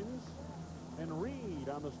 Jenkins and Reed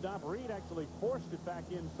on the stop. Reed actually forced it back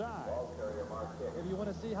inside. If you want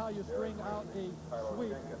to see how you string out a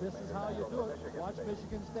sweep, this is how you do it. Watch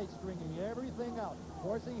Michigan State stringing everything out,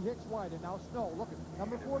 forcing Hicks wide. And now Snow, look at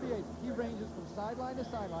number 48. He ranges from sideline to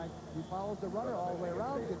sideline. He follows the runner all the way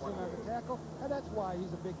around, gets in on the tackle, and that's why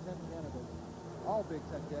he's a Big Ten candidate. All Big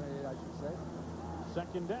Ten candidate, I should say.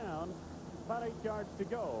 2nd down, about 8 yards to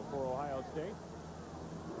go for Ohio State.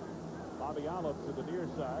 Bobby Olive to the near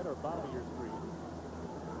side, or bottom of your screen.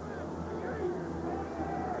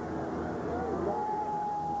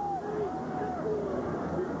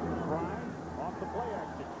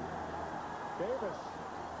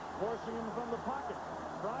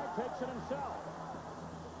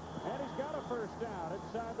 first down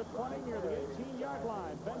inside the 20 near the 18-yard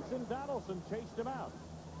line. Benson Donaldson chased him out.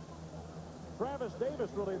 Travis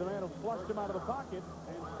Davis really the man who flushed him out of the pocket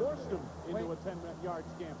and forced him into a 10-yard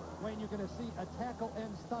scamper. Wayne, you're going to see a tackle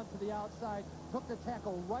and stunt to the outside. Took the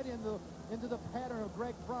tackle right into the pattern of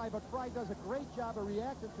Greg Fry, but Fry does a great job of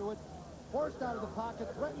reacting to it. Forced out of the pocket,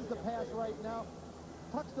 threatens the pass right now,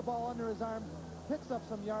 tucks the ball under his arm, picks up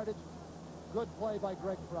some yardage. Good play by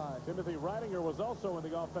Greg Fry. Timothy Ridinger was also in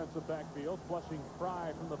the offensive backfield, flushing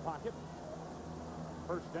Fry from the pocket.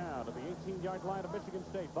 First down at the 18-yard line of Michigan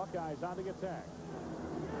State. Buckeyes on the attack.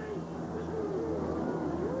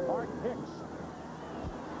 Mark Hicks.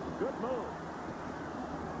 Good move.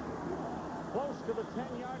 Close to the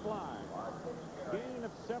 10-yard line. Gain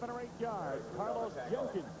of 7 or 8 yards. Carlos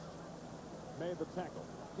Jenkins made the tackle.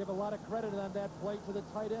 Give a lot of credit on that play to the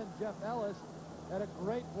tight end, Jeff Ellis. Had a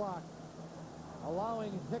great block,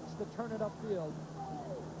 allowing Hicks to turn it upfield.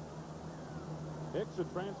 Hicks, a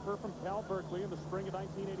transfer from Cal Berkeley in the spring of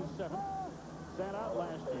 1987. Sat out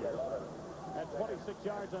last year. Had 26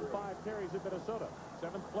 yards on 5 carries at Minnesota.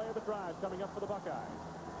 7th play of the drive coming up for the Buckeyes.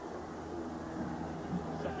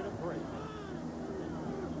 2nd and 3.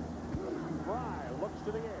 Fry looks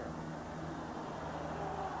to the air.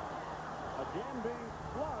 Again being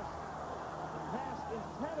flushed. Pass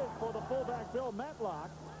intended for the fullback Bill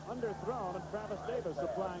Matlock. Underthrown, and Travis Davis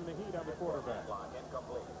applying the heat on the quarterback.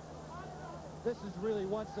 This is really,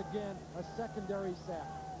 once again, a secondary sack,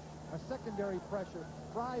 a secondary pressure.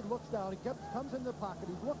 Fry looks down, he comes in the pocket,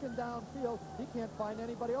 he's looking downfield, he can't find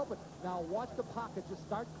anybody open. Now watch the pocket just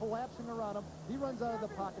start collapsing around him. He runs out of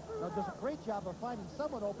the pocket. Now does a great job of finding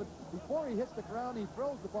someone open. Before he hits the ground, he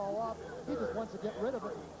throws the ball off. He just wants to get rid of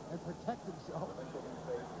it and protect himself.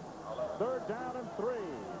 3rd down and 3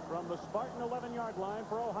 from the Spartan 11-yard line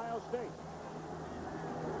for Ohio State.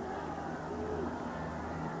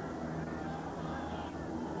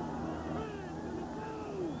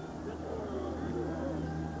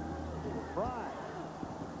 Fry.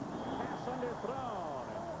 Pass underthrown.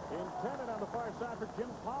 Intended on the far side for Jim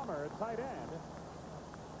Palmer, tight end.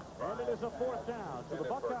 And it is a 4th down. So the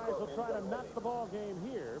Buckeyes will try to knock the ball game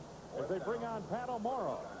here as they bring on Pat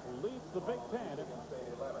O'Morrow, who leads the Big Ten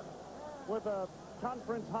with a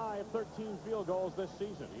conference high of 13 field goals this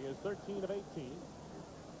season. He is 13 of 18.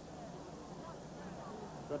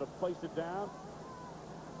 Going to place it down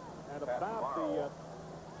at about the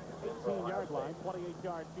 18-yard line,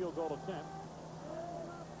 28-yard field goal attempt.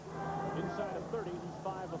 Inside of 30, he's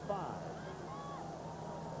 5 of 5.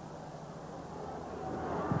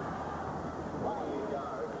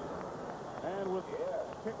 And with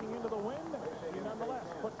kicking into the wind, he nonetheless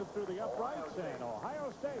puts it through the uprights, and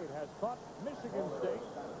Ohio State has caught Michigan State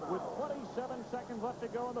with 27 seconds left to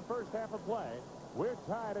go in the first half of play. We're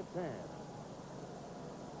tied at 10.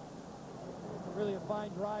 Really a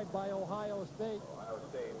fine drive by Ohio State.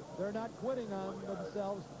 They're not quitting on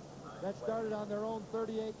themselves. That started on their own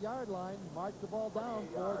 38-yard line, marched the ball down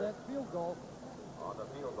for that field goal. On the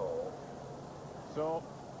field goal. So,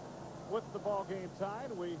 with the ball game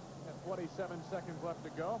tied, we have 27 seconds left to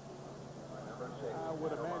go. I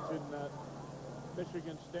would imagine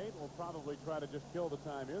Michigan State will probably try to just kill the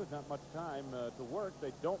time here. There's not much time to work.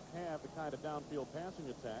 They don't have the kind of downfield passing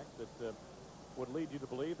attack that would lead you to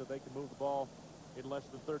believe that they can move the ball in less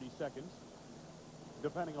than 30 seconds,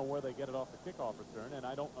 depending on where they get it off the kickoff return. And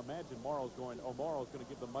I don't imagine O'Morrow's going to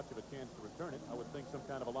give them much of a chance to return it. I would think some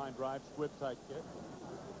kind of a line drive, squib type kick.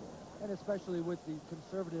 And especially with the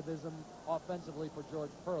conservatism offensively for George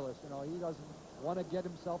Perlis. You know, he doesn't want to get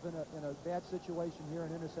himself in a bad situation here,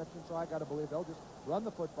 an interception, so I got to believe they'll just run the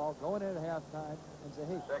football, go in at halftime, and say,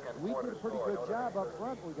 hey, we did a pretty good job up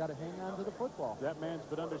front. We got to hang on to the football. That man's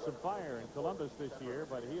been under some fire in Columbus this year,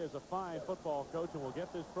 but he is a fine football coach and will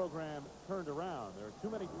get this program turned around. There are too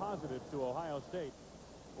many positives to Ohio State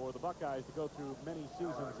for the Buckeyes to go through many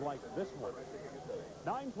seasons like this one.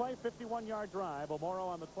 9-play, 51-yard drive. O'Morrow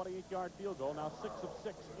on the 28-yard field goal. Now 6 of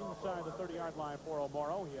 6 inside the 30-yard line for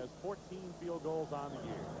O'Morrow. He has 14 field goals on the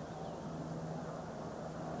year.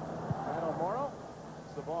 And O'Morrow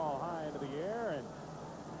gets the ball high into the air, and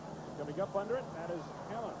coming up under it, that is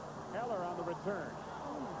Heller. Heller on the return.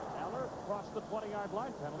 Heller across the 20-yard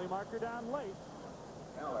line. Penalty marker down late.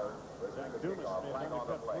 Zach Dumas made an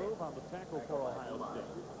undercut move on the tackle for Ohio State.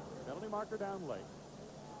 Penalty marker down late.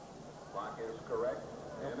 Clock is correct.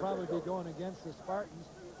 They'll probably be going against the Spartans.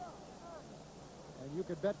 And you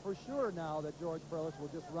could bet for sure now that George Perlis will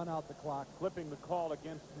just run out the clock. Flipping the call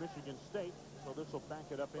against Michigan State, so this will back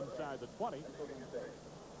it up inside the 20.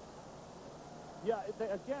 Yeah,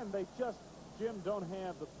 they just, Jim, don't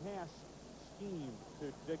have the pass scheme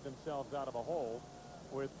to dig themselves out of a hole.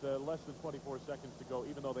 with less than 24 seconds to go,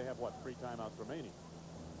 even though they have, what, 3 timeouts remaining.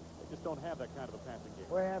 They just don't have that kind of a passing game.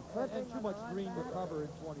 We have And too much green to cover in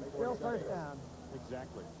 24 Still seconds. first down.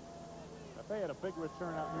 Exactly. If they had a big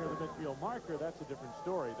return out near the midfield marker, that's a different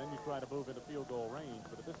story. Then you try to move into field goal range.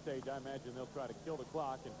 But at this stage, I imagine they'll try to kill the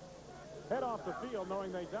clock and head off the field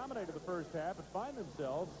knowing they dominated the first half and find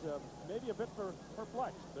themselves maybe a bit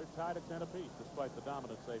perplexed. They're tied at 10 apiece despite the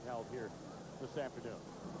dominance they've held here this afternoon.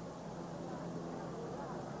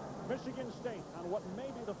 Michigan State on what may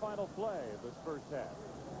be the final play of this first half.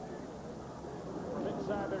 From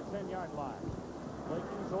inside their 10-yard line. Blake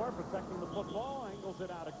Ezor protecting the football, angles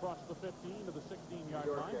it out across the 15 to the 16-yard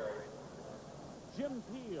line. Jim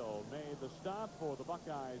Peel made the stop for the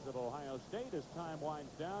Buckeyes of Ohio State as time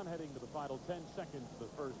winds down, heading to the final 10 seconds of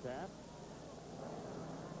the first half.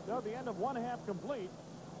 So the end of one half complete.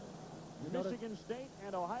 Michigan State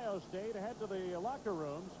and Ohio State head to the locker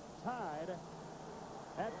rooms, tied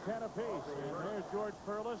at 10 apiece. And there's George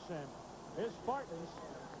Perlis and his Spartans.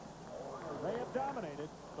 They have dominated,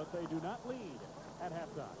 but they do not lead at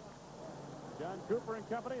halftime. John Cooper and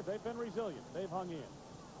company, they've been resilient. They've hung in.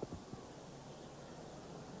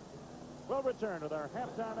 We'll return with our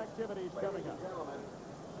halftime activities coming up. Gentlemen,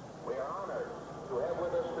 we are honored to have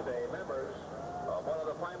with us today members of one of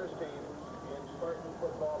the finest teams in Spartan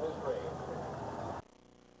football history.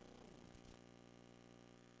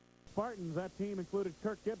 Spartans, that team included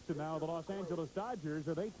Kirk Gibson, now the Los Angeles Dodgers.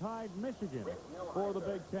 They tied Michigan for the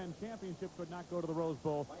Big Ten championship, could not go to the Rose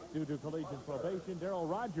Bowl due to collegiate probation. Darrell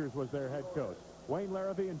Rogers was their head coach. Wayne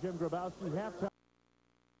Larrivee and Jim Grabowski halftime.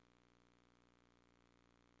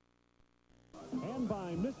 And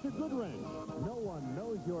by Mr. Goodwrench. No one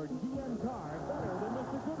knows your GM car better than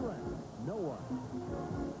Mr. Goodwrench. No one.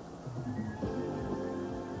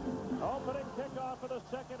 Opening kickoff of the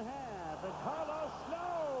second half, and Carlos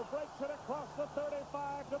Snow breaks it across the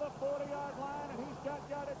 35 to the 40-yard line, and he's got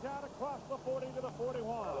yardage out across the 40 to the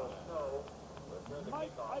 41.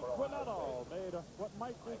 Mike Aquinetto made what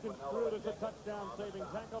might be construed as a touchdown-saving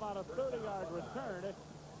tackle on a 30-yard return,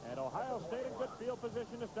 and Ohio State in good field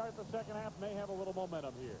position to start the second half, may have a little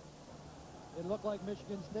momentum here. It looked like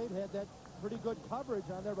Michigan State had that pretty good coverage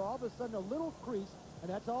on there, but all of a sudden a little crease, and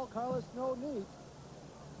that's all Carlos Snow needs.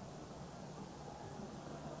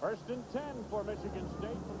 First and 10 for Michigan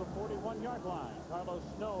State from the 41-yard line. Carlos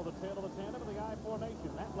Snow, the tail of the tandem of the I formation.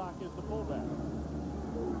 Matlock is the fullback.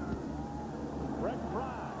 Greg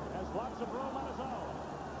Fry has lots of room on his own.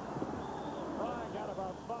 Fry got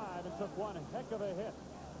about 5 and took one heck of a hit.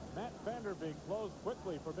 Matt Vanderbeek closed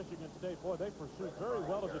quickly for Michigan State. Boy, they pursued very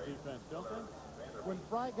well as a defense, don't they? When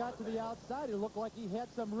Fry got to the outside, it looked like he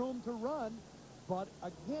had some room to run. But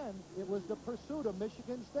again, it was the pursuit of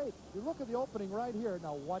Michigan State. You look at the opening right here.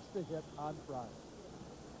 Now watch the hit on Fry.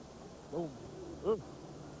 Boom. Ooh.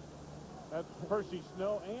 That's Percy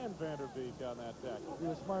Snow and Vanderbeek on that tackle. He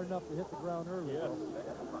was smart enough to hit the ground early. Yes.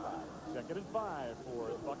 Though. Second and 5 for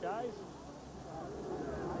the Buckeyes.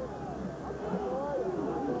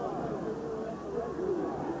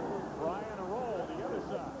 Brian a roll the other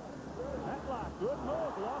side. Matlock, good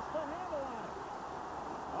move. Lost the handle on it.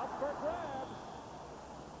 Up for grabs.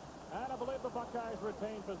 And I believe the Buckeyes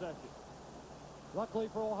retain possession. Luckily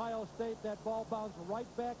for Ohio State, that ball bounced right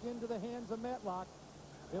back into the hands of Matlock.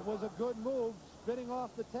 It was a good move, spinning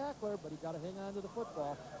off the tackler, but he got to hang on to the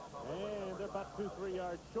football. And they're about 2-3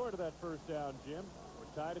 yards short of that first down, Jim.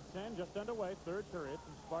 We're tied at 10, just underway, third period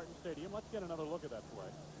from Spartan Stadium. Let's get another look at that play.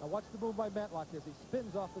 Now watch the move by Matlock as he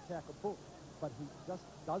spins off the tackle. Boom. But he just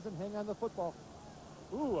doesn't hang on the football.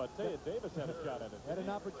 Ooh, I tell you, Davis had a shot at it. Had an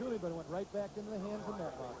opportunity, but it went right back into the hands of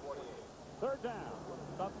Matlock. Third down,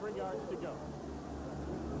 about 3 yards to go.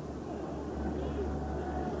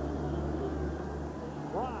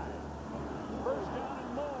 Fry, first down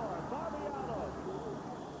and more. Barbiano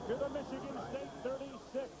to the Michigan State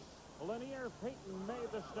 36. Lanier Payton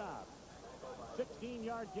made the stop.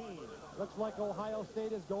 16-yard gain. Looks like Ohio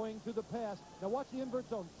State is going to the pass. Now watch the invert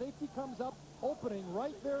zone. Safety comes up, opening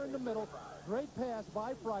right there in the middle. Great pass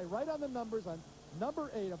by Fry, right on the numbers on number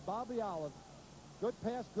 8 of Bobby Olive. Good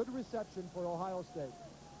pass, good reception for Ohio State.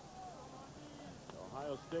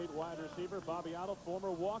 Ohio State wide receiver Bobby Olive,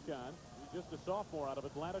 former walk-on. He's just a sophomore out of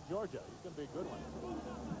Atlanta, Georgia. He's going to be a good one.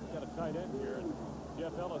 He's got a tight end here. And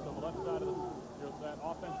Jeff Ellis on the left side of that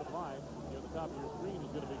offensive line near the top of your screen is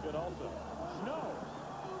going to be good also. Snow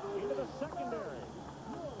into the secondary.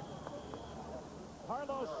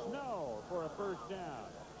 Carlos Snow for a first down.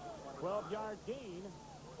 12-yard gain.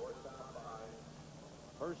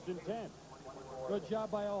 First and 10. Good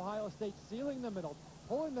job by Ohio State sealing the middle,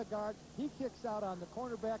 pulling the guard. He kicks out on the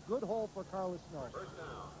cornerback. Good hole for Carlos Snow.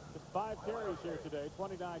 Just 5 carries here today,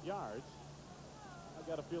 29 yards. I've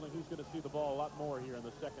got a feeling he's going to see the ball a lot more here in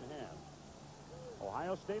the second half.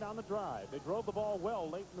 Ohio State on the drive. They drove the ball well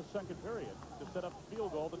late in the second period to set up the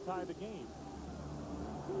field goal to tie the game.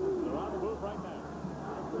 They're on the move right now.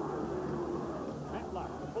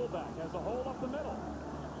 Matlock, the fullback, has a hole up the middle.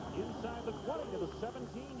 Inside the 20 to the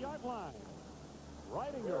 17-yard line.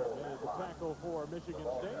 Ridinger made the tackle for Michigan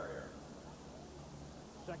State.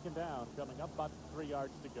 Second down coming up, about 3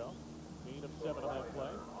 yards to go. Gain of 7 on that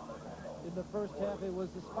play. In the first half, it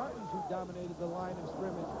was the Spartans who dominated the line of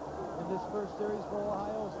scrimmage. In this first series for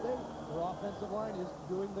Ohio State, their offensive line is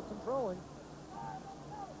doing the controlling.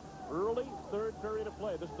 Early third period of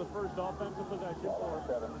play. This is the first offensive possession for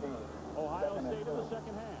Ohio State in the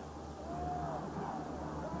second half.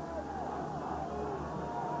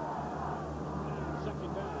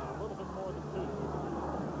 Second down, a little bit more than 2.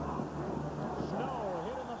 Snow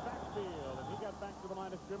hit in the backfield, and he got back to the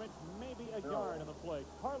line of scrimmage, maybe a yard in the play.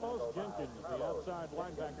 Carlos Jenkins, the outside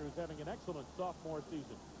linebacker, who's having an excellent sophomore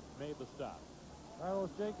season, made the stop.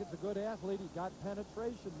 Carlos Jenkins, a good athlete. He got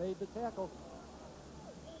penetration, made the tackle.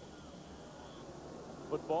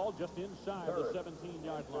 Football just inside the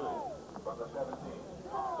 17-yard line.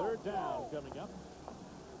 Third down coming up.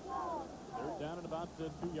 Third down and about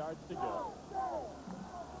 2 yards to go.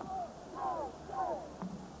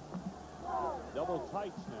 Double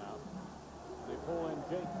tights now. They pull in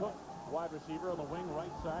Jay Cook, wide receiver on the wing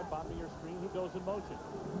right side. Bottom of your screen, he goes in motion.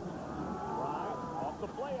 Right off the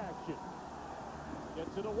play action.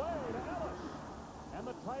 Gets it away to Ellis. And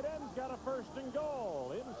the tight end's got a first and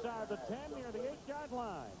goal inside the 10 near the 8-yard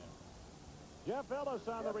line. Jeff Ellis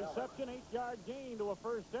on the reception, 8-yard gain to a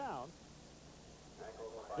first down.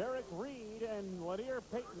 Derek Reed and Lanier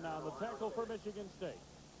Payton on the tackle for Michigan State.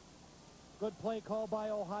 Good play call by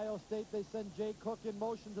Ohio State. They send Jay Cook in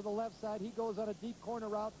motion to the left side. He goes on a deep corner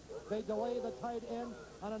route. They delay the tight end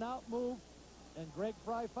on an out move, and Greg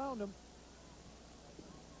Fry found him.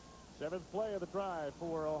 7th play of the drive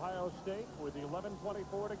for Ohio State with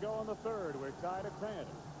 11:24 to go in the third. We're tied at 10.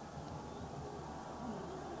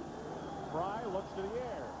 Fry looks to the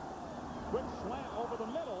air. Quick slant over the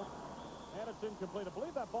middle, and it's incomplete. I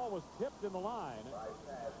believe that ball was tipped in the line.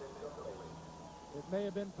 It may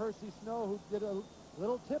have been Percy Snow who did a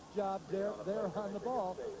little tip job there on the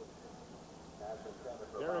ball.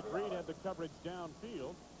 Derek Reed had the coverage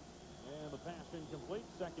downfield. And the pass incomplete.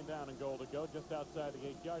 Second down and goal to go just outside the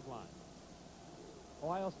 8-yard line.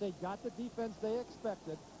 Ohio State got the defense they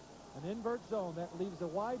expected. An invert zone that leaves a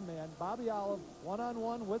wide man, Bobby Olive,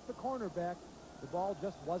 one-on-one with the cornerback. The ball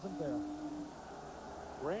just wasn't there.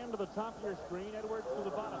 Graham to the top of your screen. Edwards to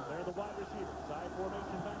the bottom. They're the wide receivers. Side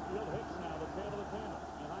formation backfield. Hicks now the tail of the tandem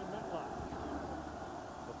behind Matlock.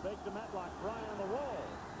 The fake to Matlock. Fry on the roll.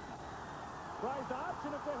 Tries to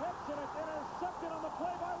option it to Hicks, and it's intercepted on the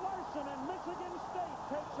play by Larson, and Michigan State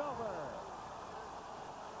takes over.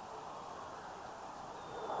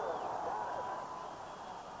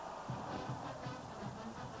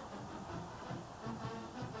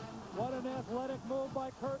 What an athletic move by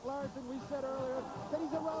Kurt Larson. We said earlier that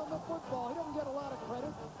he's around the football. He doesn't get a lot of credit,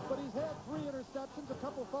 but he's had 3 interceptions, a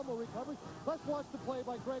couple fumble recoveries. Let's watch the play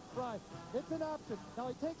by Greg Fry. It's an option. Now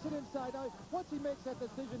he takes it inside. Now, once he makes that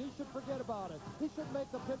decision, he should forget about it. He shouldn't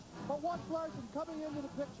make the pitch. But watch Larson coming into the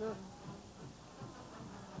picture.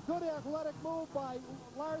 Good athletic move by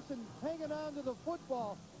Larson, hanging on to the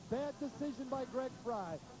football. Bad decision by Greg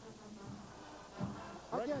Fry.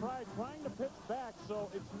 Greg Fry trying to pitch back,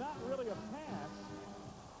 so it's not really a pass.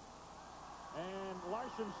 And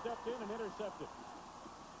Larson stepped in and intercepted.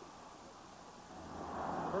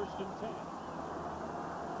 First and 10.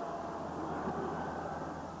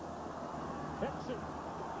 Hickson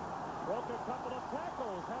broke a couple of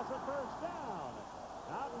tackles, has a first down.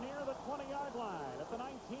 Out near the 20-yard line at the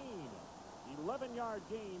 19. 11-yard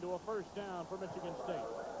gain to a first down for Michigan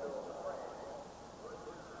State.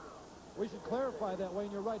 We should clarify that,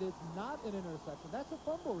 Wayne. You're right. It's not an interception. That's a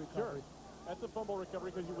fumble recovery. Sure. That's a fumble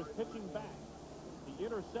recovery because he was pitching back. He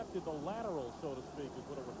intercepted the lateral, so to speak, is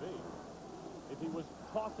what it would be. If he was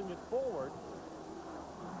tossing it forward,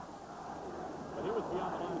 but he was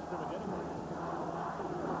beyond the line of scrimmage anyway.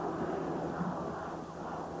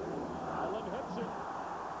 Alan Hickson.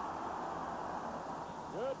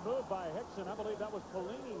 Good move by Hickson. I believe that was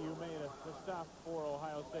Pelini who made a stop for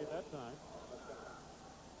Ohio State that time.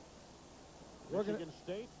 Michigan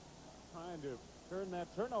State trying to turn that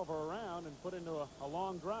turnover around and put into a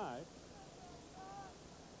long drive.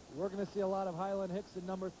 We're going to see a lot of Highland Hickson,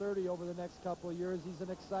 number 30, over the next couple of years. He's an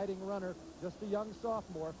exciting runner, just a young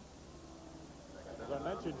sophomore. As I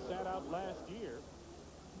mentioned, sat out last year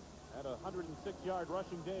Had a 106-yard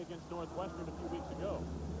rushing day against Northwestern a few weeks ago.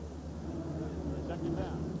 Second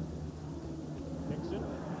down. Hickson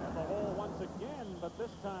at the hole once again, but this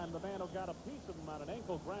time the man who got a piece of him on an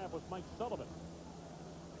ankle grab was Mike Sullivan.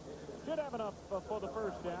 Should have enough for the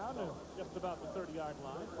first down, just about the 30-yard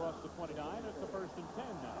line, across the 29. It's a 1st and 10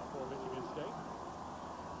 now for Michigan State.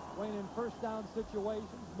 Wayne, in first down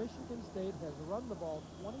situations, Michigan State has run the ball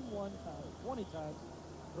 20 times,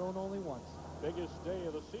 thrown only once. Biggest day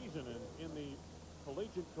of the season in the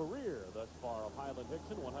collegiate career thus far of Highland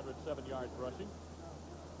Hickson, 107 yards rushing.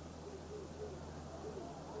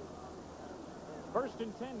 1st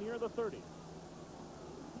and 10 near the 30.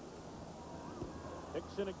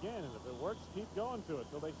 Hickson again, and if it works, keep going to it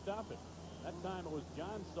till they stop it. That time it was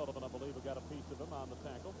John Sullivan, I believe, who got a piece of him on the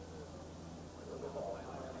tackle.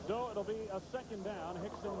 So it'll be a 2nd down.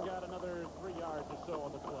 Hickson got another 3 yards or so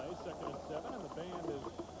on the play. 2nd and 7, and the band is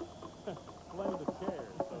playing the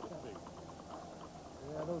chairs, so to speak.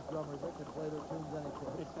 Yeah, those drummers, they can play their tunes any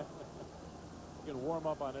place. You can warm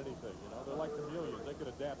up on anything, you know. They're like chameleons. They can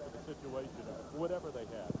adapt to the situation of whatever they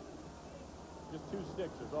have. Just 2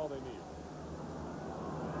 sticks is all they need.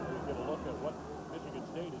 You get a look at what Michigan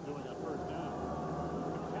State is doing on 1st down.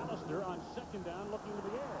 McAllister on 2nd down looking to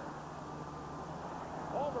the air.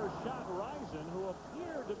 Overshot Risen, who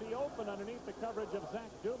appeared to be open underneath the coverage of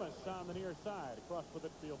Zach Dumas on the near side across the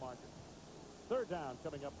midfield marker. 3rd down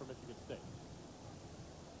coming up for Michigan State.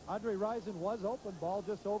 Andre Rison was open, ball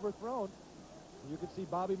just overthrown. You could see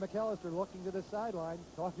Bobby McAllister looking to the sideline,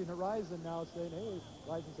 talking to Rison now, saying, hey,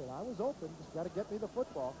 Rison said, I was open, just got to get me the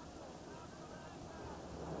football.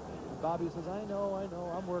 And Bobby says, I know,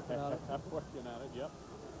 I'm working on it. I'm working on it, yep.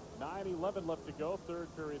 9:11 left to go, 3rd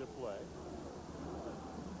period of play.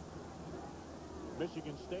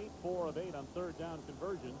 Michigan State 4 of 8 on 3rd down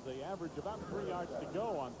conversions. They average about 3 yards to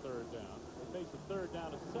go on 3rd down. They face a 3rd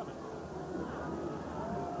down and 7.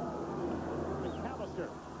 McAllister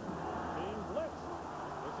being blitzed.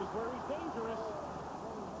 This is where he's dangerous.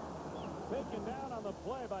 Taken down on the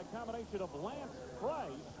play by combination of Lance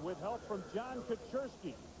Price with help from John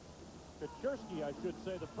Kaczorski. Kaczorski, I should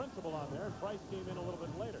say, the principal on there, and Price came in a little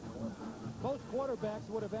bit later. Most quarterbacks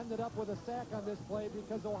would have ended up with a sack on this play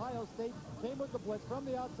because Ohio State came with the blitz from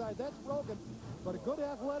the outside. That's broken, but a good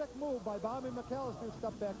athletic move by Bobby McAllister.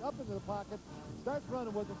 Stepped back up into the pocket, starts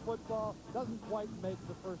running with the football, doesn't quite make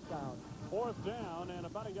the 1st down. 4th down and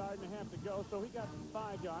about 1.5 yards to go, so he got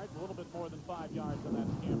 5 yards, a little bit more than 5 yards on that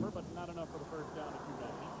scamper, but not enough for the 1st down as you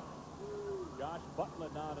mentioned. Josh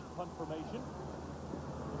Butler on in punt formation.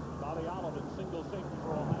 Bobby Oliver, single safety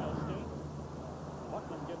for Ohio State.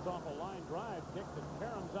 Buckland gets off a line drive kick that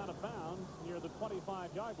caroms out of bounds near the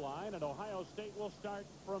 25-yard line, and Ohio State will start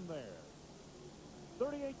from there.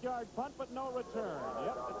 38-yard punt, but no return.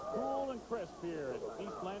 Yep, it's cool and crisp here at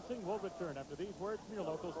East Lansing. We'll return after these words from your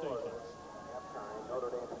local stations.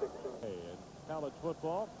 Hey, in college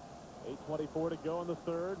football, 8:24 to go in the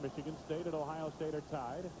 3rd. Michigan State and Ohio State are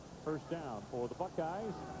tied. 1st down for the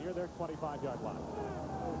Buckeyes near their 25-yard line.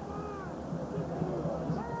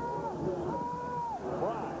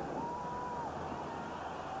 Fry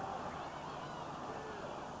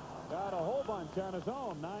got a whole bunch on his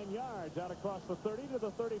own. 9 yards out across the 30 to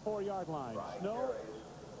the 34-yard line. Snow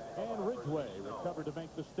and Ridgway recovered to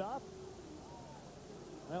make the stop.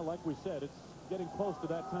 Well, like we said, it's getting close to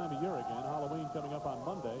that time of year again. Halloween coming up on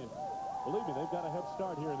Monday, and believe me, they've got a head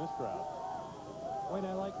start here in this crowd. Wayne,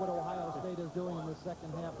 I like what Ohio State is doing in the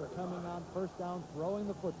 2nd half. They're coming on 1st down, throwing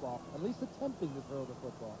the football, at least attempting to throw the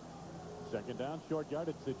football. 2nd down, short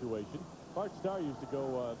yardage situation. Bart Starr used to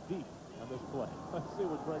go deep on this play. Let's see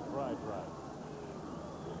what Greg Fry tries.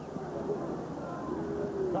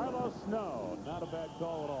 Carlos Snow, not a bad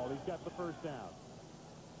call at all. He's got the 1st down.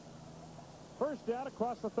 1st down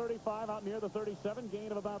across the 35 out near the 37.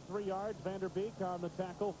 Gain of about 3 yards. Vanderbeek on the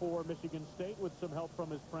tackle for Michigan State with some help from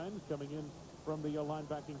his friends coming in from the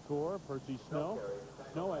linebacking core. Percy Snow.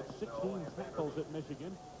 Snow had 16 tackles at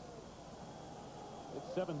Michigan.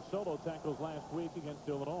 It's 7 solo tackles last week against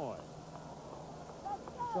Illinois.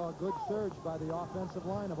 Saw a good surge by the offensive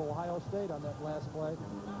line of Ohio State on that last play.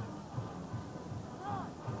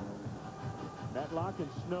 Matlock and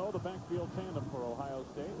Snow, the backfield tandem for Ohio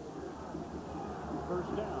State.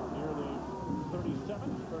 1st down near the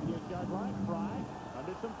 37, 38-yard line. Fry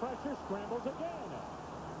under some pressure, scrambles again.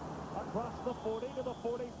 Across the 40 to the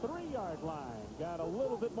 43-yard line. Got a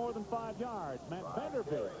little bit more than 5 yards. Matt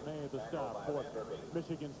Vanderbeek made the stop for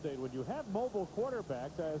Michigan State. When you have mobile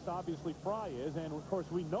quarterbacks, as obviously Fry is, and of course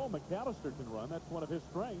we know McAllister can run, that's one of his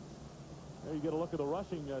strengths. There you get a look at the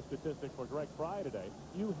rushing statistic for Greg Fry today.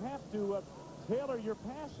 You have to tailor your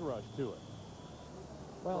pass rush to it.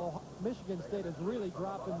 Well, Michigan State is really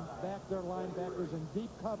dropping back their linebackers in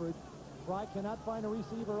deep coverage. Fry cannot find a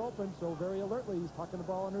receiver open, so very alertly he's tucking the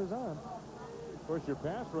ball under his arm. Of course, your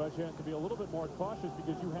pass rush has to be a little bit more cautious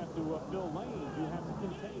because you have to fill lanes. You have to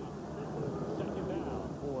contain. Second down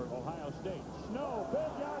for Ohio State. Snow,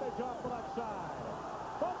 big yardage off the left side.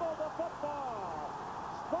 Fumble the football.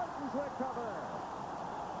 Spartans recover.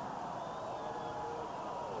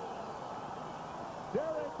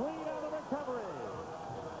 Derek Reed on the recovery.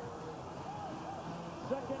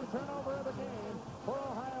 Second turnover of the game for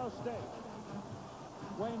Ohio State.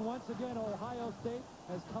 Wayne, once again, Ohio State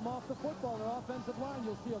has come off the football, their offensive line.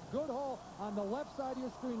 You'll see a good hole on the left side of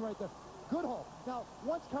your screen right there. Good hole. Now,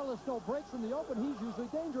 once Carlos Snow breaks in the open, he's usually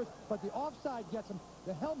dangerous, but the offside gets him.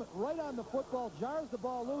 The helmet right on the football, jars the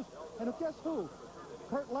ball loose, and guess who?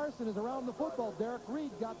 Kurt Larson is around the football. Derek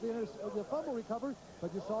Reed got the fumble recovery,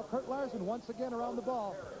 but you saw Kurt Larson once again around the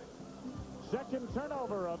ball. Second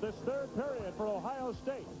turnover of this third period for Ohio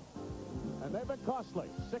State. And they've been costly.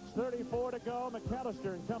 6:34 to go.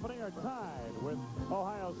 McAllister and company are tied with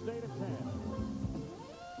Ohio State at 10.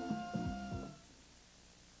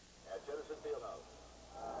 At Genesis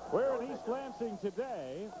Fieldhouse. We're in East Lansing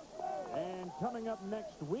today, and coming up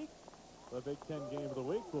next week, the Big Ten game of the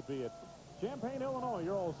week will be at Champaign, Illinois.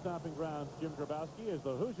 Your old stomping grounds, Jim Grabowski, as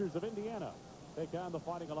the Hoosiers of Indiana take on the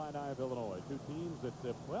Fighting Illini of Illinois. Two teams that,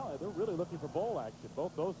 well, they're really looking for bowl action,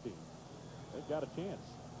 both those teams. They've got a chance.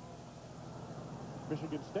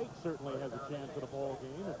 Michigan State certainly has a chance at a bowl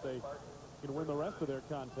game if they can win the rest of their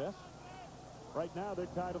contests. Right now, they're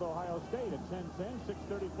tied with Ohio State at 10-10,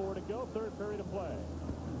 6:34 to go, third period of play.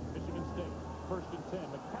 Michigan State, first and 10.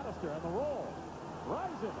 McAllister on the roll.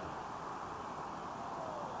 Rising.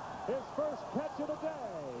 His first catch of the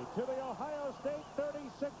day to the Ohio State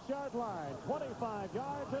 36-yard line. 25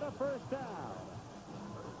 yards and a first down.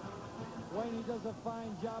 Wayne, he does a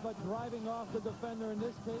fine job of driving off the defender. In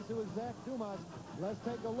this case, it was Zach Dumas. Let's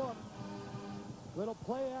take a look. Little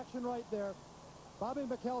play action right there. Bobby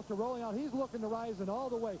McAllister rolling out. He's looking to Risen all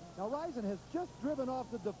the way. Now, Risen has just driven off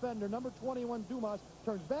the defender. Number 21, Dumas,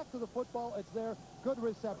 turns back to the football. It's there. Good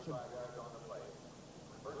reception.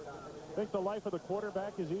 Think the life of the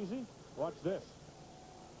quarterback is easy? Watch this.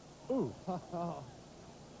 Ooh.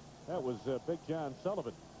 That was Big John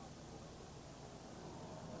Sullivan.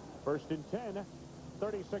 First and 10,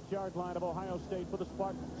 36-yard line of Ohio State for the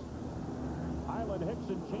Spartans. Island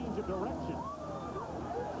Hickson change of direction.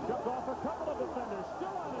 Shoved off a couple of defenders,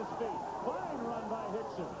 still on his feet. Fine run by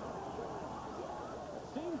Hickson. It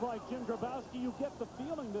seems like, Jim Grabowski, you get the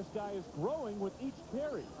feeling this guy is growing with each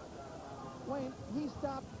carry. Wayne, he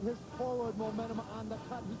stopped his forward momentum on the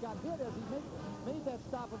cut. He got hit as he made that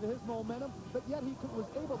stop of his momentum, but yet he was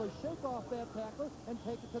able to shake off that tackler and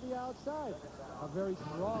take it to the outside. A very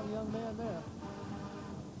strong young man there.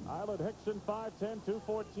 Island Hickson, 5'10",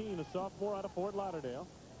 214, a sophomore out of Fort Lauderdale.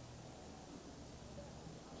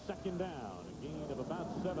 Second down, a gain of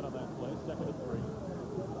about 7 on that play, second and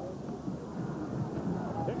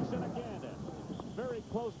 3. Hickson again, very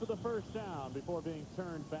close to the first down before being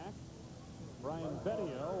turned back. Brian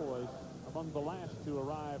Benio was among the last to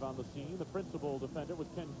arrive on the scene. The principal defender was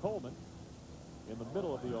Ken Coleman in the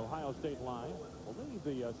middle of the Ohio State line. I believe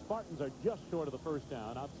the Spartans are just short of the first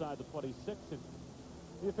down outside the 26, and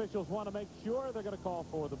the officials want to make sure they're going to call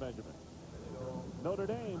for the measurement. Notre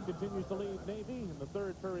Dame continues to lead Navy in the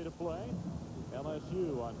third period of play.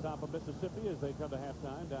 LSU on top of Mississippi as they come to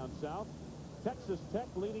halftime down south. Texas Tech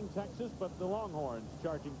leading Texas, but the Longhorns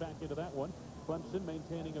charging back into that one. Clemson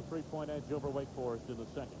maintaining a 3-point edge over Wake Forest in the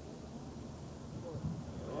second.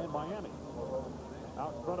 And Miami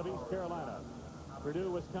out in front of East Carolina.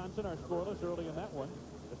 Purdue, Wisconsin are scoreless early in that one.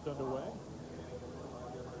 Just underway.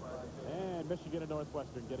 And Michigan and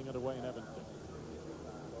Northwestern getting underway in Evanston.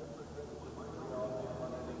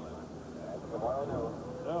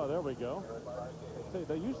 Oh, there we go. Say,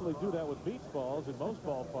 they usually do that with beach balls in most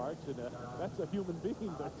ballparks, and that's a human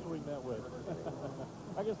being they're doing that with.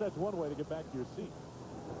 I guess that's one way to get back to your seat.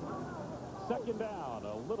 Second down,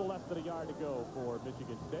 a little less than a yard to go for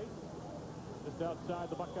Michigan State. Just outside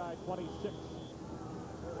the Buckeye 26.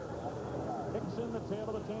 Hickson, the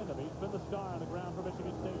tail of the tandem. He's been the star on the ground for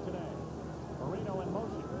Michigan State today. Marino in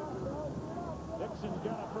motion. Hickson's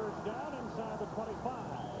got a first down inside the 25,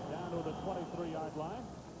 down to the 23-yard line.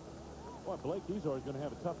 Boy, Blake Ezor is going to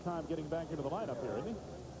have a tough time getting back into the lineup here, isn't he?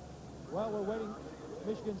 Well, we're waiting.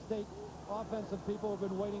 Michigan State offensive people have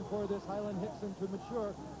been waiting for this Highland Hickson to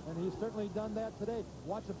mature, and he's certainly done that today.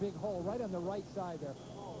 Watch a big hole right on the right side there.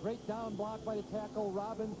 Great down block by the tackle,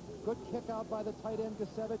 Robin. Good kick out by the tight end,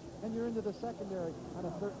 Kasevich, and you're into the secondary on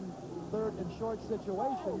a third and short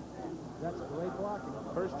situation. That's great blocking.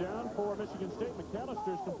 First down for Michigan State.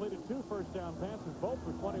 McAllister's completed 2 first-down passes, both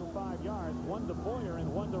for 25 yards, one to Boyer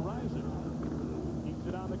and one to Reiser. Keeps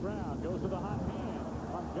it on the ground, goes to the hot hand.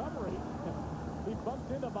 Montgomery, he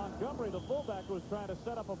bumped into Montgomery. The fullback was trying to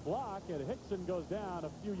set up a block, and Hickson goes down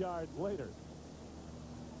a few yards later.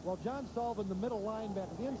 Well, John Sullivan, the middle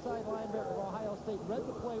linebacker, the inside linebacker of Ohio State, read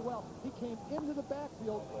the play well. He came into the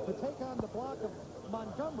backfield to take on the block of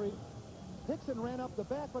Montgomery. Hickson ran up the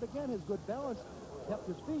back, but again, his good balance kept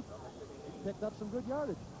his feet. Picked up some good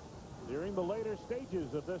yardage. During the later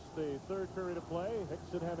stages of this, the third period of play,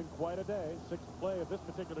 Hickson having quite a day. 6th play of this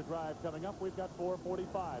particular drive coming up. We've got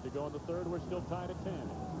 4:45 to go in the third. We're still tied at 10.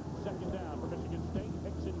 Second down for Michigan State.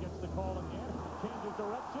 Hickson gets the call again. Changes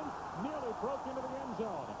direction. Nearly broke into the end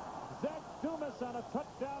zone. Zach Dumas on a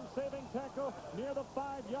touchdown-saving tackle near the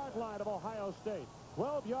 5-yard line of Ohio State.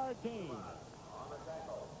 12-yard gain.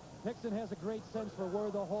 Hickson has a great sense for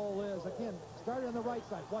where the hole is. Again, started on the right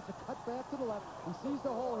side. Watch it cut back to the left. He sees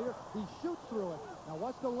the hole here. He shoots through it. Now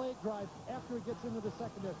watch the leg drive after he gets into the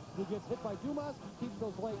secondary. He gets hit by Dumas, keeps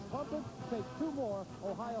those legs pumping, takes 2 more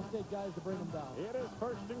Ohio State guys to bring him down. It is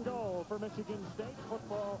 1st and goal for Michigan State.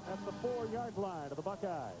 Football at the 4-yard line of the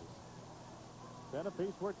Buckeyes. 10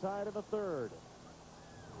 apiece. We're tied in the third.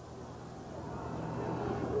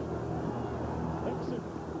 Hickson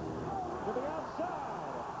to the outside.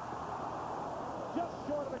 Just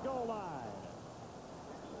short of the goal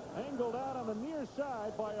line. Angled out on the near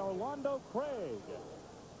side by Orlando Craig.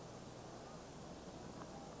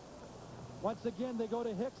 Once again, they go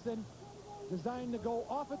to Hickson, designed to go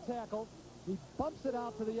off a tackle. He bumps it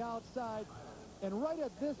out to the outside. And right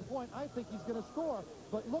at this point, I think he's going to score.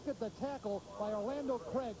 But look at the tackle by Orlando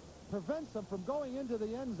Craig. Prevents him from going into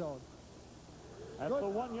the end zone. At the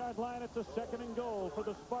 1-yard line, it's a 2nd and goal for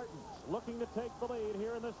the Spartans, looking to take the lead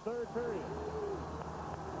here in this third period.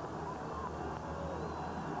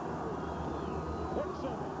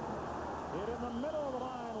 Hickson hit in the middle of the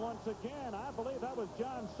line once again. I believe that was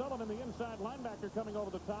John Sullivan, the inside linebacker, coming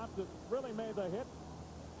over the top that really made the hit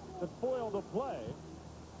that foiled the play.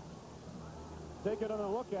 Take another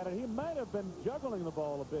look at it. He might have been juggling the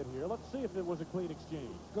ball a bit here. Let's see if it was a clean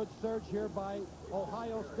exchange. Good surge here by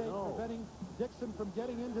Ohio State, preventing Dixon from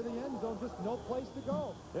getting into the end zone. Just no place to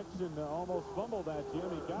go. Dixon almost fumbled that, Jim.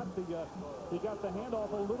 He got the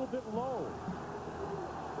handoff a little bit low.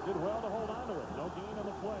 Did well to hold on to it. No gain on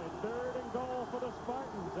the play. 3rd and goal for the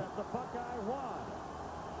Spartans at the Buckeye 1.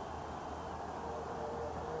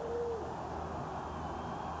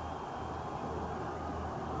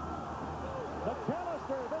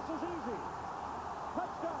 McAllister, this is easy.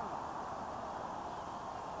 Touchdown.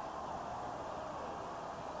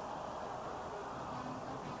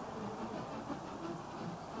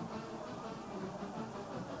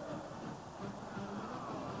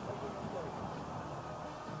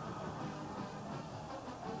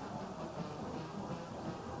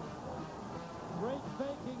 Great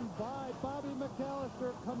faking by Bobby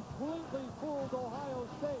McAllister completely fooled Ohio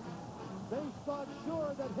State. They thought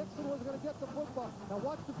sure that Hickson was going to get the football. Now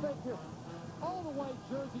watch the fake here. All the white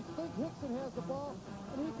jerseys think Hickson has the ball,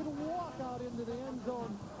 and he can walk out into the end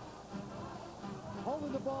zone.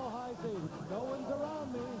 Holding the ball high, saying, no one's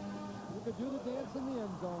around me. You could do the dance in the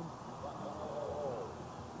end zone.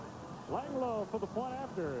 Langlow for the point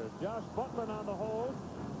after. Josh Butler on the hold.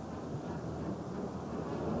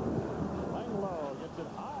 Langlow gets it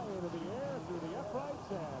high into the air through the uprights,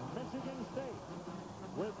 and Michigan State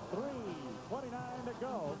with 3:29 to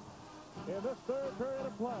go in this third period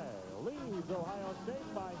of play leads Ohio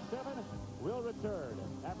State by 7. We'll return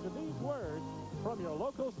after these words from your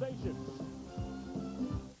local stations.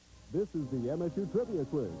 This is the MSU Trivia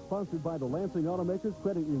Quiz, sponsored by the Lansing Automakers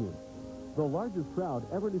Credit Union. The largest crowd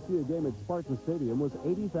ever to see a game at Spartan Stadium was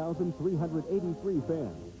 80,383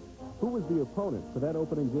 fans. Who was the opponent for that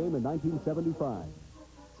opening game in 1975?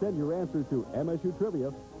 Send your answer to MSU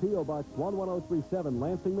Trivia, P.O. Box 11037,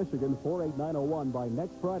 Lansing, Michigan 48901 by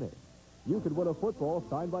next Friday. You could win a football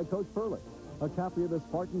signed by Coach Furlick, a copy of the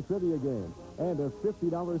Spartan Trivia game, and a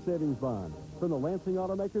 $50 savings bond from the Lansing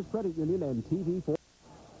Automakers Credit Union and TV4.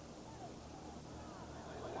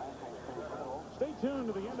 Stay tuned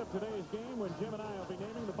to the end of today's game when Jim and I will be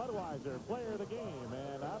naming the Budweiser player of the game.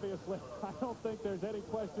 And obviously, I don't think there's any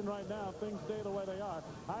question right now. Things stay the way they are.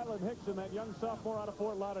 Highland Hickson, that young sophomore out of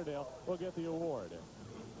Fort Lauderdale, will get the award.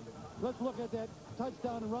 Let's look at that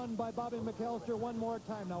touchdown run by Bobby McAllister one more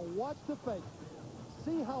time. Now watch the fake.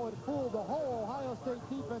 See how it fooled the whole Ohio State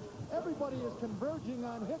defense. Everybody is converging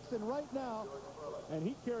on Hickson right now. And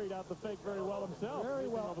he carried out the fake very well himself. Very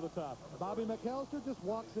well. Over the top. Bobby McAllister just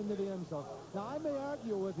walks into the end zone. Now, I may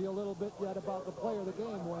argue with you a little bit yet about the player of the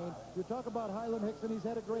game, Wayne. You talk about Highland Hickson. He's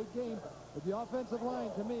had a great game. But the offensive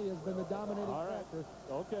line, to me, has been the dominating factor.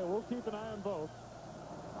 Okay, we'll keep an eye on both.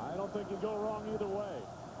 I don't think you go wrong either way.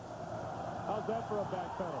 How's that for a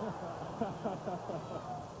back pedal?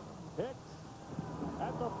 Hicks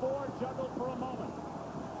at the 4, juggled for a moment.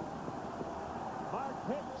 Mark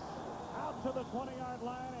Hicks out to the 20-yard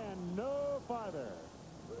line and no farther.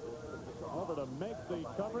 Over to make the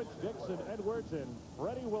coverage, Dixon, Edwards, and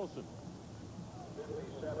Freddie Wilson.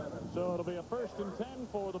 So it'll be a 1st and 10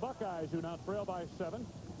 for the Buckeyes, who now trail by 7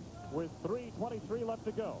 with 3:23 left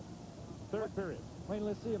to go. 3rd period. Wayne,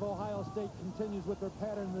 let's see if Ohio State continues with their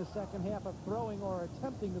pattern in the second half of throwing or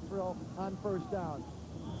attempting to throw on 1st down.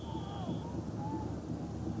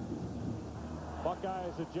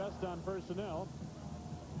 Buckeyes adjust on personnel.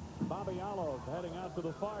 Bobby Olive heading out to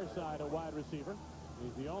the far side, a wide receiver.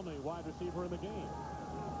 He's the only wide receiver in the game.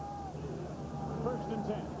 1st and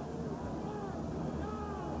 10.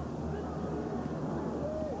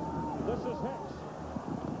 This is Hicks.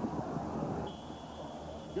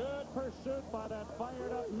 Good pursuit by that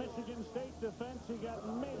fired-up Michigan State defense. He got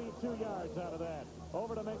maybe 2 yards out of that.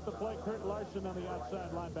 Over to make the play, Kurt Larson on the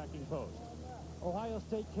outside linebacking post. Ohio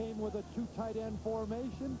State came with a 2 tight end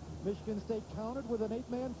formation. Michigan State countered with an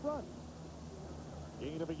 8-man front.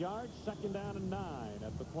 Gain of a yard, 2nd down and 9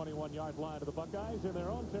 at the 21-yard line of the Buckeyes in their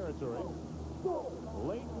own territory.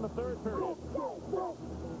 Late in the 3rd period.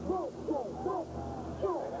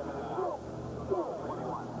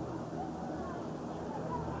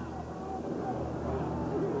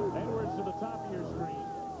 Edwards to the top of your screen.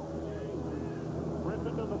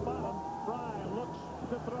 Griffin to the bottom. Fry looks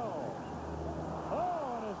to throw.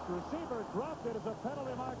 Oh, and his receiver dropped it as a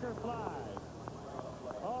penalty marker flies.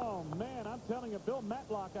 Oh, man, I'm telling you, Bill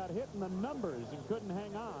Matlock got hit in the numbers and couldn't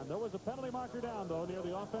hang on. There was a penalty marker down, though, near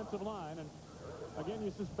the offensive line. And, again,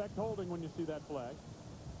 you suspect holding when you see that flag.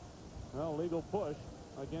 Well, legal push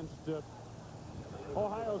against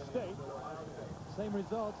Ohio State. Same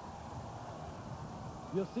results.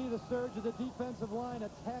 You'll see the surge of the defensive line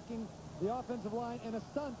attacking the offensive line, and a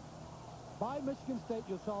stunt by Michigan State.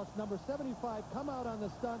 You saw it's number 75 come out on the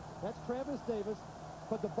stunt. That's Travis Davis.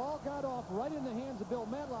 But the ball got off right in the hands of Bill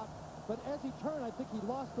Matlock. But as he turned, I think he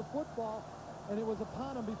lost the football, and it was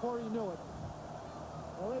upon him before he knew it.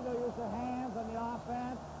 Illegal use of hands on the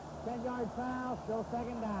offense. 10-yard foul, still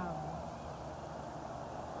 2nd down.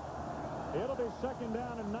 It'll be 2nd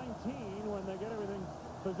down and 19 when they get everything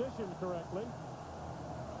positioned correctly.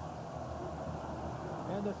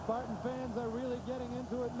 And the Spartan fans are really getting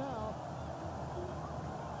into it now.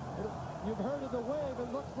 You've heard of the wave.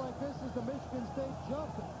 It looks like this is the Michigan State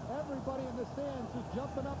jump. Everybody in the stands just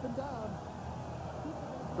jumping up and down.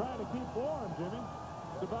 Trying to keep warm, Jimmy.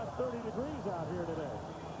 It's about 30 degrees out here today.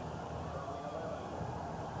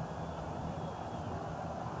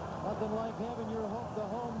 Nothing like having the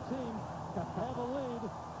home team have a lead.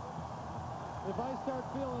 If I start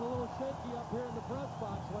feeling a little shaky up here in the press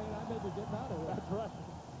box, Wayne, I may be getting out of here. That's right.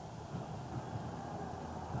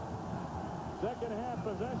 Second half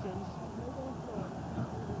possessions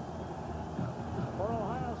for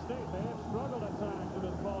Ohio State. They have struggled at times in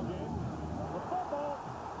this ball game. The football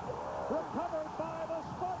recovered by the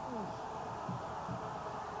Spartans.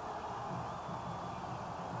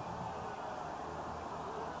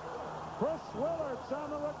 Chris Willard's on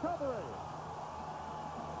the recovery.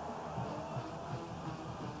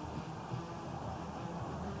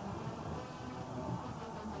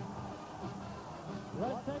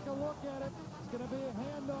 Let's take a look at it. It's going to be a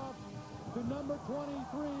handoff to number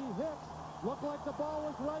 23, Hicks. Looked like the ball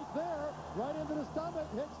was right there, right into the stomach.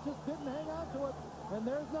 Hicks just didn't hang on to it. And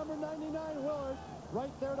there's number 99, Willard,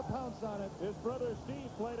 right there to pounce on it. His brother Steve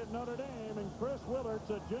played at Notre Dame, and Chris Willard's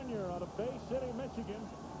a junior out of Bay City, Michigan.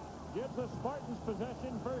 Gives the Spartans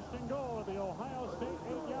possession, 1st and goal at the Ohio State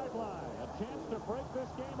 8-yard line. A chance to break this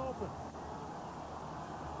game open.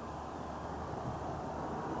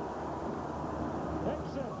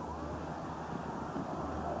 Hickson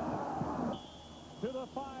to the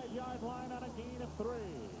 5-yard line on a gain of 3.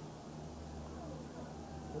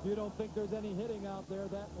 If you don't think there's any hitting out there,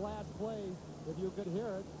 that last play, if you could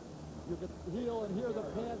hear it, you could feel and hear the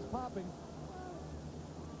pads popping.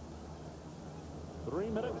 3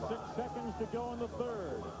 minutes, 6 seconds to go in the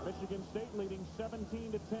 3rd. Michigan State leading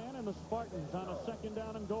 17-10, and the Spartans on a 2nd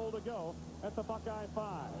down and goal to go at the Buckeye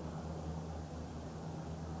 5.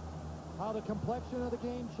 How the complexion of the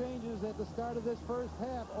game changes at the start of this first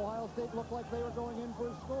half. Ohio State looked like they were going in for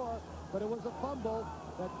a score, but it was a fumble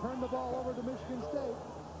that turned the ball over to Michigan State.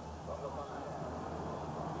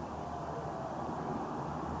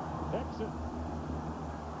 Hickson.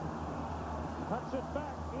 Cuts it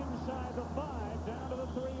back inside the 5, down to the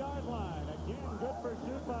 3-yard line. Again, good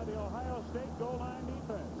pursuit by the Ohio State goal line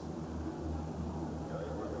defense.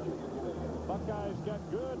 Buckeyes got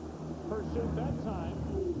good pursuit that time,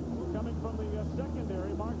 coming from the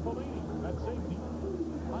secondary, Mark Bellini, that safety.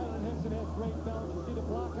 Highland Hickson has great balance. You see the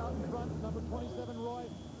block out in front, number 27, Roy.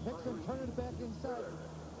 Hickson turning it back inside.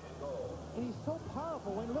 And he's so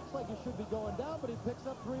powerful when it looks like he should be going down, but he picks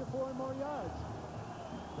up 3 or 4 more yards.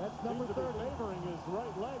 That's number 30. Favoring his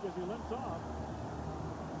right leg as he limps off.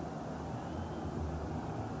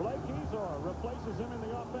 Blake Ezor replaces him in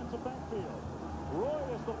the offensive backfield. Roy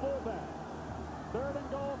is the fullback. 3rd and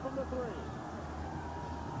goal from the 3.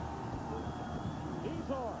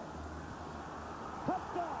 Ezor.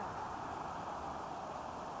 Touchdown.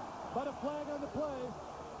 But a flag on the play.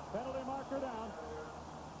 Penalty marker down.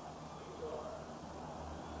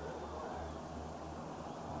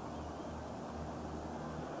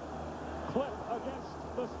 Clip against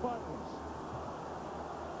the Spartans.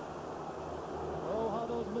 Oh, how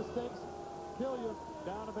those mistakes kill you.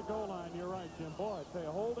 Down to the goal line, you're right, Jim. Boy, I'd say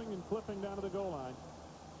holding and clipping down to the goal line.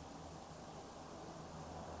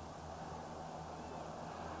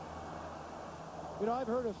 You know, I've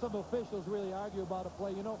heard of some officials really argue about a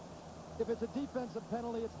play. You know, if it's a defensive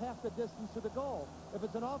penalty, it's half the distance to the goal. If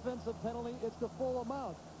it's an offensive penalty, it's the full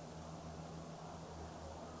amount.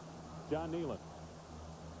 John Nealon.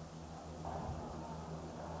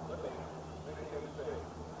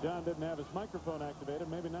 John didn't have his microphone activated.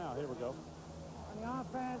 Maybe now. Here we go. On the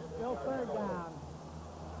offense, still 3rd down.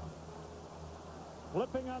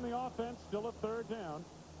 Flipping on the offense, still a 3rd down.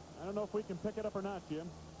 I don't know if we can pick it up or not, Jim.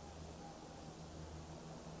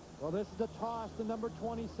 Well, this is the toss to number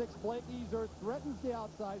 26, Blake Ezor. Threatens the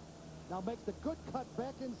outside. Now makes the good cut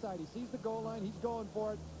back inside. He sees the goal line. He's going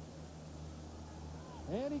for it.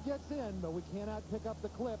 And he gets in, but we cannot pick up the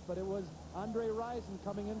clip. But it was Andre Rison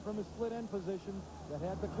coming in from his split end position that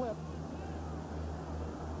had the clip.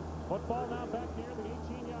 Football now back near the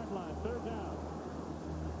 18-yard line. 3rd down.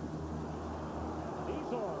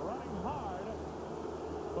 Ezor running hard,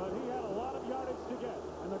 but he had a lot of yardage to get,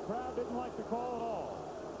 and the crowd didn't like the call at all.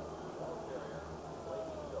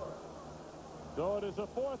 So it is a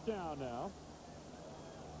 4th down now.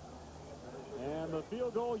 And the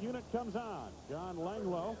field goal unit comes on. John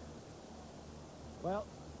Langlow. Well,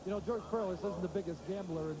 you know, George Perlis isn't the biggest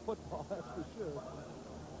gambler in football, that's for sure.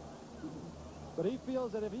 But he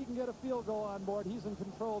feels that if he can get a field goal on board, he's in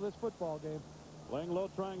control of this football game. Langlow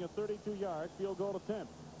trying a 32-yard field goal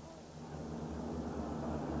attempt.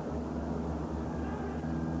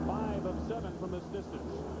 5 of 7 from this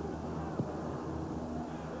distance.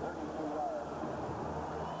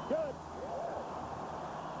 Good.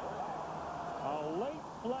 A late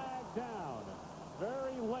flag down.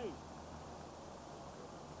 Very late.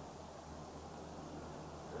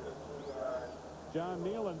 John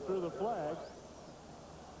Nealon threw the flag.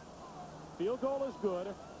 Field goal is good.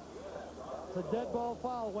 It's a dead ball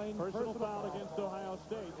foul, Wayne. Personal foul against Ohio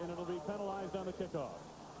State, and it'll be penalized on the kickoff.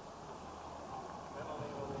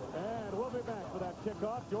 And we'll be back for that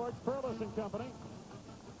kickoff. George Perlis and company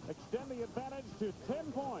extend the advantage to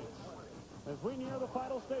 10 points as we near the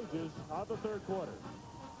final stages of the 3rd quarter.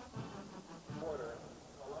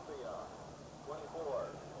 Columbia, 24.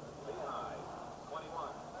 Lehigh, 21.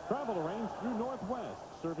 Travel arranged through Northwest,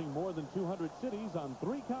 serving more than 200 cities on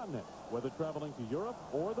 3 continents. Whether traveling to Europe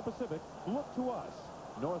or the Pacific, look to us,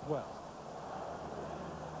 Northwest.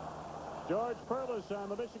 George Perlis on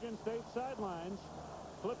the Michigan State sidelines.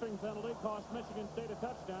 Flipping penalty cost Michigan State a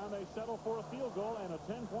touchdown. They settle for a field goal and a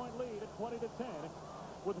 10-point lead at 20-10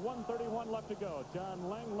 with 1:31 left to go. John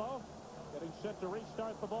Langlow getting set to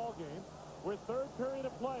restart the ball game. We're 3rd period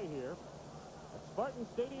of play here at Spartan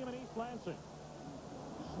Stadium in East Lansing.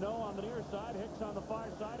 Snow on the near side, Hicks on the far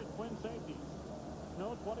side at twin safeties.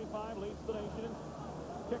 Snow 25 leads the nation.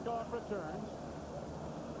 Kickoff returns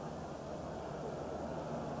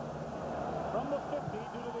from the 50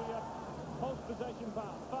 due to the post-possession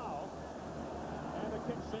foul. And the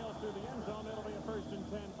kick sails through the end zone. It'll be a 1st and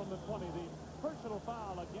 10 from the 20. The personal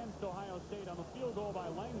foul against Ohio State on the field goal by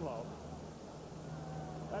Langlow.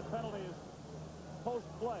 That penalty is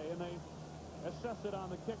post-play, and they assess it on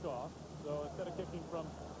the kickoff. So instead of kicking from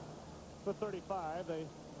the 35, they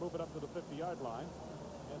move it up to the 50-yard line.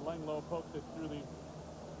 And Langlow pokes it through the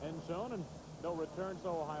end zone, and no return,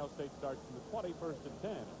 so Ohio State starts from the 20, 1st and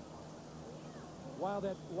 10.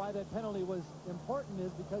 Why that penalty was important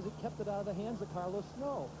is because it kept it out of the hands of Carlos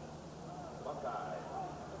Snow. Buckeyes,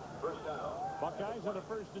 1st down. Buckeyes on a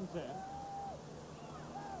 1st and 10.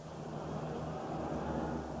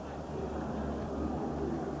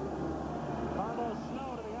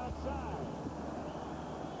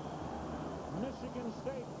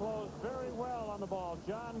 ball.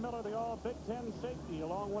 John Miller, the All-Big Ten safety,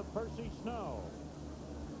 along with Percy Snow.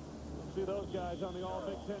 We'll see those guys on the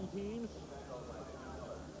All-Big Ten teams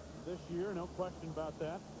this year, no question about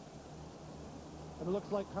that. And it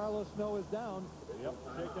looks like Carlos Snow is down. Yep,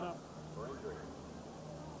 shaken up.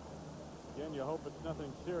 Again, you hope it's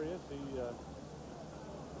nothing serious. He's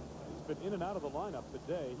been in and out of the lineup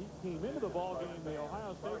today. He came into the ball game. The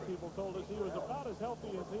Ohio State people told us he was about as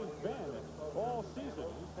healthy as he's been all season.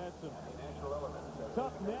 He's had some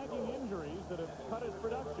tough, nagging injuries that have cut his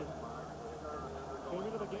production. Came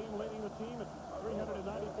into the game leading the team at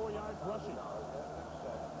 394 yards rushing.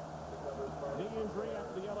 Knee injury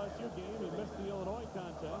after the LSU game. He missed the Illinois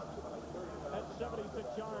contest. Had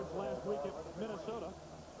 76 yards last week at Minnesota.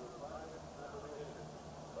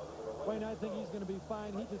 Wayne, I think he's going to be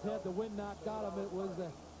fine. He just had the wind knocked out of him. It was the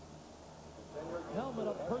helmet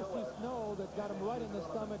of Percy Snow that got him right in the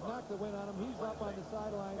stomach, knocked the wind on him. He's up on the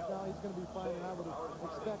sidelines now. He's going to be fine, and I would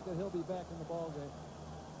expect that he'll be back in the ball game.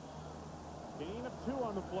 Gain of 2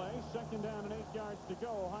 on the play. Second down and 8 yards to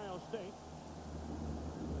go, Ohio State.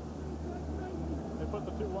 They put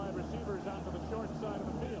the 2 wide receivers onto the short side of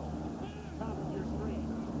the field. Top of your screen.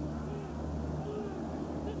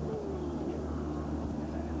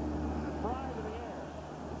 Fry to the air.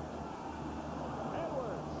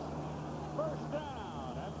 Edwards. First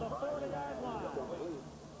down at the 40-yard line.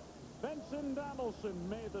 Benson Donaldson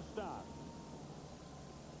made the stop.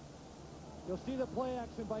 You'll see the play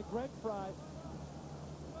action by Greg Fry.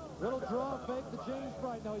 Little draw fake to James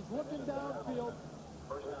Bright. Now he's looking downfield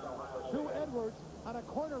to Edwards on a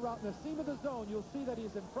corner route in the seam of the zone. You'll see that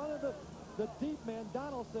he's in front of the deep man,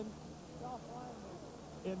 Donaldson,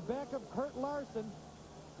 in back of Kurt Larson.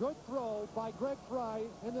 Good throw by Greg Fry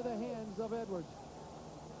into the hands of Edwards.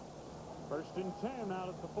 First and 10 out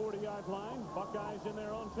at the 40-yard line. Buckeyes in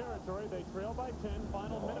their own territory. They trail by 10.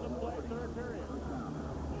 Final minute of play, third period.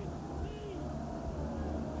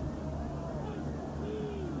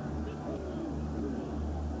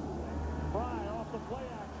 Fry off the play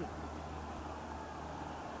action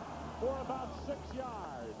for about 6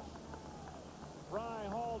 yards. Fry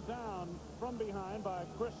hauled down from behind by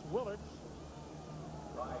Chris Willards.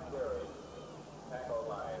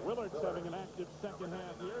 Willards having an active second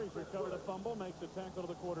half here. He's recovered a fumble, makes a tackle to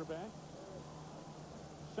the quarterback.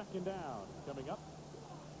 Second down coming up.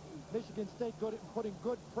 Michigan State good at putting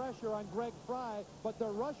good pressure on Greg Fry, but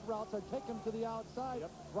their rush routes are taken to the outside.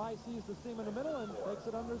 Yep. Fry sees the seam in the middle and takes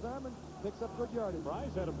it under his arm and picks up good yardage.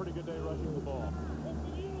 Fry's had a pretty good day rushing the ball.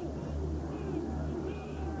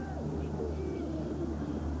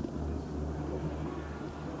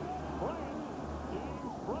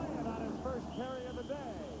 Bryant on his first carry of the day.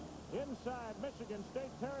 Inside Michigan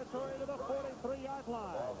State territory to the 43-yard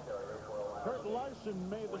line. Kurt Larson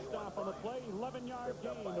made the stop on the play. 11-yard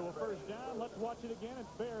gain to a first down. Let's watch it again. It's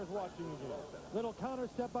Bears watching again. Little counter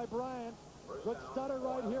step by Bryant. Good stutter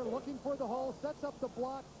right here, looking for the hole, sets up the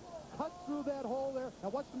block, cuts through that hole there. Now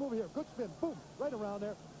watch the move here. Good spin. Boom. Right around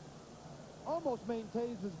there. Almost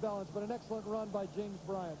maintains his balance, but an excellent run by James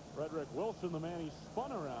Bryant. Frederick Wilson, the man he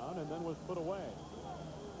spun around and then was put away.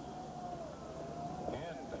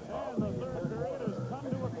 And the third period has come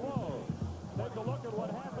to a close. Take a look at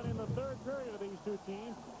what happened in the third period of these two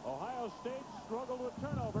teams. Ohio State struggled with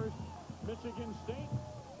turnovers. Michigan State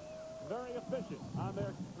very efficient on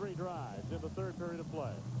their 3 drives in the third period of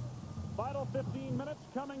play. Final 15 minutes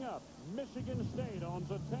coming up. Michigan State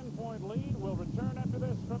owns a 10-point lead. We'll return after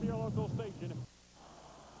this from your local station.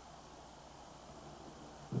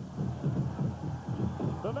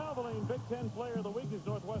 The Valvoline Big Ten Player of the Week is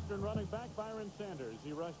Northwestern running back Byron Sanders.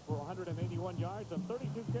 He rushed for 181 yards on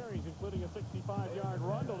 32 carries, including a 65-yard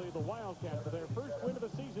run to lead the Wildcats to their first win of the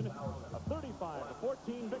season, a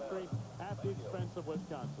 35-14 victory at the expense of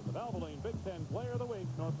Wisconsin. The Valvoline Big Ten Player of the Week,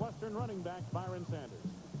 Northwestern running back Byron Sanders.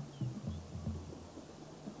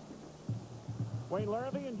 Wayne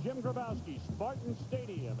Larrivee and Jim Grabowski, Spartan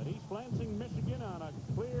Stadium in East Lansing, Michigan on a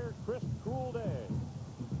clear, crisp, cool day.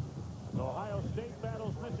 Ohio State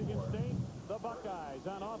battles Michigan State. The Buckeyes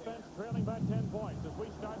on offense trailing by 10 points as we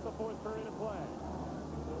start the fourth period of play.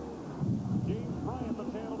 James Bryant, the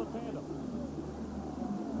tail of the tandem.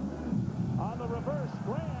 On the reverse,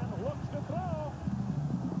 Graham looks to throw.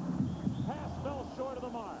 Pass fell short of the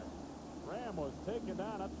mark. Graham was taken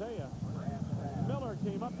down, I'll tell you. Miller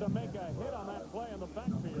came up to make a hit on that play in the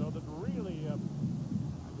backfield that really it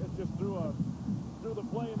just threw the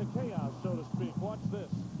play into chaos, so to speak. Watch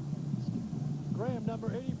this. Graham,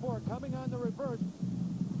 number 84, coming on the reverse.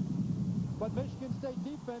 But Michigan State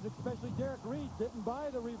defense, especially Derek Reed, didn't buy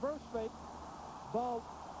the reverse fake. Ball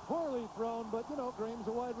poorly thrown, but, you know, Graham's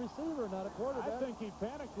a wide receiver, not a quarterback. I think he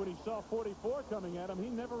panicked when he saw 44 coming at him. He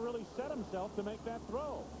never really set himself to make that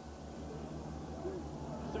throw.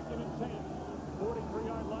 2nd and 10.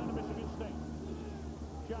 43-yard line of Michigan State.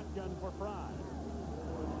 Shotgun for Fry.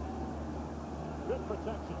 Good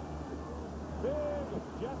protection. Big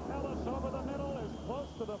Jeff Ellis over the middle is close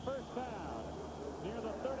to the first down near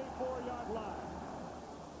the 34-yard line.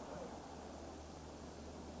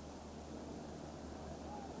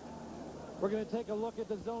 We're going to take a look at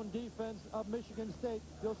the zone defense of Michigan State.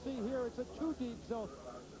 You'll see here it's a 2-deep zone.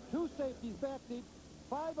 2 safeties back deep,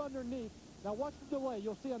 5 underneath. Now watch the delay.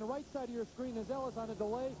 You'll see on the right side of your screen is Ellis on a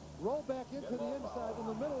delay. Roll back into the inside in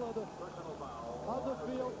the middle of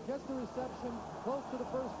the field. Gets the reception close to the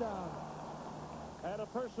first down. Had a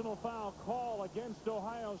personal foul call against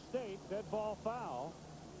Ohio State. Dead ball foul.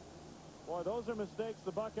 Boy, those are mistakes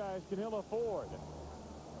the Buckeyes can ill afford.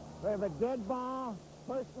 We have a dead ball,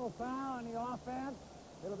 personal foul on the offense.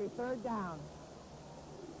 It'll be 3rd down.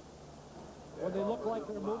 When they look like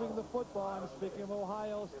they're moving the football, I'm speaking of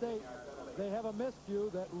Ohio State, they have a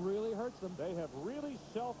miscue that really hurts them. They have really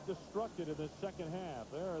self-destructed in this second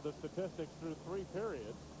half. There are the statistics through 3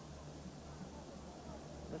 periods.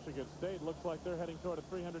 Michigan State looks like they're heading toward a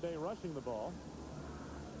 300-day rushing the ball.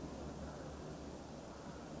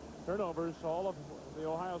 Turnovers, all of the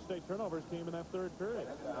Ohio State turnovers came in that 3rd period.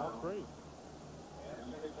 All 3.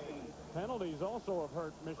 Penalties also have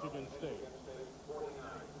hurt Michigan State.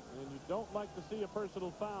 And you don't like to see a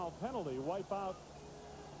personal foul penalty wipe out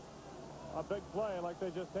a big play like they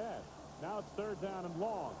just had. Now it's 3rd down and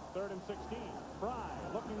long. 3rd and 16. Fry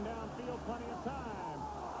looking downfield, plenty of time.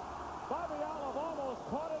 Bobby Olive almost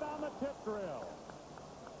caught it on the tip drill.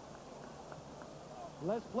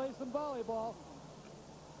 Let's play some volleyball.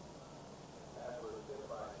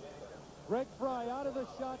 Greg Fry out of the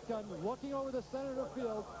shotgun, looking over the center of the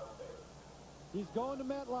field. He's going to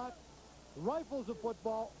Matlock. Rifles the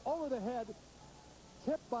football over the head.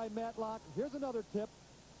 Tipped by Matlock. Here's another tip.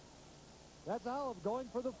 That's Olive going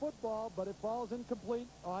for the football, but it falls incomplete.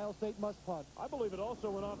 Ohio State must punt. I believe it also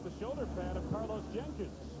went off the shoulder pad of Carlos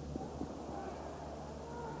Jenkins.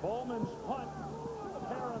 Bowman's punt.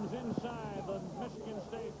 Parham's inside the Michigan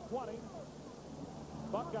State 20.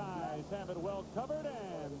 Buckeyes have it well covered,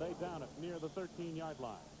 and they down it near the 13-yard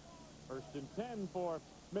line. 1st and 10 for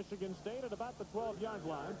Michigan State at about the 12-yard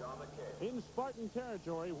line in Spartan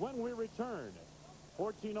territory when we return.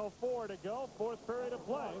 14:04 to go, 4th period of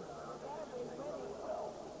play.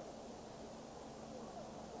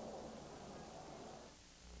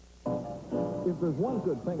 If there's one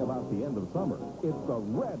good thing about the end of summer, it's the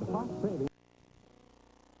red-hot savings.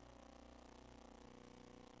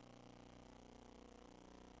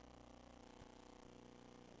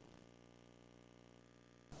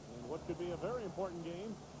 And what could be a very important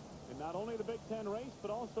game in not only the Big Ten race,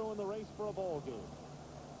 but also in the race for a bowl game.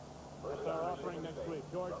 That's our offering next week.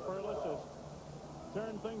 George Perlis has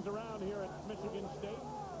turned things around here at Michigan State.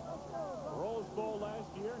 Rose Bowl last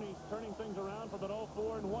year, and he's turning things around from an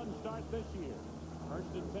 0-4-1 start this year.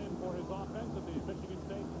 1st and 10 for his offense at the Michigan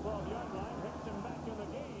State 12-yard line. Hickson back in the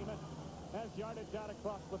game. Has yardage out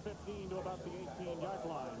across the 15 to about the 18-yard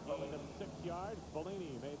line. Gain of 6 yards.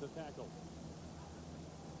 Bellini made the tackle.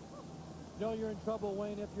 You know you're in trouble,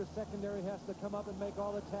 Wayne, if your secondary has to come up and make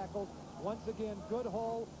all the tackles. Once again, good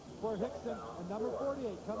hole for Hickson. And number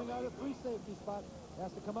 48 coming out of free safety spot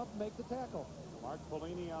has to come up and make the tackle. Mark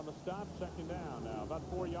Bellini on the stop. 2nd down now. About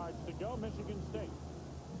 4 yards to go. Michigan State.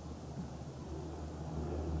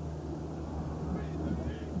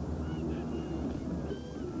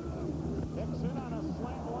 Hickson on a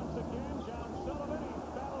slant once again. John Sullivan. He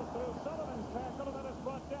battles through Sullivan's tackle, and then is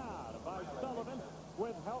brought down by Sullivan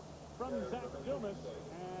with help from Zach Dumas.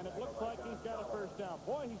 And it looks like he's got a 1st down.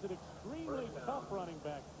 Boy, he's an extremely tough running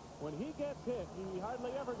back. When he gets hit, he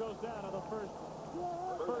hardly ever goes down on the first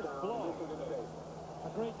blow. A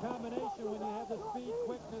great combination when you have the speed,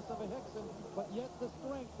 quickness of a Hickson, but yet the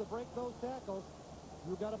strength to break those tackles.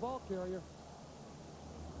 You've got a ball carrier.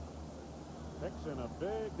 Hickson, a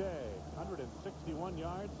big day. 161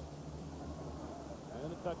 yards.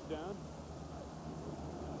 And a touchdown.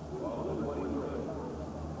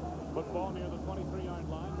 Football near the 23-yard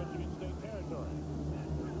line, Michigan State territory.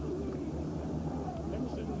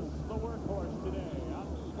 Hickson's the workhorse today. Up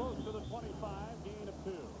close to the 25, gain of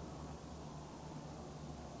 2.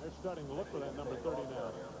 They're starting to look for that number 30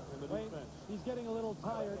 now in the defense. He's getting a little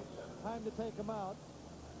tired. Time to take him out.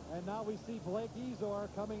 And now we see Blake Ezor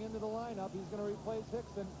coming into the lineup. He's going to replace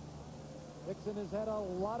Hickson. Hickson has had a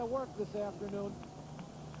lot of work this afternoon.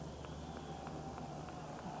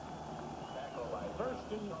 1st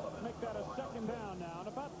option. Make that a second down now, and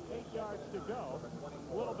about 8 yards to go.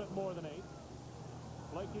 A little bit more than 8.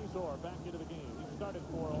 Blake Ezor back into the game. He started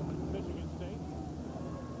for Michigan State.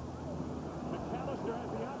 McAllister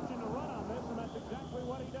has the option to run on this, and that's exactly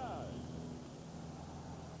what he does.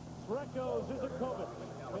 Spartans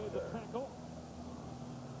made the tackle.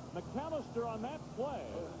 McAllister on that play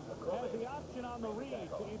has the option on the read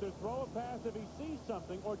to either throw a pass if he sees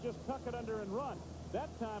something or just tuck it under and run.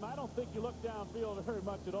 That time, I don't think you look downfield very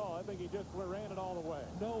much at all. I think he just ran it all the way.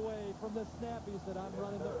 No way. From the snap, he said, I'm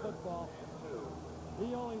running the football.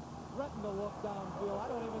 He only threatened to look downfield. I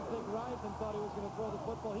don't even think Reisman thought he was going to throw the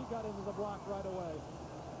football. He got into the block right away.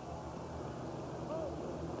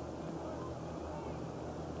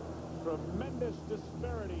 Tremendous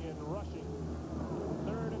disparity in rushing.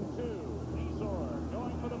 3rd and 2. Ezor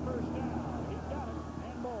going for the first down. He's got it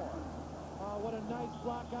and more. What a nice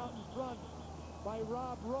block out in front by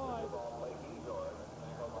Rob Roy.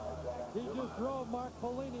 He just drove Mark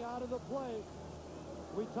Polini out of the play.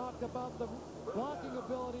 We talked about the blocking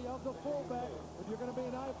ability of the fullback. If you're going to be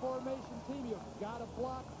an I formation team, you've got to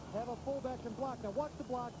block, have a fullback can block. Now watch the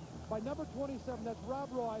block by number 27. That's Rob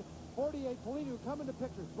Roy. 48, Polini, who come into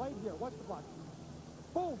pictures right here. Watch the block.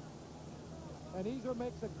 Boom. And Ezor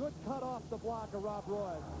makes a good cut off the block of Rob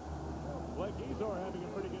Roy. Blake Ezor having a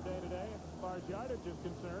pretty good day today as far as yardage is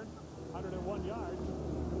concerned. 101 yards.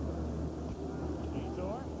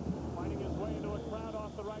 Ezor finding his way into a crowd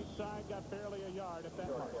off the right side. Got barely a yard at that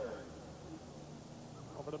mark.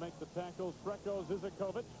 Over to make the tackles, Spartans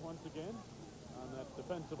once again on that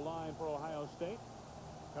defensive line for Ohio State.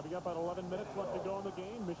 Coming up at 11 minutes left to go in the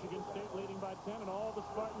game. Michigan State leading by 10, and all the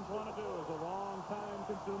Spartans want to do is a long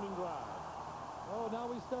time-consuming drive. Oh, now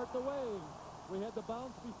we start the wave. We had the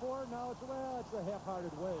bounce before. Now it's a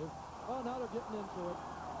half-hearted wave. Oh, now they're getting into it.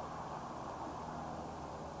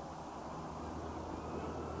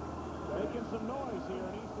 Making some noise here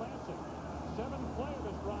in East Lansing. 7th play of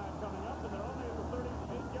this drive coming up, and they're only at the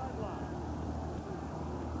 38-yard line.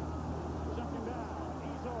 Second down,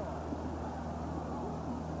 Ezor.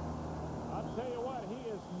 I'll tell you what, he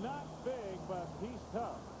is not big, but he's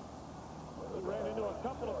tough. He ran into a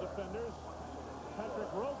couple of defenders.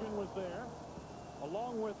 Patrick Rogan was there,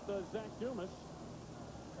 along with Zach Dumas.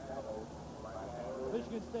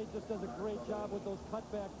 Michigan State just does a great job with those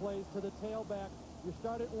cutback plays to the tailback. You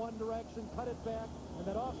start it one direction, cut it back, and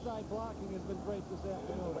that offside blocking has been great this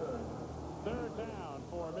afternoon. 3rd down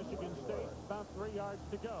for Michigan State, about 3 yards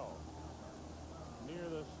to go. Near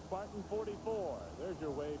the Spartan 44. There's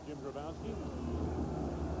your wave, Jim Grabowski.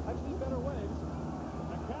 I've seen better waves.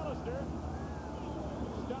 McAllister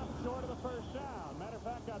stopped short of the first down. Matter of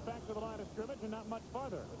fact, got back to the line of scrimmage and not much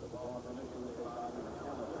farther.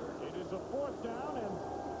 It is a 4th down, and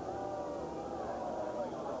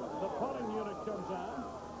the punting unit comes on.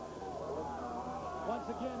 Once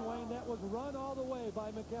again, Wayne, that was run all the way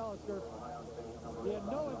by McAllister. He had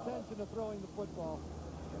no intention of throwing the football.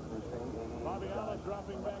 Bobby Allen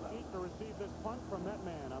dropping back deep to receive this punt from that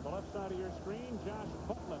man. On the left side of your screen, Josh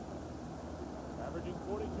Butland, averaging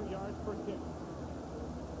 42 yards per kick.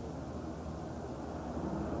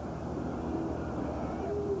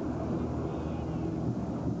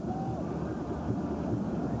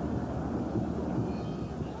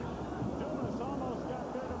 Dumas almost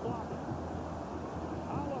got there to block it.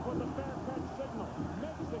 Olive with the fair catch signal.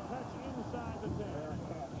 Makes the catch inside the 10.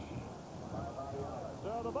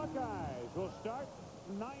 So the Buckeyes will start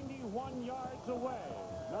 91 yards away.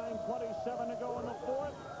 9:27 to go in the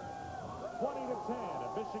 4th.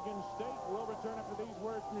 20-10. Michigan State will return after these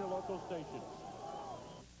words from your local stations.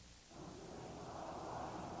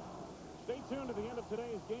 Stay tuned to the end of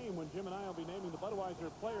today's game when Jim and I will be naming the Budweiser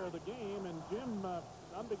player of the game. And Jim,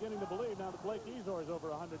 I'm beginning to believe now that Blake Ezor is over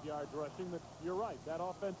 100 yards rushing that you're right. That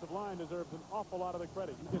offensive line deserves an awful lot of the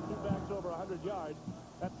credit. You get 2 backs over 100 yards.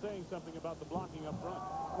 That's saying something about the blocking up front.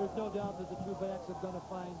 There's no doubt that the 2 backs have done a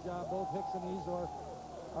fine job. Both Hicks and Ezor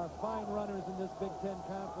are fine runners in this Big Ten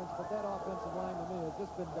Conference, but that offensive line to me has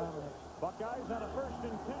just been dominant. Buckeyes on a 1st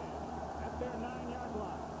and 10 at their 9-yard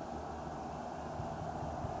line.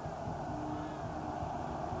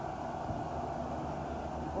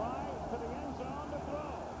 Fly to the end zone to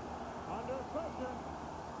throw. Under pressure.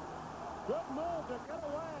 Good move to get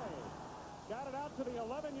away. Got it out to the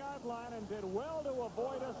 11-yard line and did well to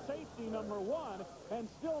avoid a safety, number 1, and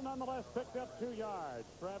still nonetheless picked up 2 yards.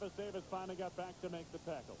 Travis Davis finally got back to make the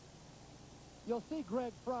tackle. You'll see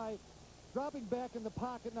Greg Fry dropping back in the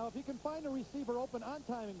pocket. Now, if he can find a receiver open on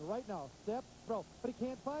timing right now, step, throw, but he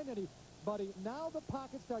can't find anybody. Now the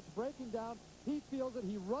pocket starts breaking down. He feels it.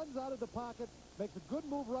 He runs out of the pocket, makes a good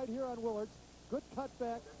move right here on Willards. Good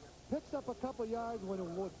cutback. picks up a couple yards when it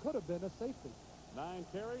could have been a safety. 9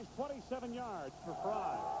 carries, 27 yards for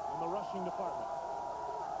Fry in the rushing department.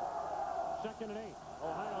 2nd and 8,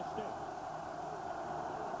 Ohio State.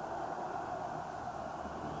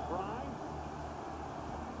 Fry.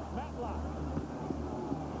 Matlock.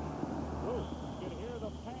 Ooh, you can hear the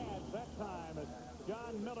pads that time as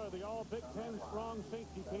John Miller, the all Big Ten strong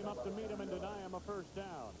safety, came up to meet him and deny him a first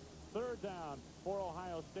down. 3rd down for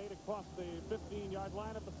Ohio State across the 15-yard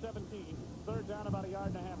line at the 17. 3rd down, about a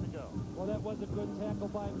yard and a half to go. Well, that was a good tackle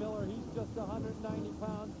by Miller. He's just 190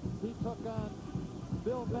 pounds. He took on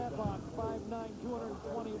Bill Matlock, 5'9",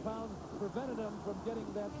 220 pounds, prevented him from getting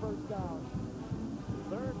that first down.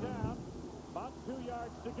 3rd down, about 2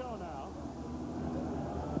 yards to go now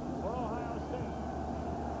for Ohio State.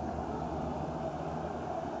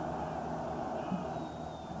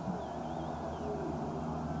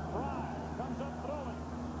 Fry comes up throwing.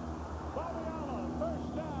 Babiala,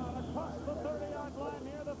 first down across the 30-yard line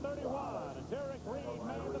near the 31. And Derek Reed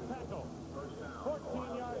made the tackle.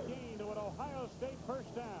 14-yard gain to an Ohio State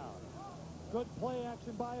first down. Good play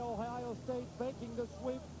action by Ohio State, faking the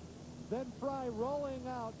sweep. Then Fry rolling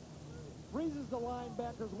out, freezes the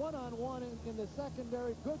linebackers one-on-one in the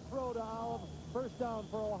secondary. Good throw to Olive. First down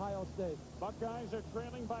for Ohio State. Buckeyes are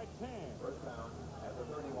trailing by 10. First down at the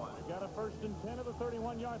 31. They got a 1st and 10 at the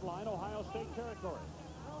 31-yard line, Ohio State territory.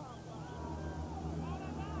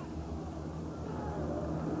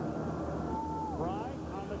 Fry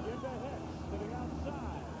on the give to Hicks to the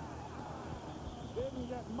outside. Didn't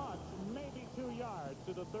get much, maybe 2 yards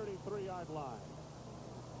to the 33-yard line.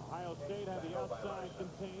 Ohio State had the outside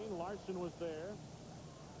contained. Larson was there.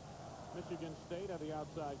 Michigan State had the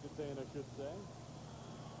outside contained, I should say.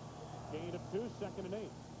 Gain of 2, 2nd and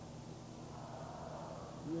 8.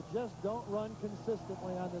 You just don't run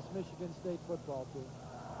consistently on this Michigan State football team.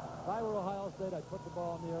 If I were Ohio State, I'd put the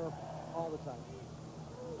ball in the air all the time.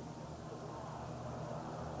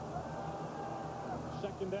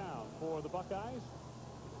 2nd down for the Buckeyes.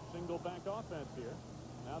 Single back offense here.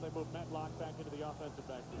 Now they move Matlock back into the offensive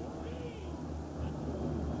backfield.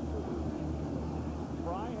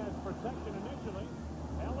 Fry has protection initially.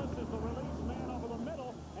 Ellis is the release man over the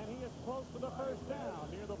middle, and he is close to the first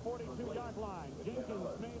down near the 42-yard line.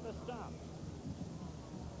 Jenkins made the stop.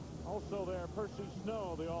 Also there, Percy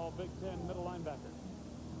Snow, the all Big Ten middle linebacker.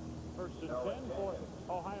 1st and 10 for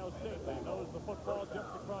Ohio State. They nose the football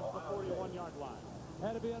just across the 41-yard line.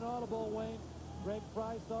 Had to be an audible, Wayne. Greg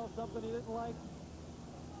Fry saw something he didn't like.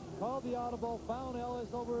 Called the audible, found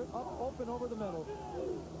Ellis open over the middle.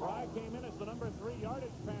 Fry came in as the number 3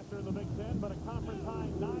 yardage passer in the Big Ten, but a conference high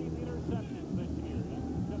 9 interceptions this year. He's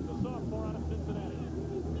just a sophomore out of Cincinnati.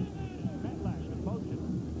 Matlock in motion.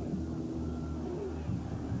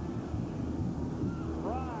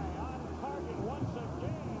 Fry on target once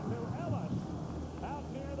again to Ellis. Out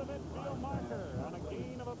near the midfield marker on a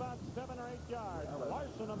gain of about 7 or 8 yards.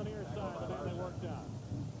 Larson on the near side, but then they worked out.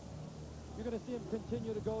 You're going to see him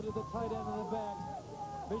continue to go to the tight end and the back.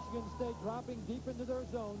 Michigan State dropping deep into their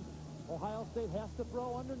zones. Ohio State has to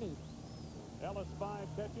throw underneath. Ellis 5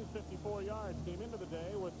 catches, 54 yards. Came into the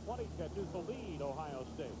day with 20 catches to lead Ohio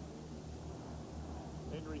State.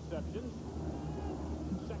 In receptions.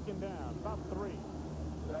 2nd down, about 3.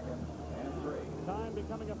 2nd and 3. Time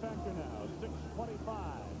becoming a factor now.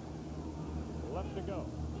 6:25 left to go.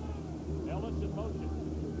 Ellis in motion.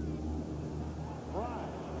 Fry.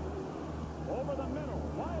 Over the middle,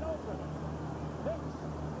 wide open. Hicks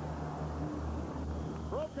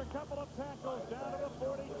broke a couple of tackles down to the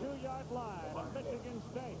 42-yard line of Michigan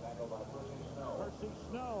State. Percy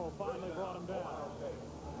Snow finally brought him down.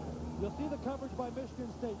 You'll see the coverage by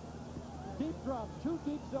Michigan State. Deep drop, 2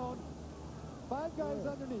 deep zone, 5 guys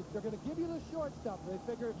underneath. They're going to give you the short stuff. They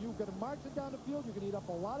figure if you're going to march it down the field, you can eat up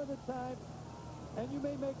a lot of the time, and you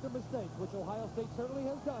may make the mistake, which Ohio State certainly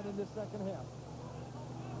has done in this second half.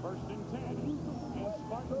 1st and 10 in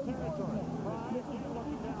Spartan territory. Fry again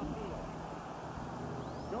looking downfield.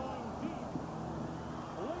 Going deep.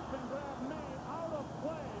 Leap and grab made out of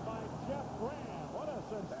play by Jeff Graham. What a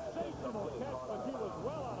sensational catch, but he was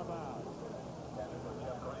well out of bounds.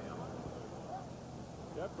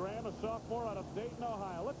 Jeff Graham, a sophomore out of Dayton,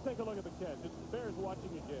 Ohio. Let's take a look at the catch. It bears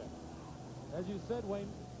watching again. As you said, Wayne,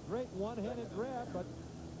 great one-handed grab, but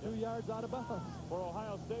 2 yards out of bounds. For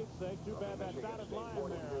Ohio State's sake, too bad that dotted line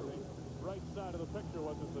there on the right side of the picture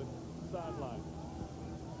wasn't the sideline.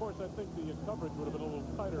 Of course, I think the coverage would have been a little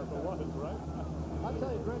tighter if it was, right? I'll tell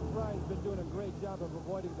you, Greg Fry has been doing a great job of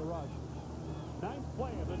avoiding the rush. 9th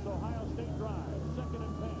play of this Ohio State drive, 2nd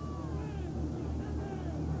and 10.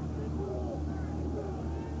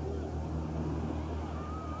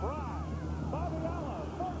 Fry, Babiala,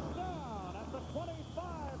 first down.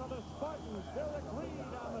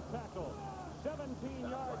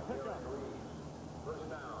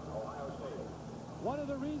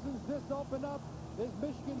 reasons this opened up is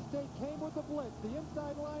Michigan State came with the blitz, the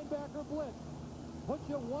inside linebacker blitz. Put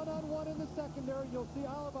you one-on-one in the secondary. You'll see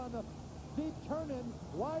Olive on the deep turn-in,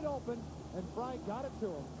 wide open, and Fry got it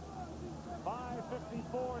to him.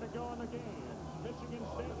 5:54 to go in the game. Michigan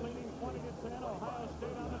State leading 20-10. Ohio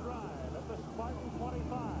State on the drive at the Spartan 25.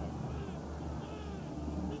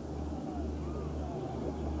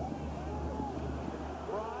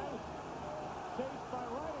 Fry chased by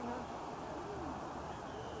Ridinger,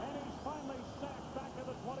 and he's finally sacked back at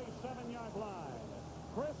the 27-yard line.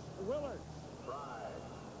 Chris Willard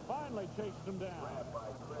finally chased him down.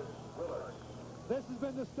 This has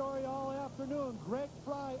been the story all afternoon. Greg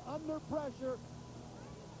Fry under pressure,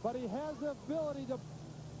 but he has the ability to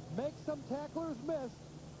make some tacklers miss,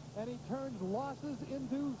 and he turns losses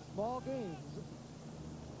into small gains.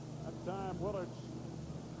 That time, Willards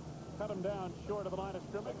cut him down short of the line of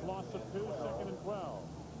scrimmage. Loss of 2, 2nd and 12.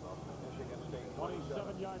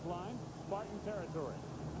 27-yard line, Spartan territory.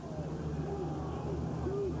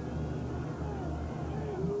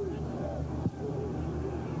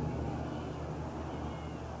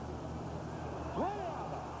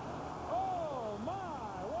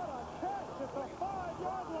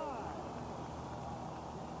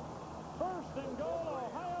 And goal,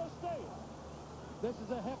 Ohio State. This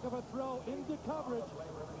is a heck of a throw into coverage.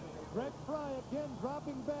 Greg Fry again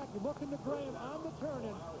dropping back, looking to Graham on the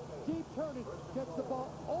turn-in. Deep turn-in, gets the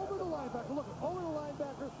ball over the linebacker. Look, over the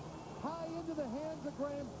linebacker, high into the hands of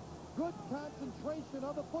Graham. Good concentration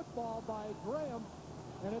of the football by Graham.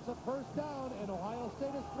 And it's a first down, and Ohio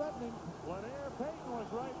State is threatening. Lanier Payton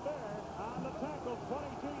was right there on the tackle.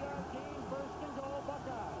 22-yard gain, first and goal,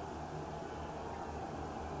 Buckeyes.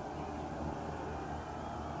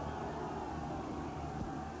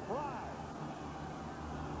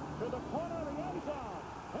 To the corner of the end zone.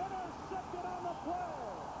 Intercepted on the play.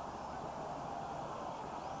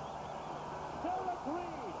 Derek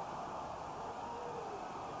Reed.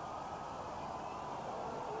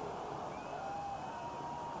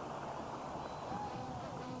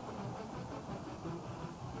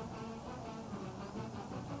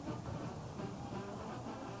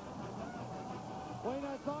 Wayne,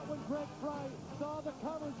 I thought when Greg Fry saw the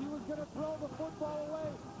coverage, he was going to throw the football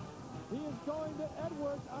away. He is going to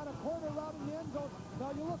Edwards on a corner route in the end zone.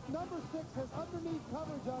 Now you look, number 6 has underneath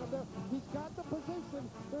coverage on him there. He's got the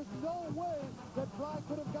position. There's no way that Fry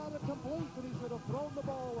could have gotten a completion. He should have thrown the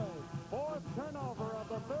ball away. Fourth turnover of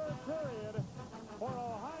the third period for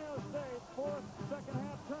Ohio State. Fourth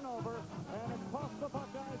second-half turnover, and it cost the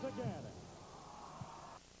Buckeyes again.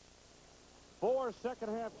 4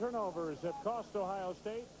 second-half turnovers have cost Ohio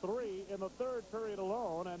State. 3 in the third period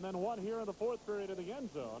alone, and then 1 here in the fourth period in the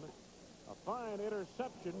end zone. A fine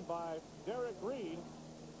interception by Derek Reed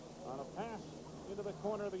on a pass into the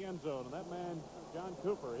corner of the end zone. And that man, John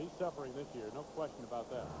Cooper, he's suffering this year. No question about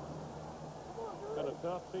that. It's been a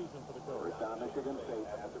tough season for the coach.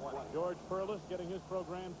 George Perlis getting his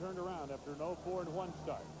program turned around after an 0-4-1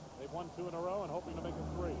 start. They've won 2 in a row and hoping to make it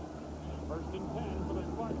 3. First and 10 for the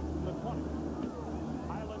Spartans from the 20.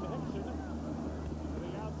 Highland Hickson to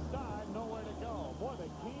the outside, nowhere to go. Boy, they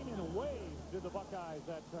came in waves, did the Buckeyes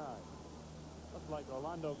that time. Looks like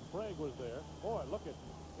Orlando Craig was there. Boy, look at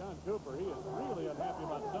John Cooper. He is really unhappy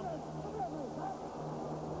about something.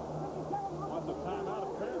 Wants a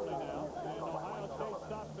timeout apparently now. And Ohio State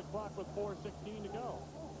stops the clock with 4:16 to go.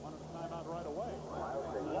 Wanted a timeout right away.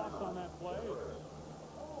 Loss on that play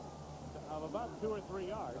of about 2 or 3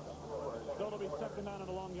 yards. Still to be second down in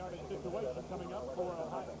a long yardage situation coming up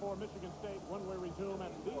for Michigan State when we resume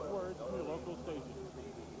at these words from your local station.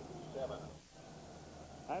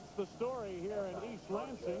 That's the story here in East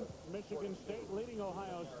Lansing. Michigan State leading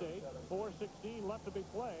Ohio State. 4:16 left to be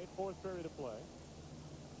played. Fourth period of play.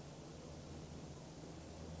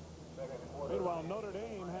 Meanwhile, Notre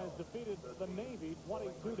Dame has defeated the Navy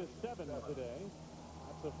 22-7 today.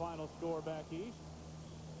 That's the final score back east.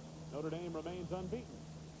 Notre Dame remains unbeaten.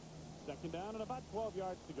 Second down and about 12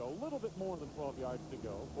 yards to go. A little bit more than 12 yards to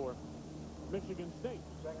go for Michigan State.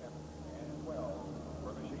 Second and 12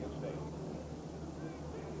 for Michigan State.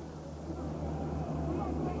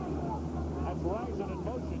 That's Rising in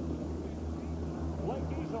motion. Blake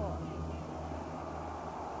Ezor.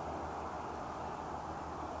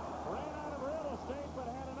 Ran out of real estate, but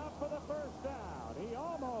had enough for the first down. He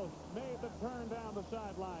almost made the turn down the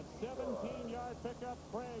sideline. 17-yard pickup.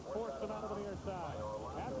 Craig forced him out of the near side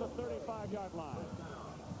at the 35-yard line.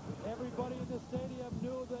 Everybody in the stadium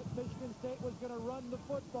knew that Michigan State was going to run the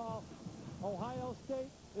football. Ohio State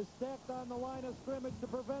is stacked on the line of scrimmage to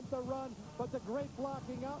prevent the run, but the great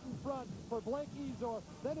blocking out in front for Blake Ezor,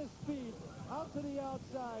 then his speed out to the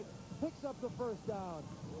outside, picks up the first down.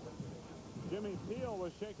 Jimmy Teal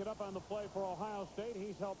was shaken up on the play for Ohio State.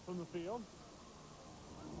 He's helped from the field.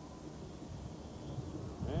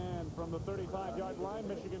 And from the 35-yard line,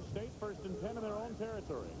 Michigan State 1st and 10 in their own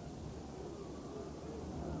territory.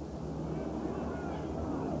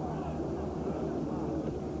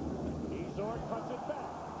 Ezor cuts it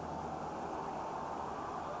back.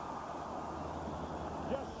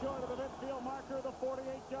 Just short of the midfield marker, the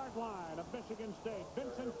 48-yard line of Michigan State.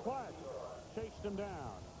 Vincent Clark chased him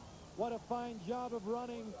down. What a fine job of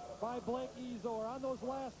running by Blake Ezor on those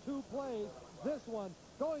last 2 plays. This one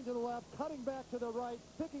going to the left, cutting back to the right,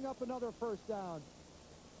 picking up another first down.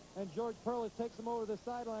 And George Perlis takes him over the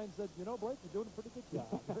sideline and said, you know, Blake, you're doing a pretty good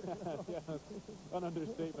job. Yeah, an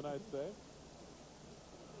understatement, I'd say.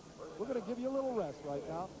 We're going to give you a little rest right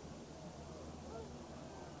now.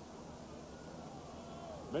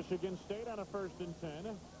 Michigan State on a 1st and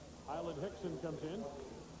 10. Highland Hickson comes in.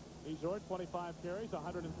 Ezor, 25 carries,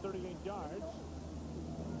 138 yards.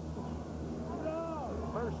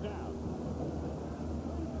 First down.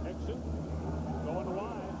 Hickson going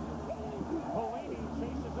wide. Pelini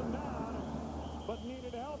chases him down, but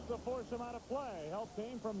needed help to force him out of play. Help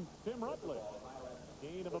came from Tim Rutley.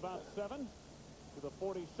 Gain of about 7 to the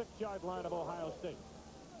 46-yard line of Ohio State.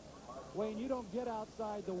 Wayne, you don't get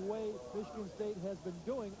outside the way Michigan State has been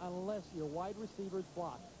doing unless your wide receivers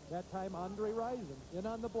block. That time, Andre Rison in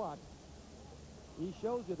on the block. He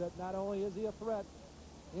shows you that not only is he a threat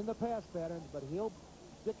in the pass patterns, but he'll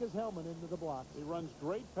stick his helmet into the blocks. He runs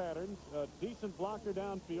great patterns, a decent blocker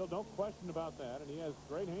downfield, no question about that, and he has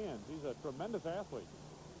great hands. He's a tremendous athlete.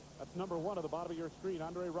 That's number 1 at the bottom of your screen,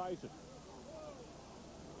 Andre Rison.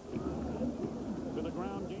 To the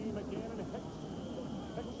ground game again, and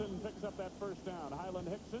Hickson picks up that first down. Highland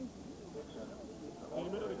Hickson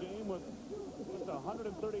came into the game with just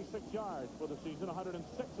 136 yards for the season,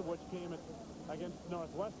 106 of which came against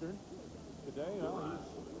Northwestern. Today,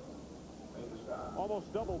 he's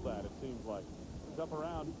almost doubled that, it seems like. He's up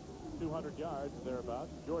around 200 yards,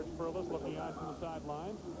 thereabouts. George Perlis looking out from the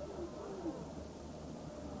sidelines.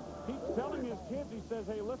 He's telling his kids, he says,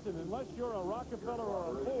 hey, listen, unless you're a Rockefeller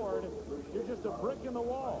or a Ford, you're just a brick in the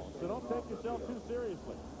wall, so don't take yourself too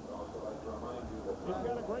seriously. He's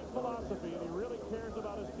got a great philosophy, and he really cares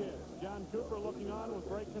about his kids. John Cooper looking on with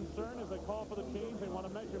great concern as they call for the change. They want a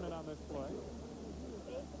measurement on this play.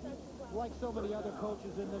 Like so many other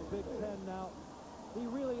coaches in the Big Ten now, he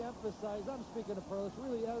really emphasizes, I'm speaking of Perlis,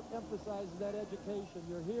 really emphasizes that education.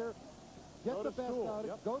 You're here, get the best out of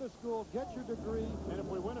it, go to school, get your degree. And if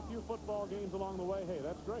we win a few football games along the way, hey,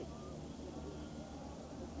 that's great.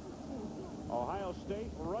 Ohio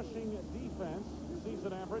State rushing defense,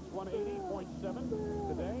 season average 180.7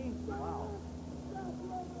 today. Wow.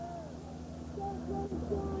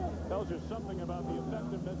 Tells you something about the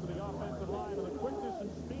effectiveness of the offensive line and the quickness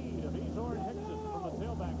and speed of Ezor and Hickson from the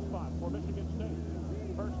tailback spot for Michigan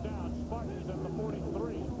State. First down, Spartans at the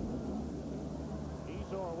 43.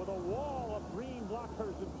 Ezor with a wall of green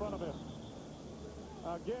blockers in front of him.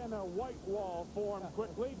 Again, a white wall formed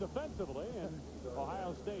quickly defensively, and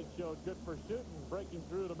Ohio State showed good pursuit and breaking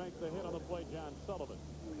through to make the hit on the play, John Sullivan.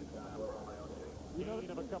 Gain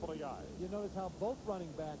of a couple of yards. You notice how both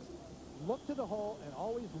running backs look to the hole and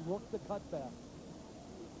always look to cut back.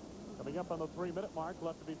 Coming up on the 3-minute mark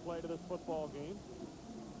left to be played in this football game.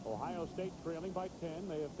 Ohio State trailing by 10.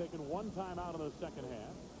 They have taken 1 timeout in the second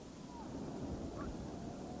half.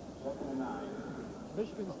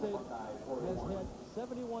 Michigan State has had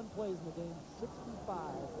 71 plays in the game. 65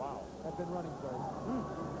 have been running plays.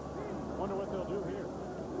 Wonder what they'll do here.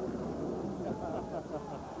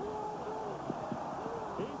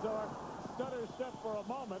 Ezor stutter step for a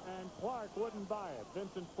moment, and Clark wouldn't buy it.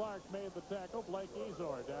 Vincent Clark made the tackle. Blake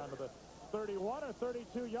Ezor down to the 31 or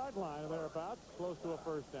 32-yard line thereabouts, close to a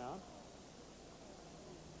first down.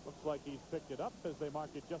 Looks like he's picked it up as they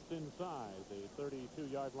mark it just inside the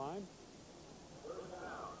 32-yard line.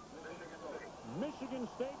 Michigan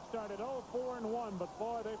State started 0-4-1, but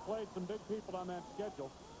boy, they played some big people on that schedule.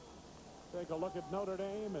 Take a look at Notre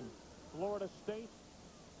Dame and Florida State.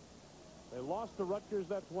 They lost to Rutgers.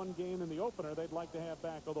 That's one game in the opener they'd like to have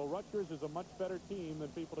back, although Rutgers is a much better team than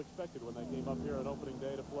people expected when they came up here on opening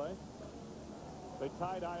day to play. They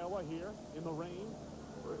tied Iowa here in the rain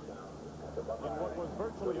in what was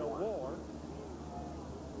virtually a war.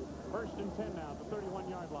 First and 10 now at the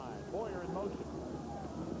 31-yard line. Boyer in motion.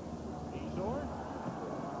 Ezor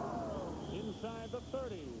inside the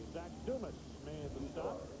 30. Zach Dumas made the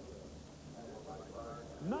stop.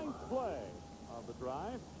 9th play of the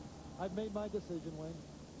drive. I've made my decision, Wayne.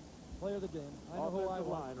 Player of the game. I know who I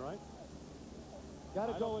want. Line, right? Got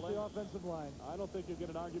to go with the offensive line. I don't think you'll get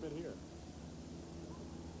an argument here.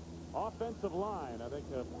 offensive line. I think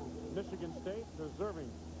Michigan State deserving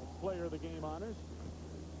player of the game honors.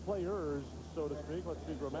 Players, so to speak. Let's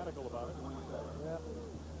be grammatical about it. Yeah.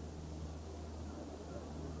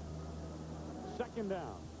 Second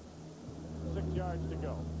down. 6 yards to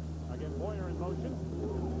go. Again, Boyer in motion.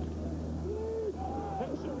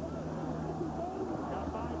 Hickson.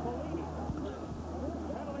 Got by Polini.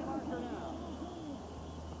 Penalty marker now.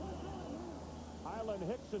 Highland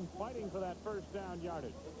Hickson fighting for that first down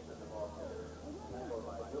yardage.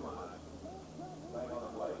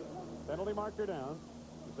 Penalty marker down.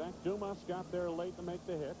 Zach Dumas got there late to make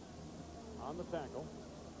the hit on the tackle.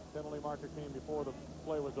 Penalty marker came before the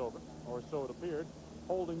play was over, or so it appeared,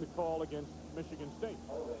 holding the call against Michigan State.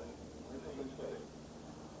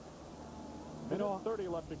 Minute 30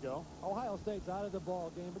 left to go. Ohio State's out of the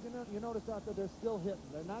ball game, but you notice out there they're still hitting.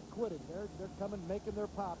 They're not quitting. They're coming, making their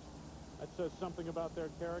pops. That says something about their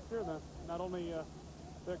character. Not only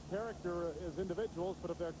their character as individuals,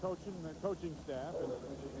 but of their coaching staff. And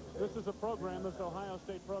this is a program, this Ohio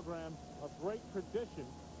State program, of great tradition.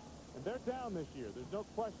 And they're down this year. There's no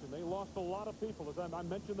question. They lost a lot of people. As I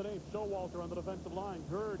mentioned the name, Showalter on the defensive line,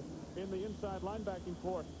 Gerd in the inside linebacking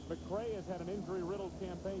corps. McCray has had an injury-riddled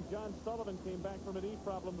campaign. John Sullivan came back from a knee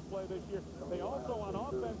problem to play this year. They also, on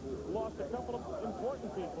offense, lost a couple of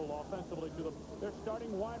important people offensively to them. Their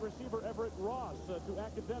starting wide receiver, Everett Ross, to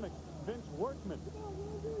academics. Vince Workman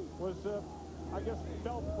was, I guess,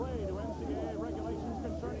 fell prey to NCAA regulations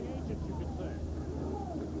concerning agents, you could say.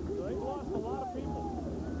 So they've lost a lot of people.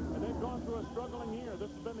 They've gone through a struggling year.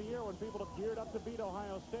 This has been the year when people have geared up to beat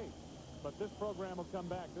Ohio State. But this program will come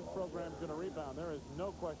back. This program is going to rebound. There is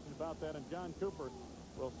no question about that. And John Cooper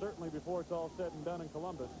will certainly, before it's all said and done in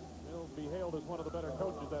Columbus, he'll be hailed as one of the better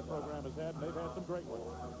coaches that program has had. And they've had some great ones.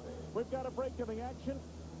 We've got a break in the action.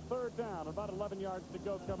 Third down, about 11 yards to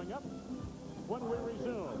go coming up. When we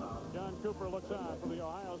resume, John Cooper looks on from the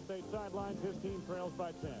Ohio State sidelines. His team trails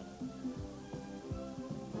by 10.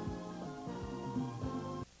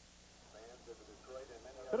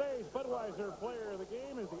 Today's Budweiser player of the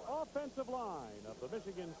game is the offensive line of the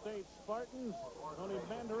Michigan State Spartans. Tony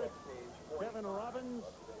Mandarich, Kevin Robbins,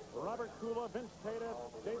 Robert Kula, Vince Tata,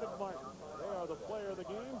 David Martin. They are the player of the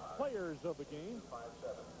game, players of the game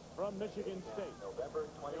from Michigan State.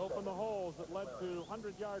 They opened the holes that led to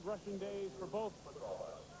 100-yard rushing days for both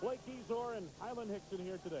Blake Ezor and Highland Hickson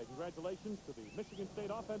here today. Congratulations to the Michigan State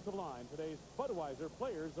offensive line, today's Budweiser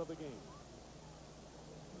players of the game.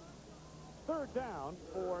 Third down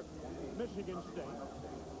for Michigan State.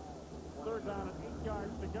 Third down at 8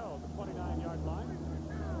 yards to go at the 29-yard line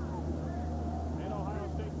in Ohio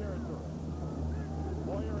State territory.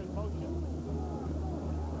 Boyer in motion.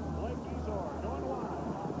 Blake Ezor going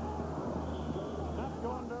wide. Not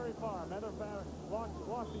going very far. Matter of fact,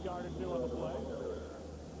 lost a yard or two on the play.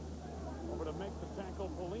 Over to make the tackle,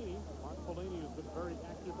 Polini. Mark Polini has been very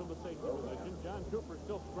active from the safety position. John Cooper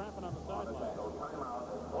still scrapping on the sideline.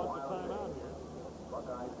 Wants a timeout here.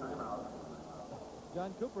 Buckeyes timeout.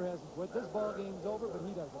 John Cooper hasn't quit. This ball game's over, but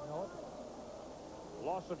he doesn't know it.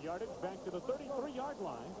 Loss of yardage back to the 33-yard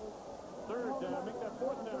line. Third, make that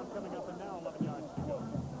fourth down coming up, and now 11 yards to go.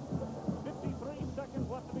 53 seconds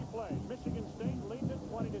left to be played. Michigan State leads it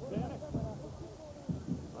 20-10.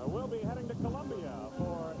 We'll be heading to Columbia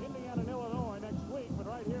for Indiana and Illinois next week, but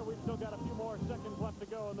right here we've still got a few more seconds left to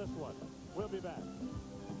go in this one. We'll be back.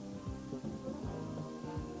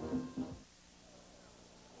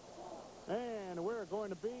 And we're going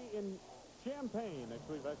to be in Champaign next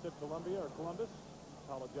week. I said Columbia or Columbus.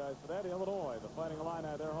 Apologize for that. Illinois, the Fighting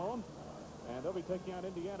Illini, they're home. And they'll be taking on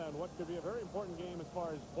Indiana in what could be a very important game as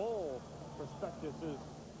far as bowl prospectus is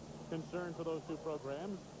concerned for those two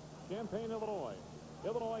programs. Champaign, Illinois.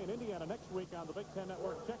 Illinois and Indiana next week on the Big Ten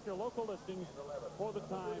Network. Check your local listings for the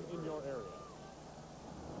time in your area.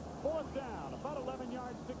 Fourth down, about 11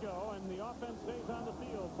 yards to go, and the offense stays on the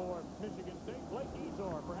field for Michigan State. Blake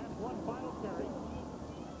Ezor, perhaps one final carry.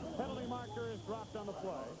 Penalty marker is dropped on the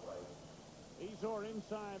play. Ezor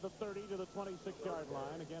inside the 30 to the 26-yard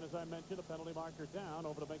line. Again, as I mentioned, a penalty marker down.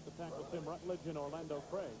 Over to make the tackle, Tim Rutledge and Orlando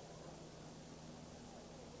Craig.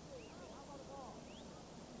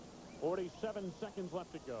 47 seconds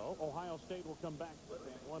left to go. Ohio State will come back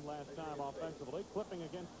one last time offensively. Clipping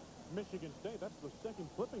against Michigan State. That's the second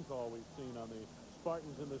clipping call we've seen on the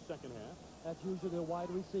Spartans in the second half. That's usually a wide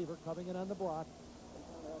receiver coming in on the block.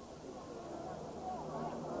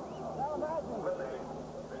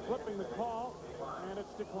 Clipping the call, and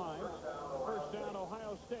it's declined. First down,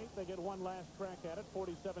 Ohio State. They get one last crack at it.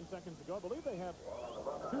 47 seconds to go. I believe they have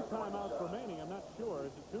 2 timeouts remaining. I'm not sure.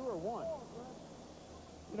 Is it 2 or 1?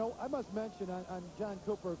 You know, I must mention on John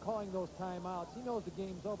Cooper calling those timeouts. He knows the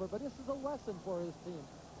game's over, but this is a lesson for his team.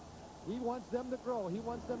 He wants them to grow. He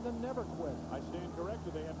wants them to never quit. I stand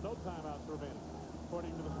corrected. They have no timeouts remaining,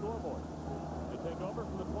 according to the scoreboard. They take over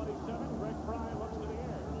from the 27. Greg Fry looks to the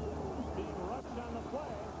air. Being rushed on the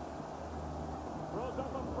play. Throws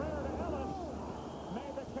up a prayer to Ellis.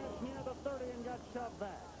 Made the catch near the 30 and got shoved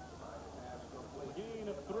back. Gain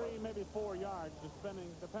of 3, maybe 4 yards,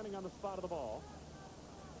 depending on the spot of the ball.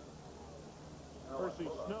 Percy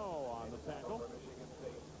Snow on the tackle.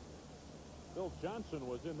 Bill Johnson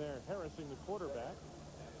was in there harassing the quarterback.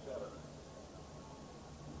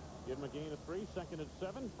 Give him a gain of 3, 2nd and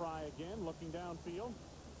 7. Fry again looking downfield.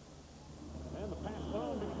 And the pass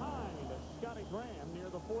thrown behind Scotty Graham near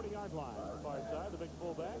the 40-yard line. Far side, the big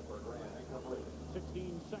fullback.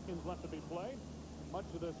 16 seconds left to be played. Much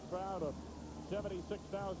of this crowd of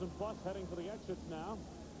 76,000 plus heading for the exits now.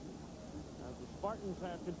 As the Spartans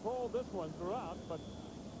have controlled this one throughout, but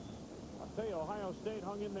I'll tell you, Ohio State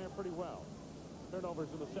hung in there pretty well. Turnovers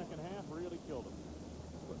in the second half really killed them.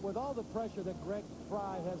 With all the pressure that Greg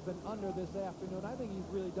Fry has been under this afternoon, I think he's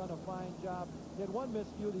really done a fine job. He had one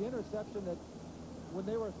miscue, the interception that when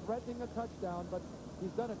they were threatening a touchdown, but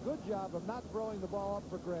he's done a good job of not throwing the ball up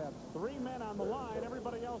for grabs. 3 men on the line,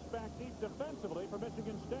 everybody else back deep defensively for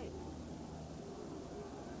Michigan State.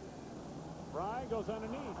 Fry goes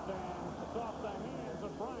underneath, and it's off the hands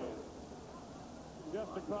of Bryant.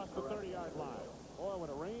 Just across the 30-yard line. Boy, when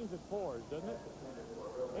it rains, it pours, doesn't it?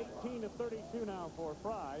 18 to 32 now for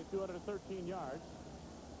Fry, 213 yards.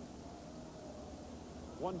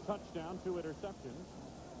 1 touchdown, 2 interceptions.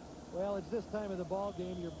 Well, it's this time of the ball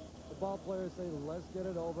game. The ball players say, let's get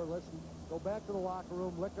it over. Let's go back to the locker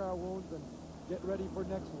room, lick our wounds, and get ready for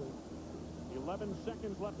next week. 11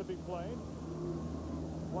 seconds left to be played.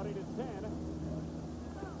 20 to 10.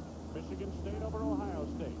 Michigan State over Ohio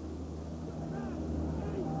State.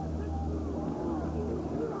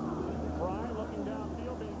 Fry looking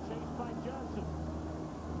downfield, being chased by Johnson.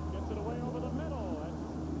 Gets it away over the middle. That's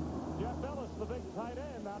Jeff Ellis, the big tight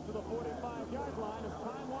end, out to the 45-yard line as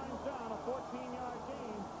time winds down. A 14-yard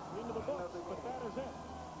gain into the books, but that is it.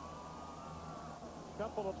 A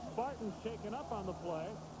couple of Spartans shaken up on the play,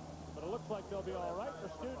 but it looks like they'll be all right. The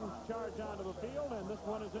students charge onto the field, and this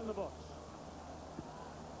one is in the books.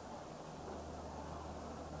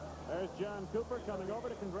 There's John Cooper coming over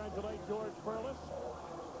to congratulate George Perlis.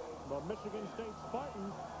 The Michigan State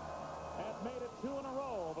Spartans have made it 2 in a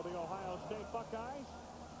row over the Ohio State Buckeyes.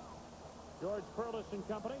 George Perlis and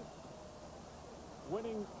company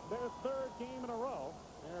winning their 3rd game in a row.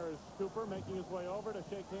 There's Cooper making his way over to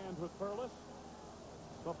shake hands with Perlis.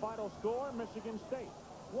 The final score, Michigan State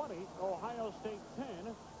 20, Ohio State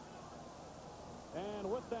 10. And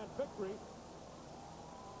with that victory,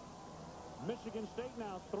 Michigan State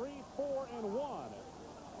now 3-4-1.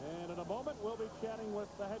 And in a moment, we'll be chatting with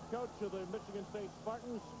the head coach of the Michigan State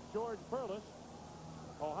Spartans, George Perlis.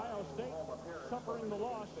 Ohio State suffering the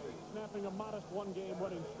loss, snapping a modest 1-game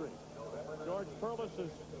winning streak. George Perlis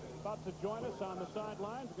is about to join us on the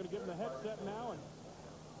sidelines. We're going to give him the headset now, and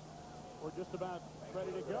we're just about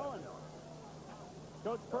ready to go. And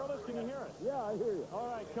Coach Perlis, can you hear us? Yeah, I hear you. All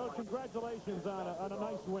right, Coach, congratulations on a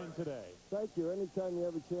nice win today. Thank you. Anytime you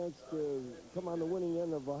have a chance to come on the winning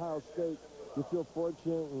end of Ohio State, you feel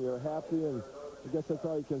fortunate and you're happy, and I guess that's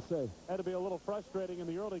all you can say. Had to be a little frustrating in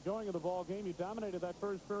the early going of the ball game. You dominated that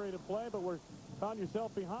first period of play, but found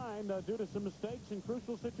yourself behind due to some mistakes in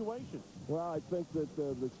crucial situations. Well, I think that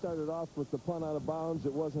it started off with the punt out of bounds.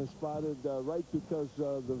 It wasn't spotted right because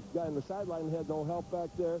the guy on the sideline had no help back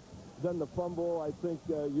there. Then the fumble, I think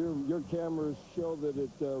your cameras show that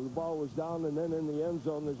the ball was down, and then in the end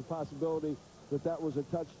zone there's a possibility that was a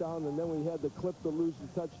touchdown, and then we had the clip to lose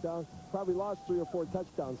the touchdown. Probably lost 3 or 4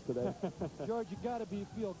 touchdowns today. George, you got to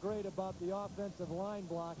feel great about the offensive line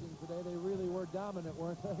blocking today. They really were dominant,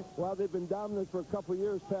 weren't they? Well, they've been dominant for a couple of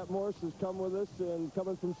years. Pat Morris has come with us, and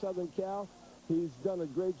coming from Southern Cal, he's done a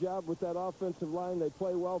great job with that offensive line. They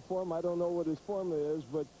play well for him. I don't know what his formula is,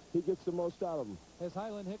 but he gets the most out of them. Has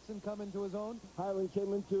Highland Hickson come into his own? Highland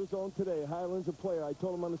came into his own today. Highland's a player. I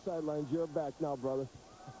told him on the sidelines, you're back now, brother.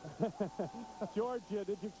 George, did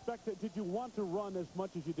you expect it? Did you want to run as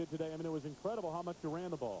much as you did today? I mean, it was incredible how much you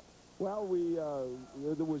ran the ball. Well,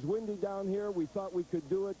 it was windy down here. We thought we could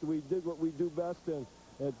do it. We did what we do best, and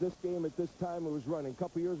at this game, at this time, it was running. A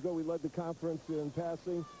couple years ago, we led the conference in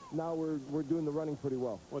passing. Now we're doing the running pretty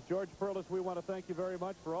well. Well, George Perlis, we want to thank you very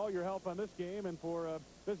much for all your help on this game and for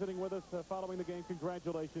visiting with us following the game.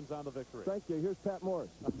 Congratulations on the victory. Thank you. Here's Pat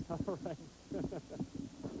Morris. All right.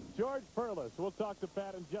 George Perlis. We'll talk to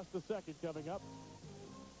Pat in just a second coming up.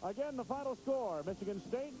 Again, the final score, Michigan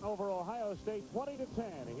State over Ohio State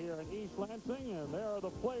 20-10 here in East Lansing, and there are the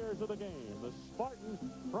players of the game, the Spartan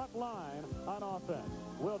front line on offense.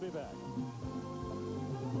 We'll be back.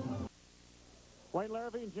 Wayne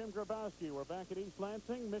Larrivee and Jim Grabowski. We're back at East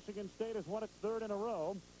Lansing. Michigan State has won its third in a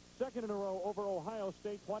row, second in a row over Ohio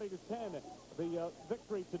State, 20-10. The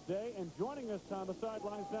victory today, and joining us on the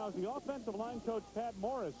sidelines now is the offensive line coach, Pat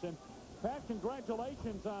Morris. And Pat,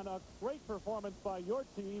 congratulations on a great performance by your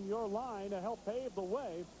team, your line, to help pave the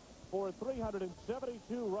way for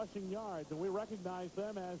 372 rushing yards. And we recognize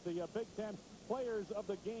them as the Big Ten players of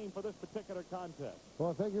the game for this particular contest.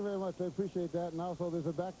 Well, thank you very much. I appreciate that. And also, there's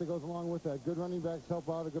a back that goes along with that. Good running backs help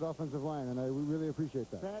out a good offensive line, and we really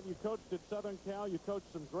appreciate that. Pat, you coached at Southern Cal. You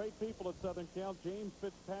coached some great people at Southern Cal. James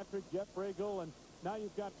Fitzpatrick, Jeff Brigel, and now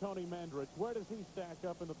you've got Tony Mandarich. Where does he stack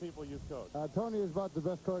up in the people you've coached? Tony is about the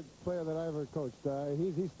best player that I ever coached.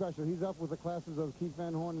 He's special. He's up with the classes of Keith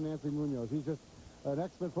Van Horn and Anthony Munoz. He's just an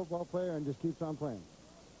excellent football player and just keeps on playing.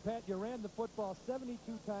 Pat, you ran the football 72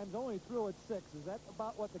 times, only threw it 6. Is that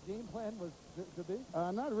about what the game plan was to be?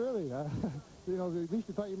 Not really. You know, at least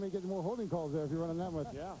you thought you may get more holding calls there if you're running that much.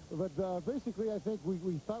 Yeah. But basically, I think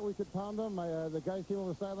we thought we could pound them. The guys came on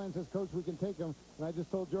the sideline and says, Coach, we can take them. And I just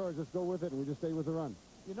told George, let's go with it, and we just stayed with the run.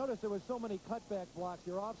 You notice there was so many cutback blocks.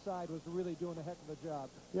 Your offside was really doing a heck of a job.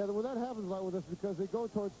 Yeah, well, that happens a lot with us because they go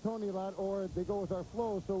towards Tony a lot, or they go with our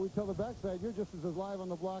flow. So we tell the backside, you're just as live on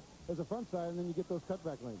the block as the front side, and then you get those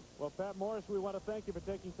cutback lanes. Well, Pat Morris, we want to thank you for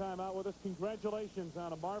taking time out with us. Congratulations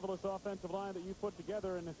on a marvelous offensive line that you put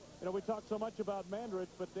together. And, you know, we talk so much about Mandarich,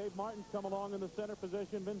 but Dave Martin's come along in the center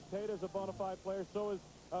position. Vince Tate is a bona fide player. So is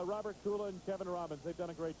Robert Kula and Kevin Robbins. They've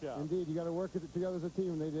done a great job. Indeed. You got to work it together as a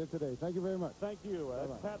team, and they did today. Thank you very much. Thank you.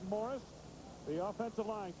 That's Pat Morris, the offensive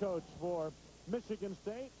line coach for Michigan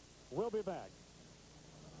State. We'll be back.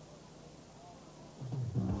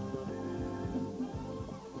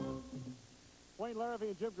 Wayne Larrivee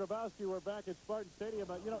and Jim Grabowski were back at Spartan Stadium.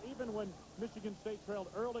 You know, even when Michigan State trailed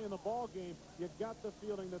early in the ball game, you got the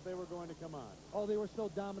feeling that they were going to come on. Oh, they were so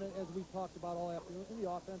dominant, as we talked about all afternoon, in the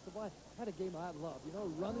offensive line. Had a game I love, you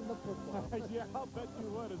know, running the football. Yeah, I'll bet you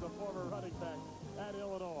would as a former running back at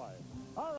Illinois.